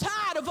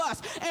inside of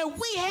us, and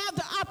we have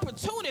the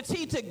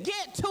opportunity to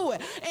get to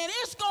it, and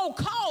it's going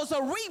to cause a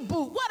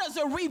reboot. What is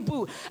a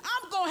reboot?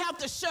 I'm going to have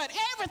to shut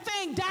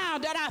everything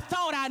down that I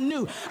thought I knew.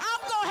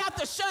 I'm going to have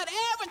to shut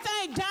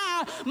everything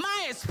down,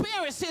 my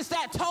experiences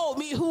that told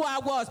me who I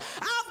was.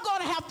 I'm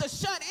going to have to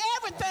shut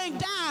everything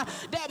down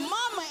that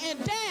mama and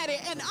daddy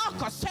and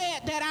uncle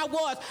said that I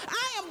was.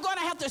 I am going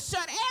to have to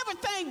shut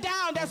everything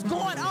down that's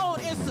going on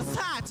in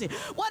society.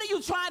 What are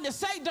you trying to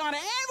say, Donna?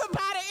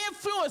 Everybody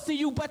influencing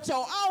you but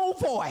your own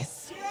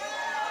voice.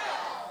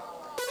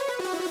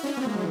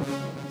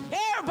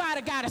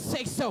 Everybody got to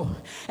say so.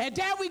 And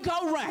there we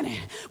go running.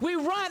 We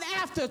run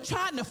after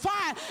trying to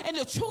find, and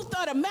the truth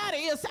of the matter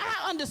is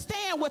I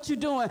understand what you're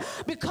doing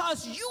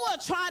because you are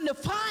trying to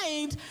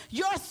find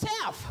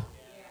yourself,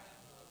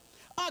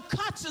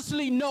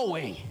 unconsciously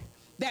knowing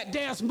that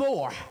there's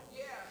more.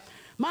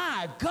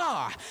 My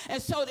God.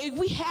 And so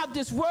we have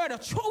this word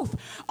of truth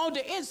on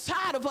the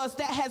inside of us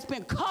that has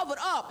been covered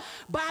up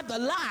by the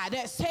lie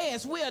that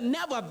says we'll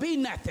never be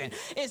nothing.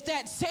 It's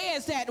that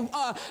says that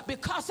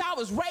because I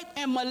was raped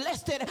and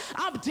molested,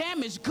 I'm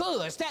damaged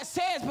goods. That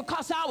says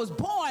because I was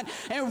born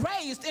and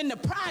raised in the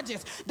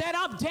projects that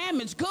I'm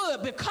damaged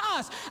good.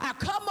 Because I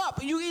come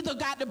up, you either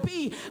got to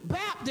be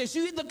Baptist,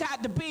 you either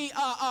got to be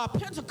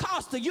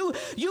Pentecostal, you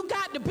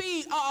got to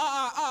be,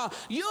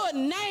 you're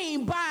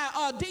named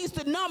by these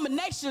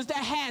denominations that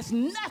has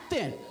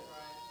nothing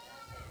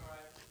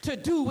to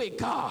do with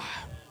God.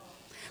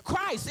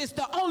 Christ is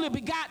the only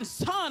begotten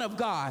Son of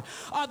God,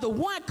 or the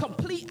one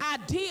complete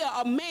idea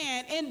of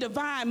man in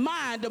divine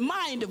mind, the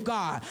mind of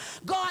God.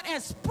 God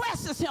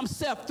expresses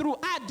himself through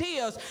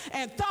ideas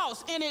and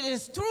thoughts, and it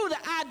is through the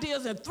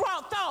ideas and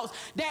thoughts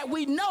that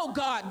we know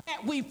God,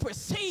 that we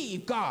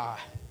perceive God.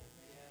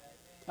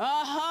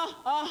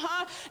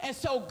 And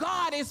so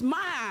God is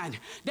mind.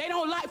 They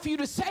don't like for you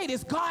to say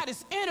this. God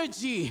is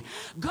energy.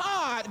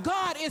 God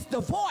is the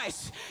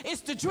voice.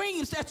 It's the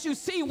dreams that you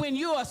see when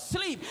you're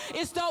asleep.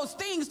 It's those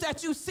things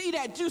that you see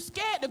that you're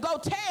scared to go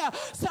tell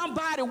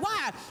somebody.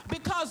 Why?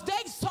 Because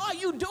they saw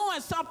you doing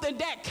something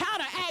that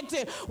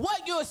counteracted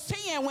what you're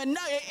seeing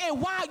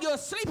and while you're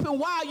sleeping,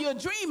 while you're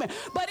dreaming.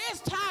 But it's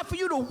time for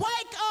you to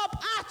wake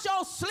up out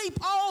your sleep,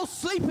 old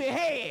sleepy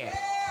head.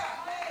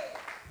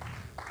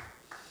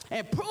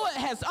 And Pruitt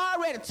has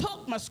already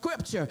took my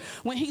scripture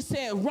when he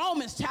said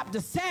Romans chapter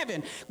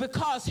 7,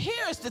 because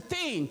here's the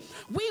thing.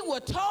 We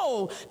were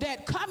told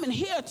that coming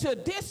here to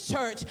this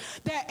church,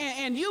 that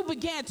and you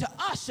began to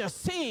usher,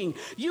 sing,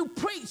 you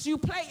preach, you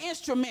play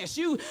instruments,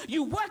 you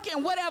work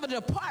in whatever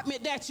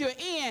department that you're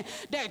in,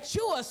 that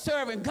you are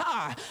serving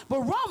God.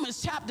 But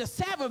Romans chapter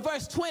 7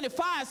 verse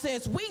 25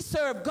 says we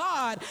serve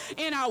God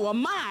in our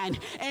mind,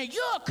 and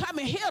you're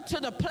coming here to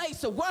the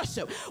place of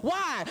worship.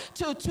 Why?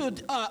 To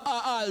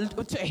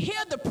hear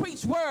the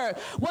preached word,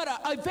 what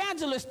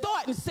evangelist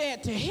Thornton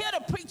said, to hear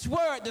the preached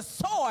word, the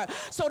sword,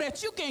 so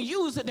that you can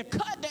use it to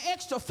cut the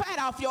extra fat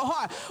off your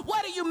heart.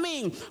 What do you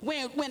mean?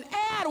 When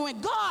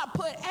God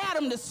put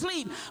Adam to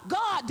sleep,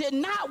 God did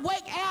not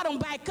wake Adam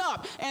back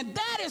up, and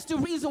that is the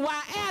reason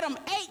why Adam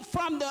ate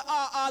from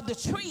the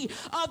tree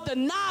of the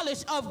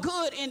knowledge of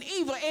good and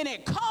evil, and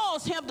it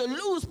caused him to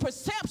lose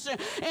perception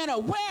and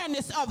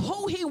awareness of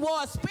who he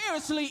was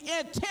spiritually,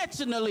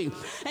 intentionally.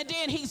 And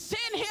then he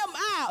sent him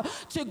out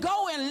to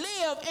go and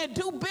live and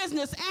do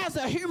business as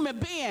a human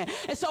being.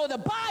 And so the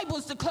Bible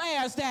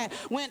declares that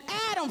when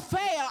Adam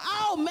fell,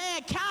 all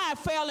mankind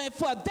fell, and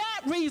for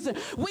that reason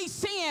we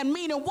sinned,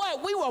 meaning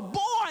what? We were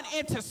born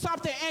into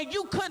something, and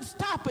you couldn't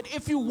stop it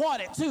if you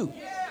wanted to.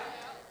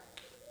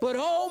 But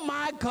oh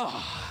my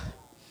God,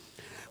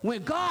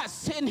 when God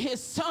sent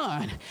his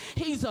son,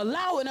 he's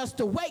allowing us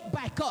to wake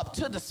back up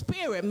to the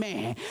spirit,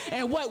 man.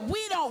 And what we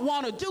don't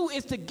want to do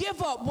is to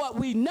give up what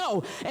we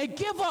know and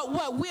give up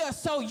what we are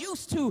so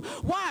used to.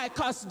 Why?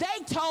 Because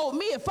they told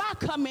me if I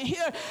come in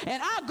here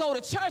and I go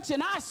to church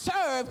and I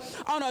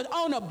serve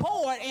on a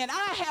board and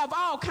I have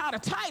all kind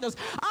of titles,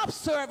 I'm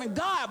serving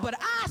God. But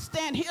I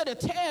stand here to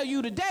tell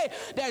you today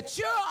that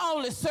you're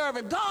only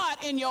serving God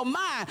in your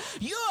mind.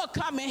 You're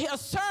coming here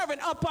serving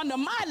up under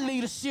my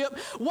leadership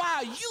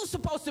while you're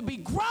supposed to be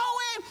growing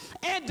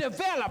and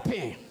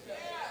developing.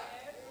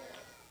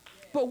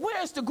 But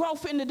where's the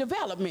growth in the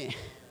development?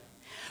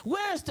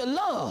 Where's the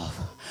love?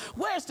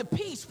 Where's the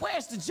peace?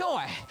 Where's the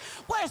joy?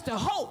 Where's the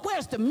hope?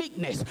 Where's the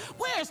meekness?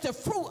 Where's the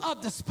fruit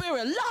of the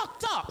Spirit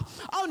locked up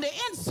on the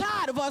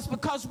inside of us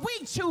because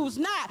we choose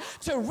not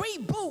to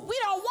reboot? We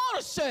don't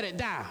want to shut it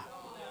down.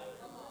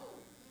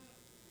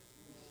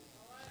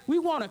 We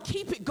want to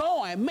keep it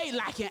going, make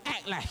like it,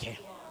 act like it,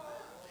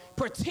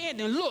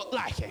 pretend and look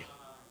like it.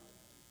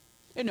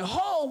 And the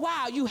whole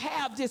while you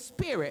have this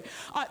spirit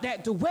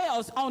that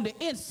dwells on the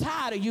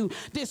inside of you,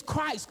 this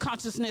Christ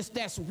consciousness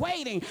that's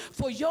waiting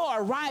for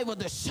your arrival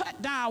to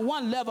shut down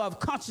one level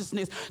of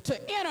consciousness, to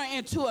enter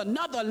into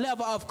another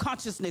level of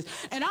consciousness.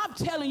 And I'm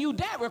telling you,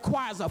 that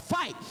requires a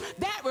fight.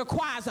 That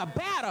requires a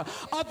battle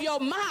of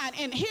your mind.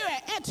 And here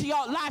at Enter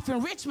Your Life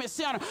Enrichment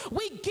Center,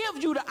 we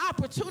give you the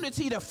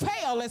opportunity to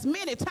fail as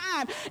many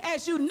times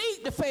as you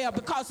need to fail,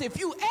 because if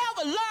you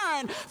ever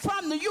learn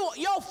from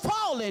your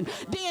falling,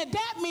 then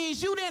that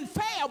means you didn't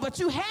fail, but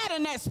you had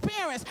an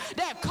experience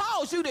that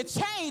caused you to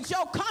change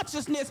your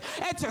consciousness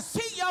and to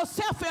see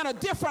yourself in a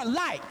different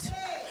light.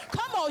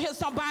 Come on here,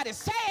 somebody.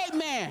 Say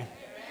amen.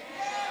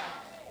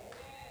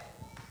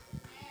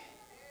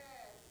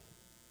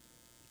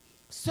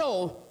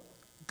 So,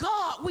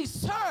 God, we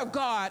serve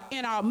God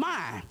in our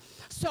mind.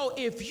 So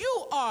if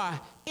you are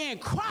in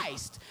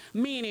Christ,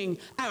 meaning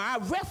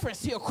our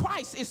reference here,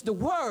 Christ is the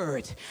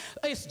word.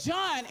 It's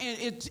John, and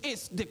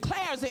it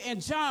declares it in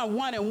John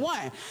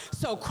 1:1.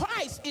 So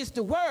Christ is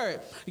the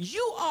word.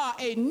 You are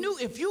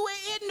if you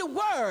are in the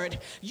word,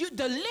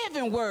 the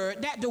living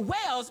word that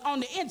dwells on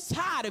the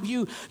inside of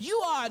you, you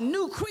are a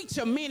new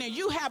creature, meaning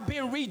you have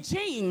been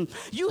redeemed,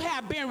 you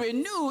have been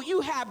renewed, you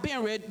have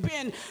been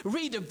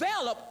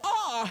redeveloped,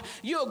 or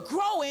you're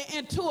growing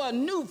into a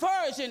new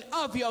version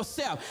of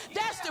yourself.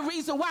 That's the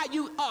reason why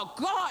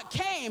God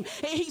came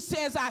and he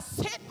says, I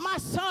sent my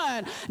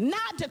son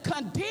not to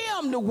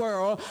condemn the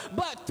world,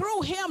 but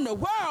through him the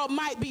world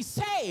might be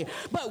saved.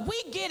 But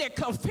we get it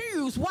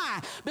confused.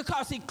 Why?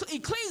 Because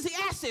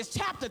Ecclesiastes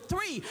chapter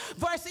 3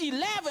 verse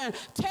 11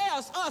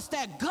 tells us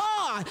that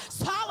God,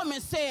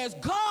 Solomon says,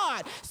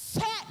 God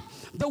set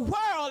the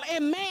world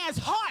in man's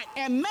heart,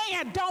 and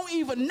man don't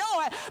even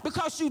know it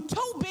because you're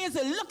too busy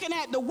looking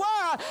at the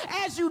world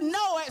as you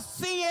know it,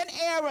 seeing,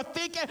 error,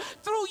 thinking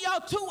through your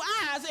two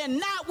eyes and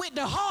not with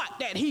the heart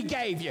that he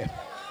gave you.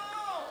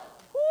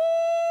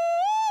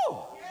 Woo!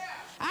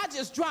 I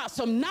just dropped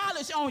some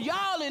knowledge on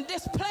y'all in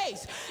this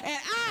place, and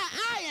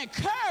I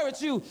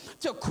encourage you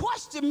to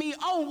question me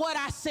on what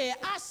I said.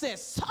 I said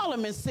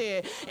Solomon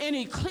said in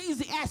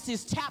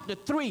Ecclesiastes chapter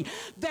 3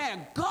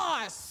 that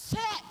God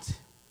set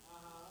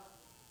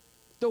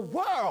the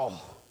world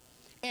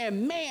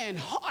in man's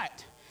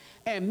heart,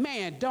 and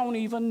man don't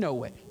even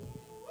know it.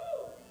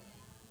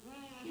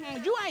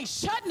 You ain't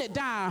shutting it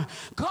down.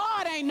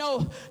 God ain't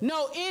no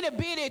itty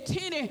bitty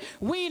teeny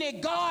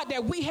weeny God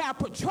that we have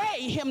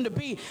portrayed him to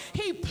be.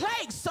 He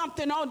placed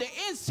something on the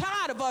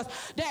inside of us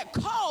that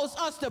caused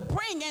us to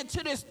bring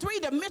into this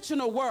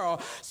three-dimensional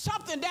world,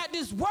 something that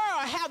this world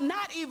have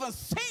not even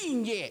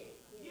seen yet.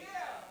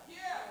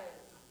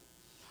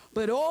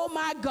 But oh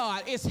my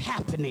God, it's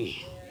happening.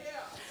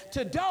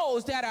 to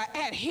those that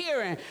are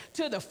adhering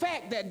to the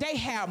fact that they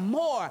have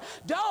more,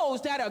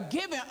 those that are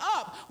giving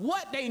up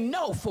what they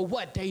know for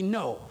what they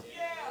know.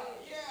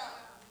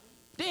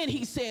 Then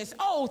he says,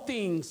 old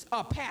things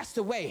are passed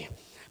away,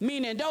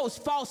 meaning those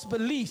false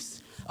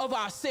beliefs of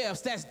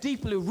ourselves that's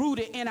deeply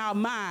rooted in our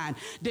mind,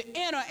 the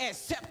inner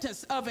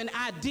acceptance of an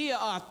idea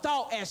or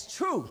thought as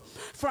true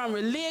from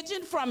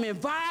religion, from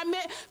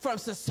environment, from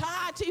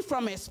society,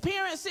 from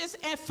experiences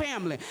and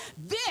family.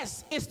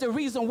 This is the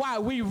reason why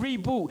we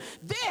reboot.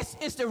 This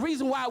is the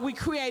reason why we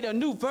create a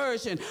new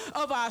version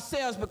of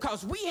ourselves,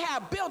 because we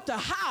have built a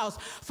house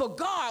for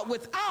God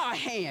with our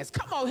hands.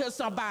 Come on here,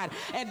 somebody.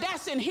 And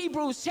that's in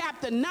Hebrews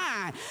chapter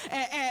 9,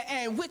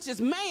 and which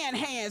is man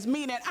hands,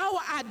 meaning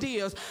our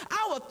ideas,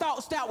 our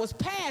thoughts that was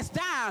passed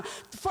down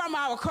from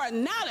our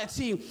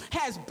carnality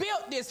has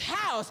built this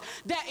house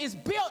that is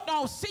built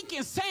on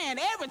sinking sand.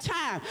 Every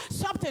time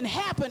something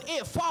happens,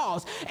 it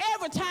falls.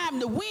 Every time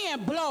the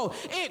wind blows,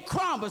 it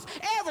crumbles.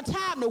 Every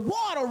time the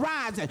water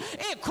rises,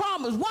 it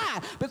crumbles. Why?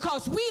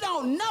 Because we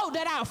don't know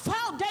that our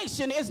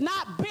foundation is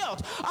not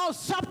built on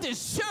something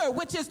sure,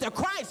 which is the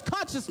Christ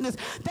consciousness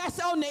that's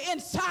on the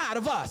inside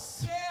of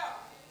us.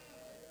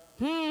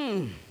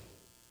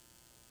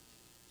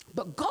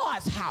 But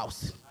God's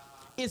house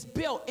is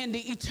built in the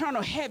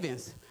eternal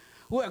heavens,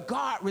 where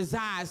God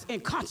resides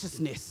in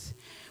consciousness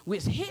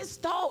with his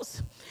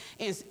thoughts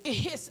and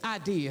his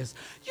ideas.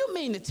 You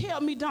mean to tell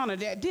me, Donna,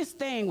 that this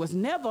thing was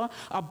never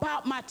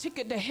about my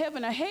ticket to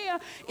heaven or hell?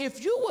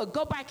 If you would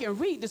go back and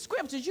read the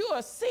scriptures, you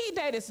will see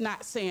that it's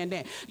not saying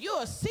that. You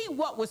will see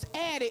what was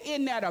added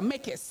in there to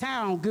make it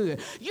sound good.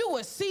 You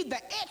will see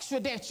the extra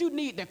that you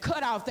need to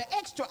cut off, the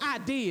extra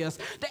ideas,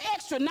 the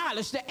extra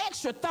knowledge, the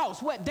extra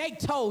thoughts, what they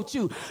told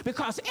you,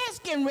 because it's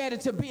getting ready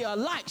to be a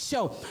light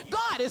show.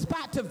 God is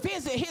about to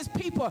visit his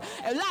people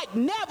like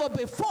never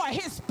before.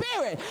 His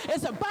spirit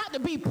is about to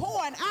be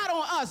pouring out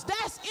on us.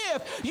 That's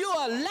if you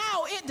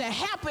allow it to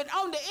happen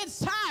on the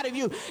inside of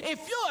you.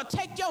 If you'll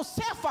take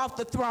yourself off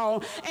the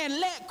throne and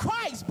let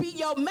Christ be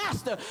your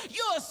master,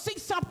 you'll see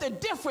something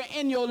different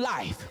in your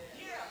life.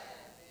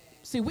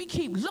 See, we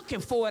keep looking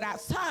for it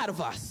outside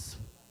of us.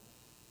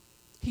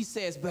 He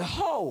says,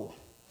 behold,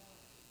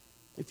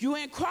 if you're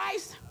in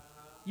Christ,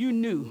 you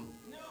new.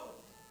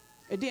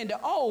 And then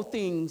the old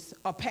things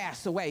are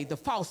passed away, the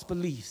false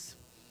beliefs.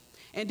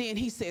 And then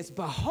he says,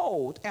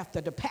 behold,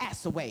 after the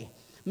pass away,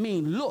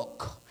 mean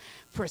look,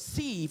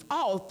 perceive,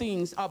 all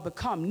things are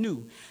become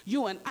new.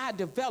 You and I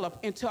develop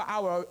into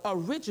our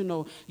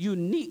original,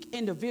 unique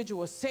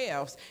individual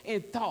selves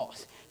in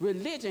thoughts.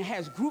 Religion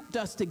has grouped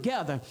us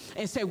together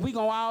and said, we're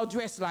going to all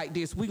dress like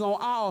this. We're going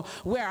to all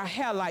wear our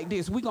hair like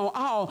this. We're going to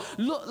all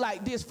look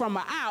like this from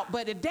an out.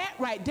 But that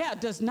right there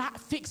does not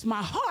fix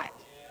my heart.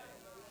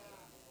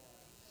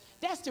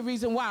 That's the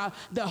reason why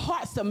the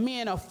hearts of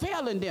men are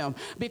failing them,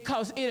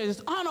 because it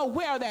is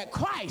unaware that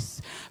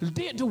Christ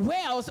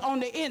dwells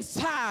on the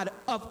inside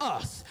of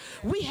us.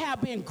 We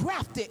have been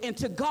grafted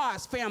into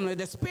God's family,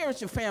 the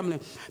spiritual family,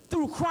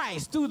 through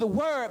Christ, through the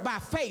word, by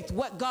faith,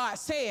 what God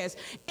says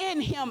in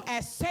him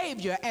as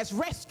Savior, as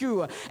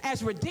rescuer,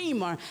 as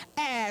redeemer,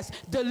 as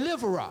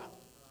deliverer.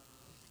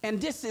 And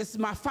this is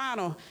my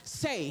final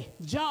say.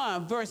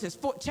 John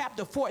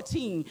chapter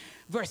 14,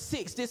 verse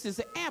 6. This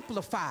is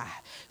amplified.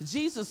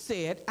 Jesus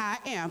said,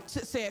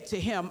 said to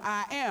him,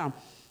 I am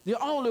the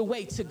only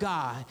way to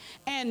God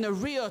and the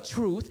real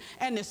truth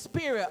and the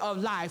spirit of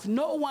life.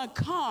 No one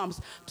comes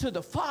to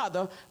the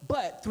Father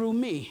but through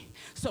me.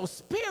 So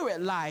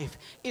spirit life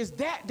is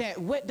that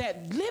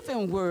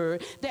living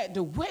word that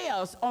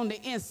dwells on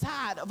the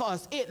inside of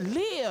us. It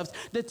lives.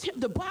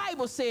 The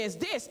Bible says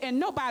this, and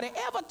nobody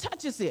ever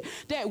touches it,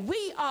 that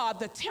we are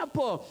the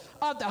temple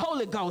of the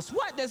Holy Ghost.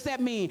 What does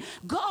that mean?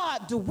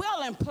 God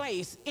dwelling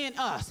place in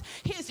us.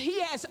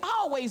 He has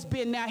always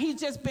been there. He's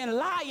just been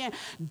lying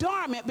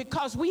dormant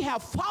because we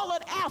have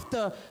followed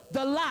after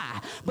the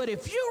lie. But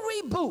if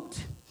you reboot,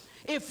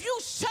 if you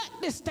shut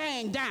this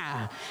thing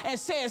down and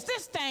says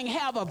this thing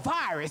have a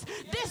virus,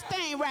 this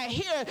thing right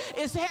here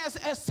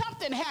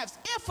something has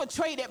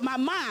infiltrated my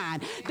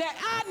mind, that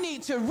I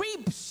need to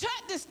shut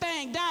this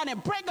thing down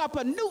and bring up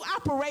a new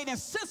operating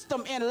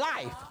system in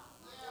life.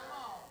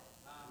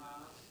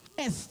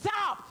 And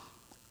stop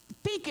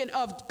thinking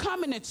of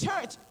coming to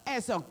church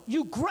as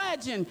you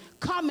grudging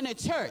coming to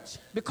church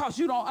because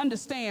you don't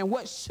understand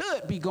what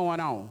should be going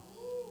on.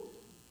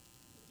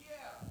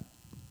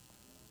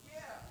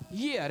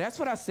 Yeah, that's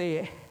what I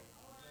said.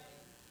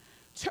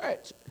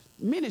 Church,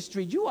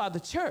 ministry, you are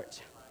the church.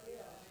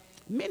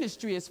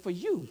 Ministry is for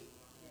you.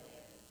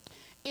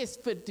 It's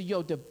for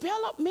your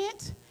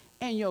development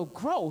and your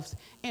growth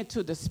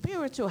into the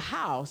spiritual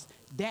house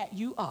that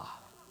you are.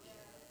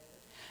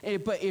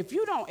 But if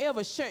you don't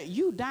ever shut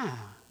you down,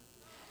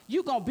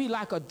 you're going to be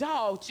like a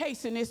dog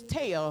chasing its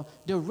tail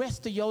the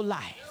rest of your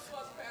life.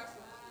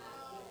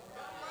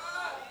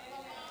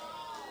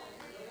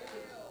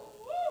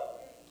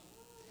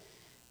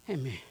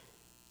 Amen.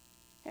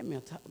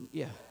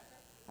 Yeah,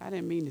 I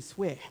didn't mean to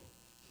swear.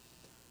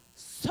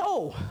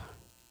 So,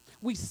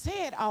 we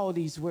said all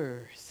these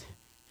words.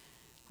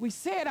 we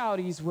said all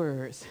these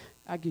words.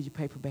 I'll give you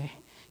paper back.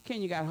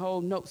 Ken, you got whole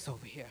notes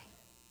over here.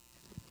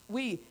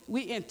 We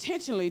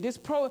intentionally, this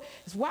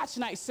watch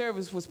night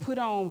service was put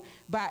on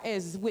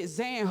with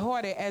Zan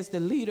Hardy as the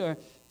leader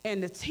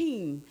and the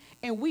team,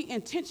 and we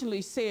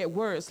intentionally said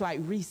words like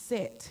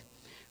reset,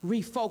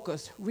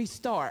 refocus,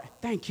 restart.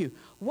 Thank you.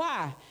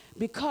 Why?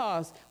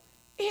 Because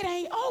it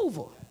ain't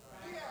over.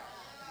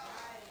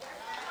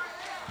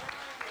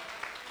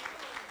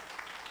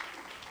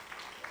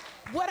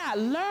 What I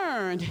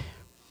learned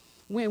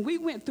when we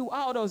went through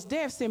all those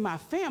deaths in my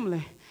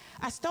family,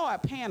 I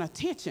started paying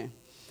attention.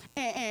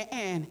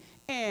 And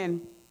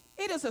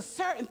it is a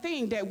certain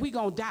thing that we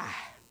gonna die.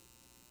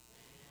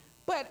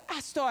 But I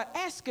started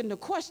asking the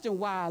question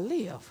why I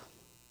live.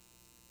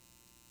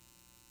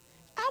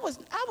 I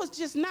was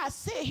just not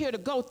sitting here to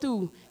go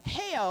through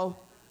hell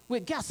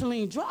with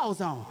gasoline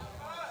draws on.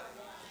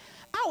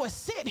 I was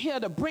sitting here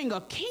to bring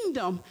a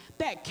kingdom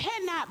that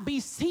cannot be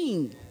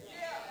seen.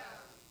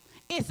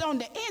 It's on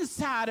the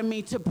inside of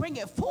me to bring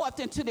it forth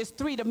into this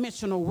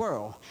three-dimensional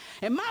world.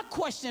 And my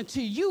question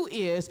to you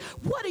is,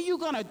 what are you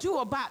going to do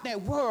about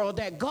that world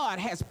that God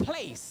has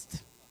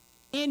placed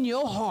in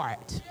your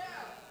heart?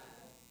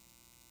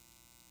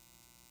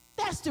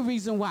 That's the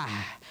reason why.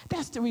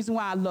 That's the reason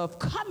why I love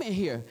coming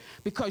here,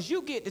 because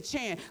you get the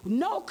chance.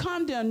 No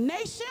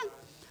condemnation,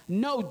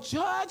 no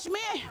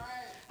judgment.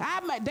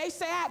 They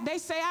say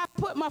I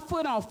put my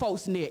foot on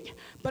folks' neck,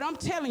 but I'm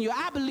telling you,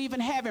 I believe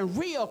in having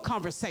real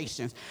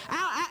conversations.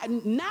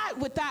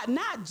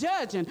 Not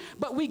judging,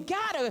 but we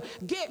gotta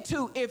get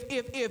to,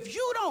 if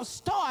you don't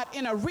start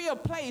in a real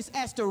place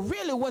as to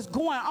really what's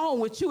going on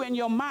with you in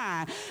your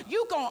mind,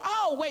 you're gonna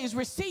always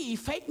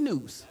receive fake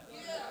news.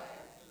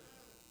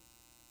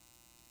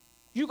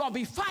 You're gonna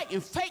be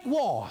fighting fake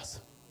wars.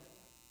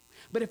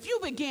 But if you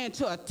begin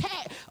to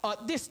attack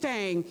this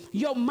thing,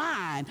 your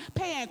mind,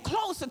 paying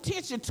close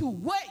attention to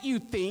what you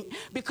think,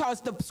 because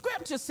the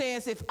scripture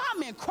says if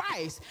I'm in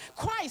Christ,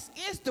 Christ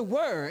is the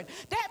word.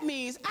 That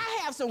means I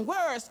have some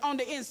words on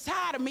the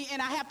inside of me,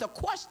 and I have to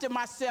question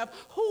myself,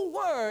 whose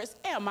words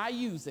am I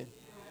using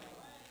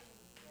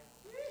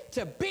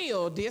to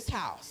build this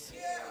house?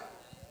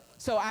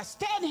 So I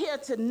stand here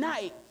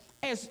tonight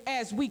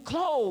as we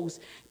close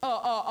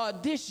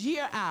this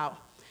year out.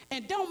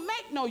 And don't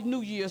make no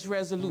New Year's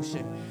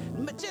resolution.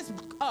 Just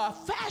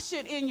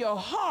fashion in your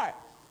heart,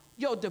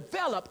 you'll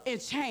develop and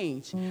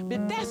change.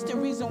 But that's the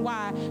reason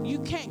why you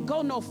can't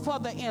go no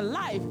further in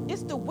life.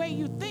 It's the way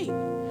you think.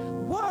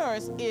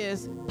 Words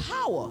is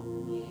power.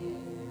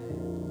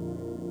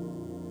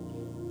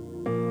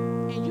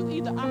 And you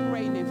either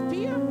operating in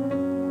fear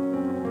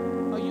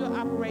or you're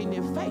operating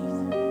in faith.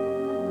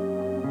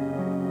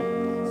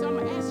 So I'm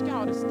going to ask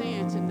y'all to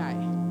stand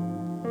tonight.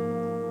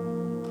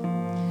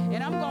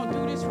 And I'm going to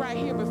do this right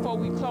here before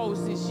we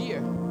close this year.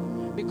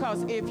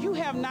 Because if you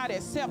have not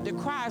accepted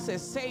Christ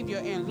as Savior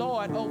and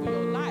Lord over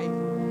your life,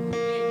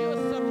 then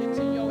you're subject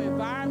to your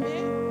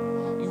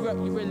environment, your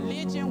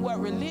religion, what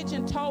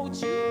religion told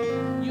you.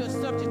 You're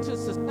subject to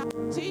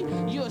society.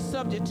 You're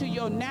subject to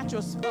your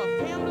natural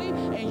family.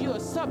 And you're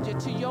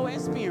subject to your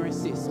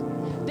experiences.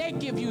 They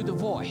give you the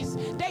voice.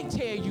 They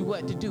tell you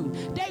what to do.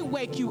 They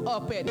wake you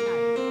up at night.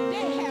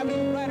 They have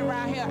you run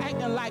around here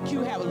acting like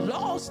you have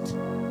lost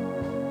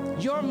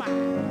your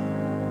mind.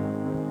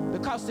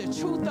 Because the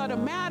truth of the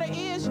matter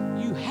is,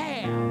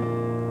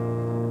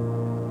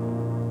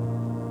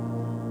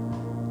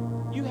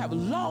 you have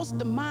lost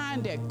the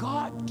mind that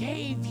God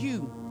gave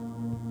you.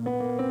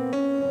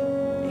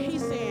 And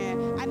he's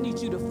saying, I need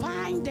you to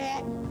find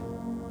that,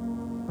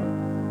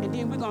 and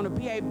then we're going to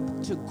be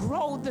able to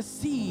grow the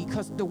seed,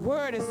 because the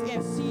word is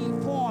in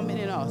seed form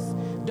in us,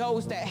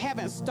 those that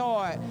haven't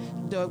started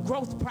the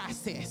growth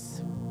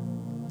process.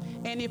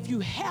 And if you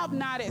have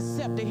not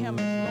accepted him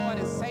as Lord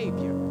and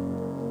Savior,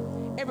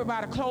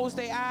 everybody close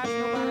their eyes,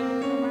 nobody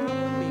look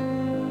around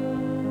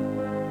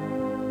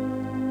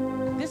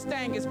with me. This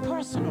thing is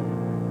personal.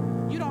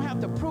 You don't have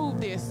to prove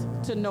this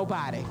to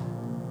nobody.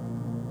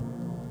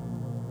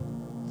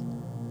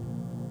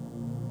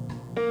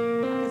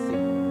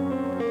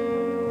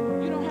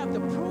 You don't have to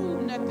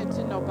prove nothing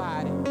to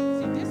nobody.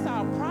 See, this is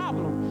our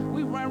problem.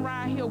 We run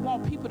around here,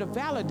 want people to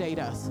validate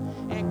us,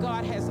 and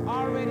God has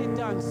already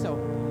done so.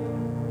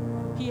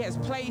 He has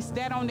placed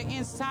that on the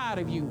inside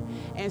of you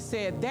and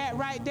said, that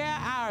right there,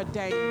 I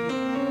ordained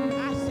you.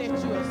 I set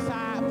you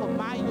aside for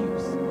my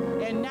use.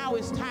 And now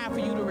it's time for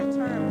you to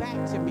return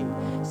back to me.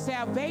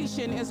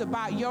 Salvation is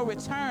about your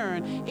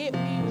return. It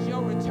means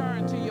your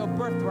return to your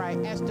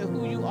birthright as to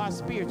who you are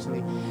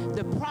spiritually.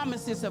 The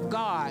promises of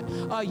God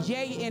are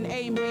yea and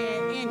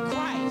amen in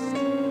Christ.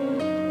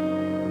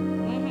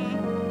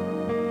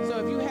 So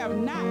if you have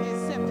not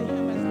accepted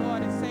him as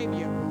Lord and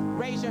Savior,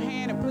 raise your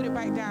hand and put it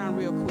back down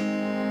real quick.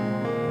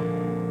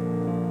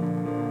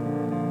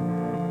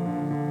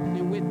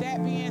 With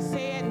that being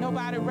said,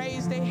 nobody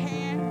raised their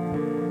hand,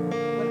 but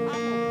I'm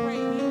going to pray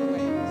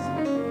anyways.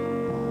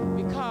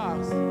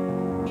 Because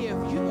if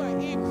you are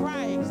in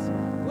Christ,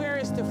 where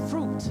is the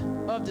fruit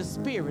of the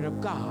Spirit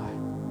of God?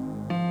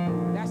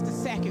 That's the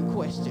second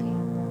question.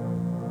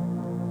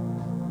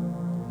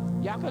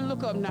 Y'all can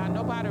look up now.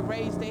 Nobody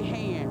raised their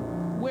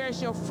hand.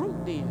 Where's your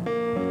fruit then?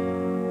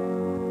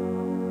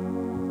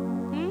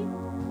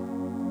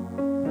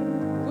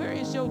 Where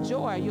is your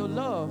joy, your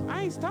love?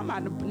 I ain't talking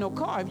about no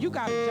car. If you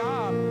got a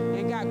job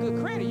and got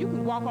good credit, you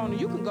can walk on and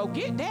you can go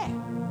get that.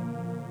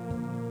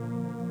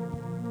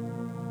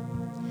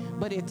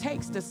 But it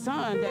takes the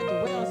Son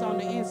that dwells on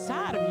the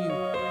inside of you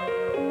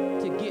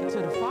to get to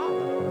the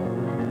Father.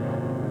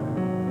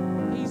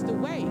 He's the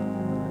way.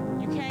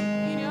 You can't,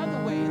 any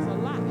other way is a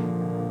lie.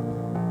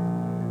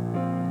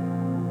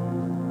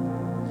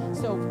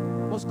 So,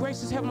 most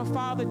gracious Heavenly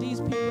Father, these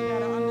people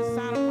that are under the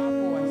sound of my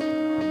voice,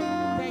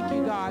 thank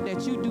you, God,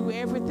 that you do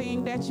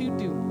everything that you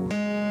do,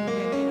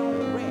 that they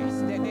don't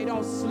rest, that they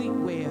don't sleep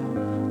well,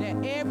 that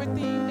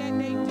everything that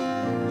they do,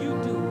 you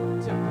do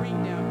to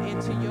bring them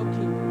into your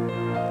kingdom.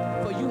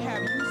 For you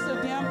have use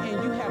of them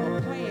and you have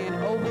a plan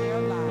over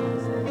their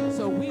lives.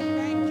 So we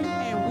thank you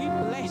and we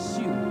bless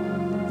you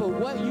for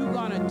what you're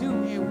going to do,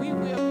 and we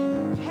will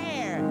be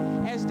prepared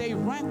as they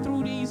run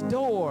through these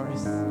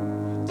doors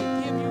to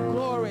give you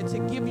glory, to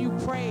give you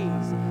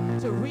praise,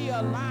 to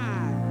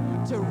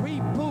realign, to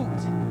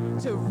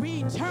reboot, to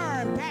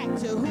return back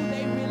to who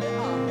they really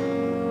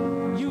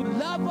are. You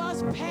love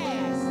us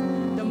past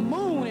the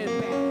moon and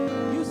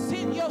back. You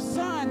sent your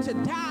Son to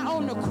die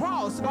on the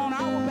cross on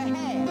our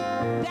behalf.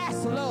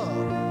 That's love.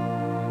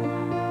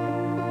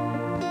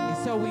 And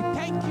so we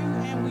thank you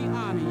and we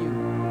honor you.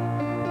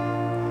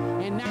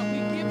 And now we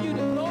give you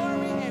the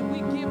glory and we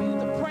give you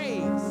the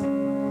praise.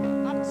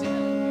 I'm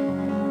telling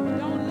you,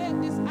 don't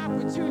let this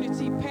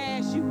opportunity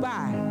pass you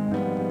by.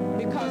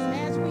 Because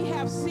as we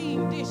have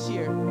seen this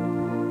year,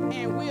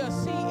 and we'll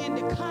see in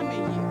the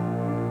coming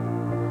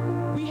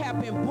year, we have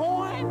been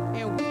born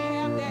and we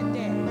have that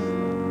dash.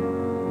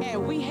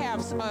 And we have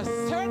a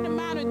certain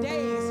amount of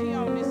days here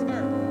on this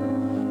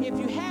earth. If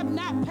you have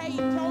not paid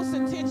close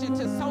attention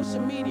to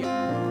social media,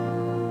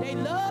 they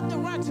love to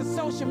run to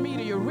social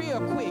media real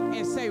quick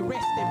and say,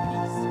 rest in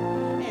peace,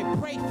 and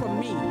pray for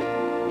me,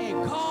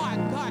 and God.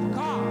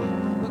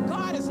 But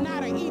God is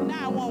not an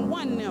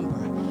E911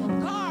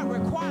 number. God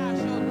requires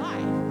your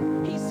life.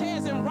 He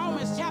says in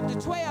Romans chapter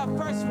 12,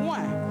 verse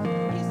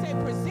 1, he said,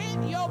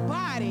 present your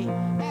body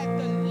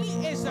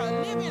as a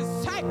living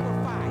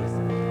sacrifice.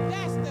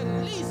 That's the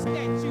least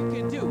that you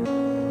can do.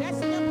 That's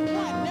number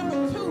one.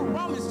 Number two,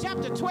 Romans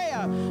chapter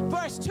 12,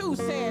 verse 2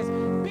 says,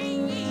 be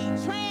ye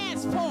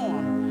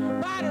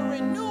transformed by the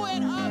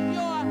renewing of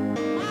your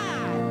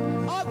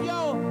mind, of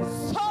your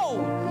soul,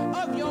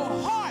 of your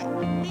heart,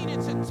 meaning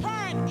to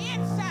turn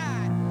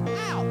inside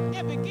out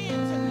and begin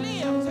to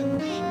live, to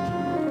think.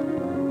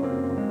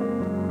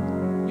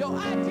 Your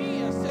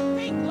ideas, to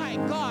think like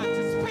God,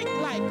 to speak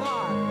like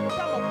God,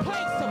 from a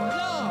place of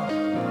love.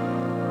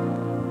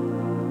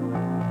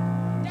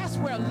 That's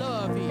where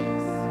love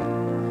is.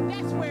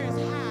 That's where it's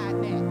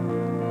hiding at.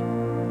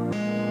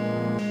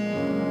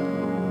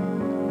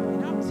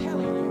 And I'm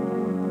telling you,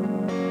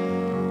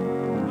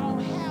 I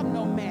don't have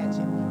no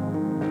magic.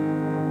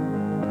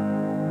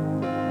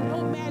 No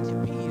magic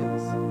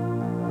pills.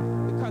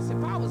 Because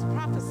if I was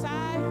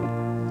prophesying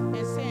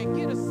and saying,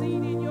 get a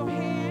seed in your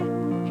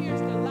hand,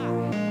 here's the lie.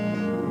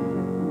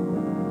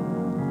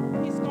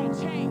 It's going to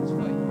change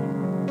for you.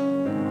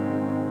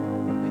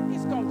 But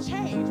it's going to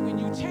change when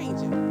you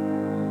change it.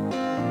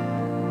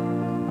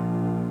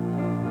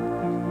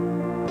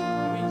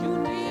 When you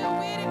deal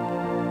with it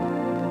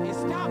and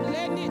stop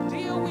letting it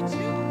deal with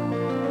you,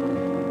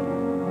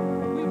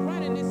 we're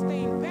running this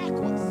thing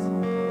backwards.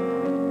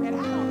 And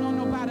I don't know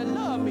nobody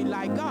love me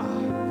like God.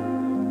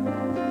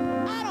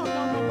 I don't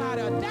know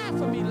nobody die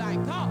for me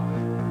like God.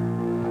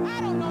 I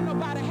don't know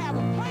nobody have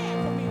a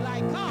plan for me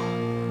like God.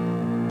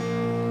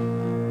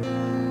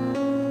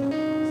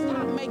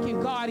 Stop making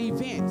God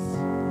events.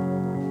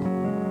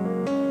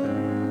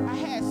 I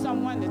had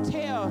someone to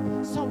tell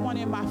someone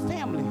in my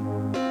family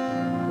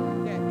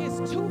that it's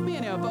too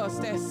many of us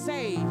that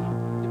saved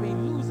to be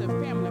losing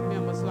family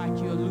members like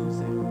you're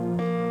losing.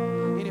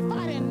 And if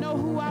I didn't know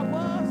who I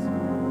was,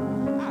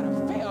 I'd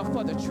have fell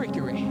for the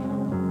trickery.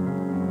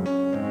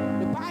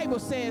 The Bible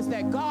says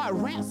that God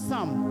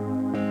ransomed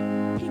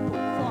people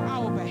for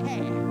our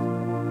behalf.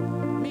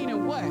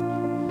 Meaning what?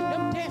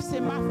 Them deaths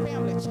in my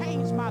family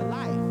changed my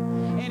life,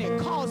 and it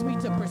caused me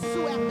to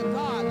pursue after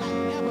God like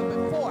never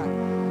before.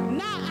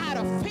 Not out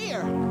of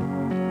fear,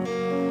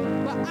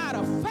 but out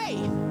of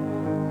faith.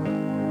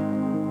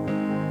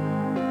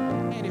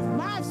 And if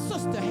my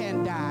sister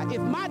hadn't died,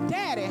 if my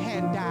daddy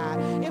hadn't died,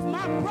 if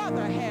my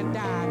brother hadn't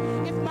died,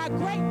 if my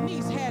great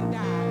niece hadn't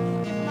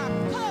died, if my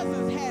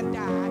cousins hadn't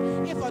died,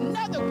 if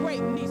another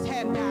great niece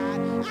hadn't died,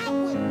 I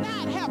would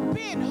not have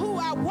been who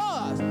I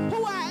was,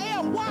 who I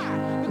am.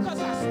 Why? Because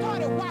I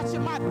started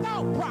watching my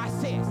thought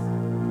process.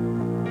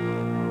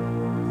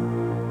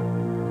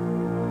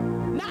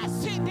 Not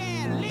sit there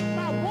and lick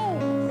my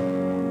wounds.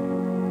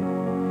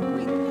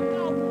 We lick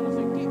our wounds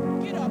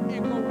and get up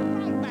and go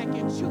right back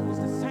and choose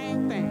the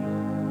same thing.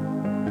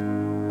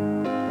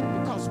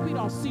 Because we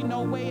don't see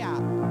no way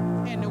out.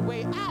 And the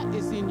way out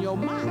is in your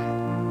mind.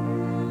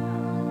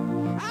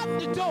 I'm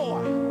the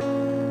door.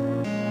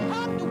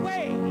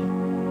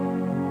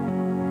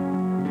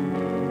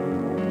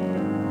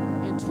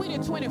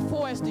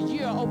 24 is the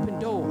year of open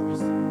doors.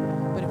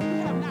 But if you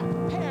have not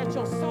prepared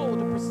your soul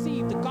to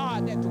perceive the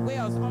God that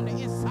dwells on the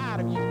inside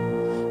of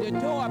you, the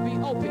door will be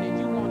open and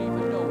you won't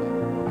even know it.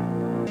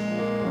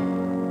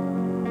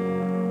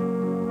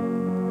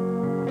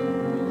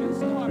 When you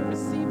start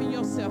perceiving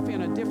yourself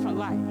in a different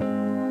light,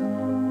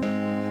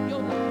 your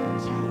life will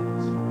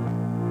change.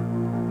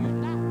 You're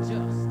not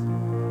just.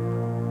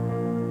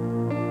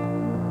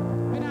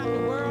 Been out in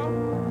the world,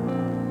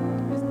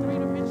 this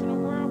three-dimensional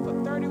world, for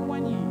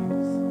 31 years.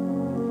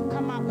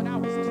 Come out when I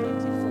was 24.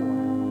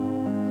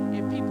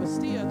 And people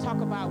still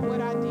talk about what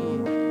I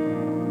did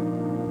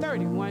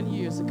 31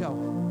 years ago.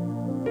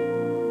 You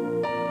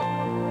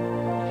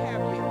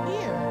have your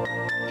ear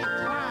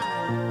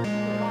inclined to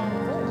the wrong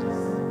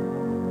voice.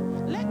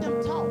 Let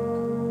them talk.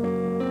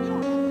 You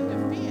don't have to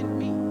defend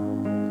me.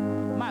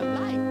 My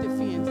life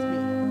defends me.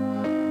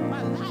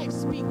 My life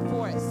speaks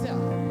for itself.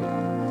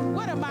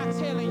 What am I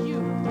telling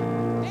you?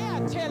 They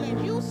are telling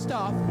you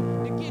stuff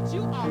to get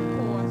you off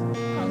course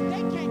because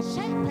they can't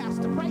shake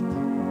Pastor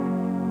Breaker.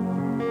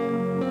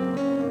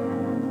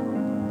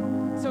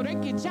 So they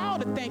get y'all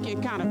to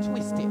thinking kind of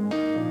twisted.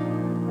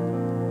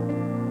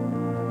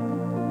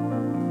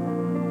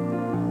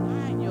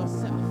 Align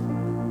yourself.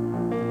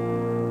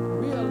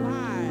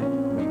 Realign,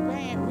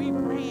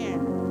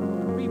 rebrand,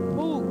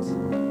 reboot.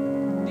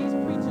 These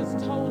preachers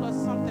told us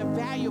something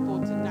valuable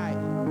tonight.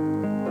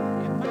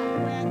 And my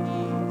prayer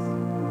is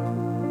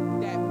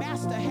that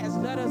Master has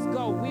let us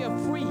go. We are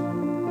free.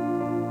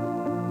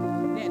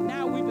 That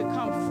now we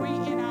become free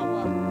in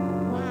our mind.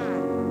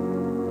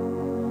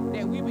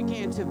 That we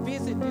begin to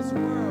visit this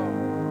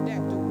world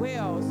that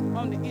dwells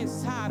on the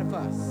inside of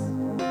us.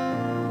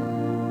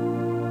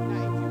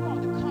 Now, if you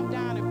want to come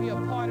down and be a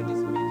part of this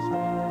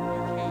ministry,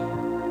 you can.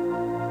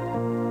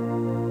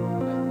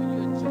 But when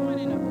you're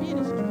joining a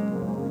ministry,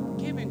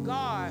 giving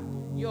God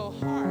your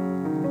heart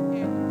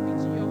and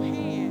reaching your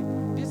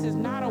hand, this is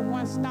not a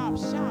one-stop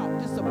shop.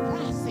 This is a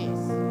process.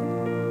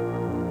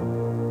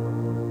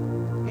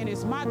 And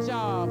it's my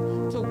job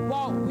to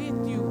walk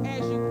with you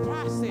as you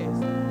process,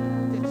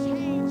 to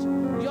change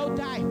your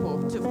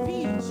diaper, to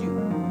feed you,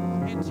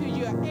 until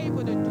you're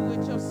able to do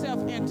it yourself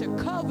and to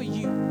cover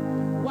you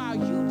while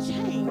you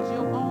change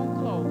your own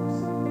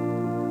clothes.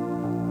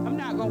 I'm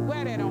not going to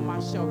wear that on my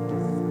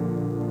shoulders.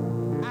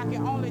 I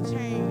can only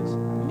change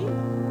me.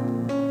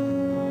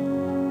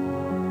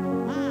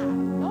 My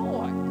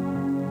Lord.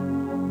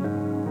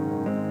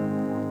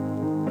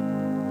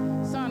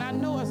 Son, I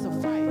know it's a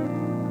fight.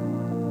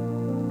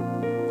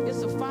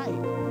 It's a fight.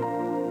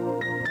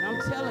 And I'm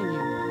telling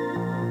you,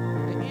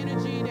 the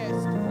energy that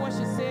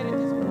Portia said at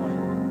this point,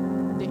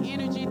 the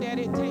energy that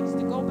it takes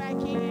to go back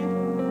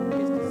in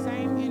is the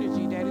same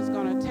energy that it's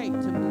going to take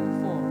to move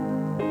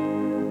forward.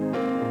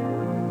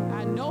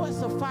 I know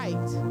it's a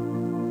fight,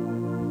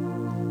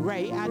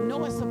 Ray. I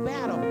know it's a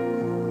battle.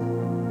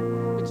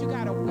 But you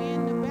got to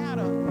win the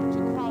battle to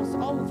cross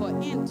over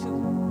into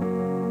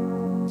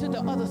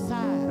the other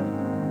side.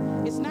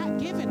 It's not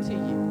given to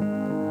you.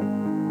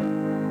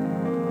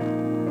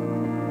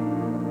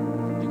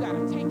 You got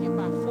to take it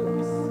by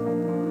force.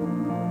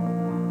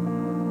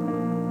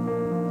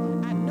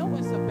 I know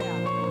it's a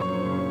battle.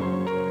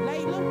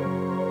 Layla,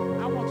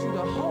 I want you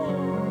to hold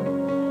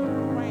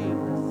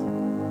reins.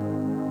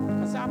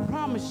 Because I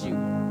promise you,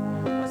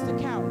 what's the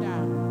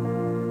countdown?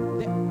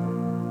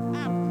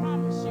 I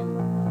promise you,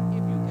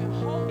 if you can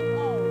hold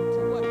on to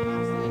what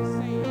Pastor is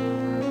saying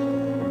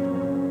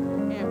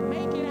and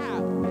make it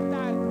out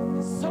without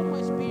so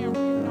much being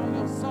written on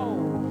your soul,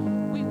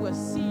 we will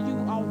see you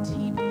on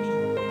TV.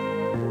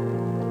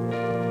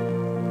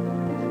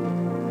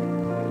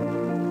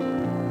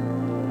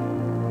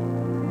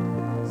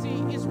 See,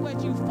 it's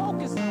what you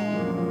focus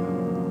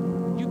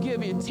on. You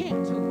give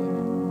intent to it.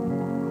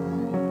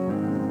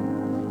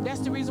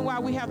 That's the reason why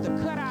we have to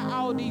cut out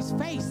all these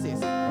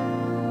faces. You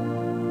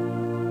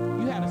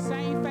have the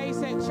same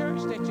face at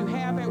church that you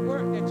have at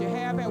work, that you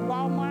have at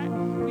Walmart.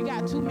 We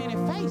got too many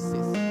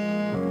faces.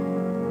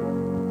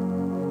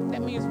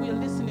 That means we're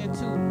listening to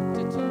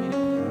too many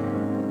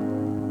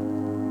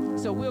people.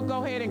 So we'll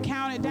go ahead and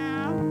count it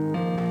down.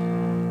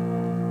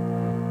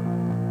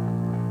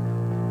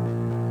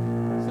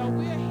 So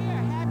we're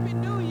here. Happy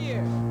New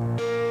Year.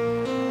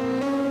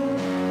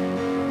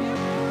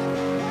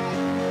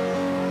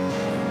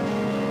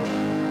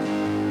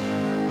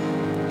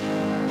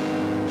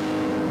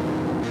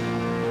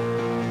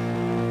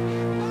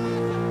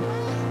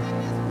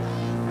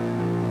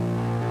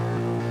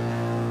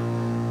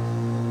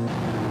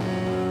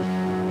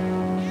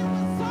 It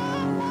was so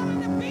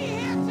wanted to be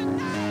here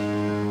tonight,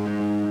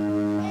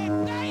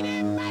 and they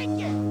didn't make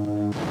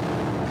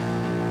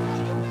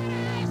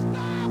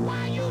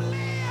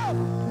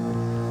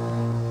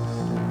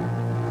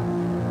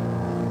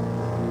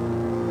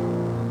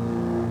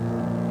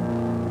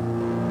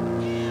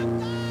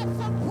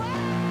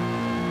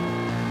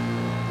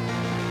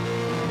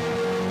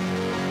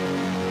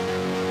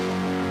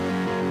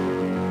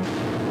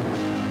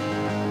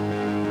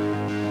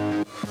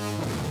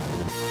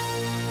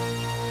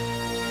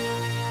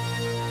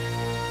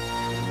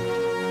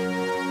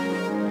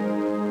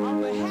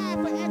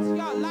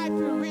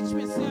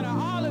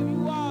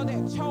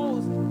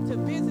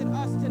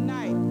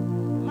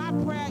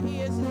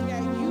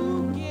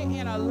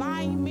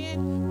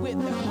alignment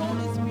with the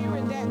Holy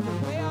Spirit that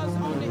dwells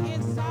on the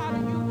inside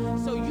of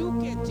you so you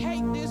can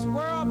take this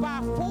world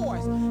by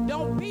force.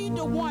 Don't be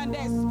the one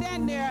that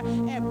stand there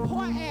and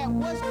point at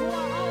what's going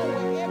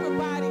on with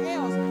everybody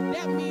else.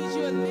 That means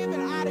you're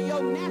living out of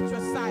your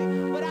natural sight.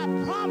 But I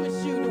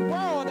promise you, the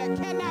world that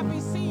cannot be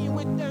seen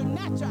with their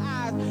natural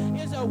eyes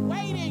is a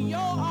way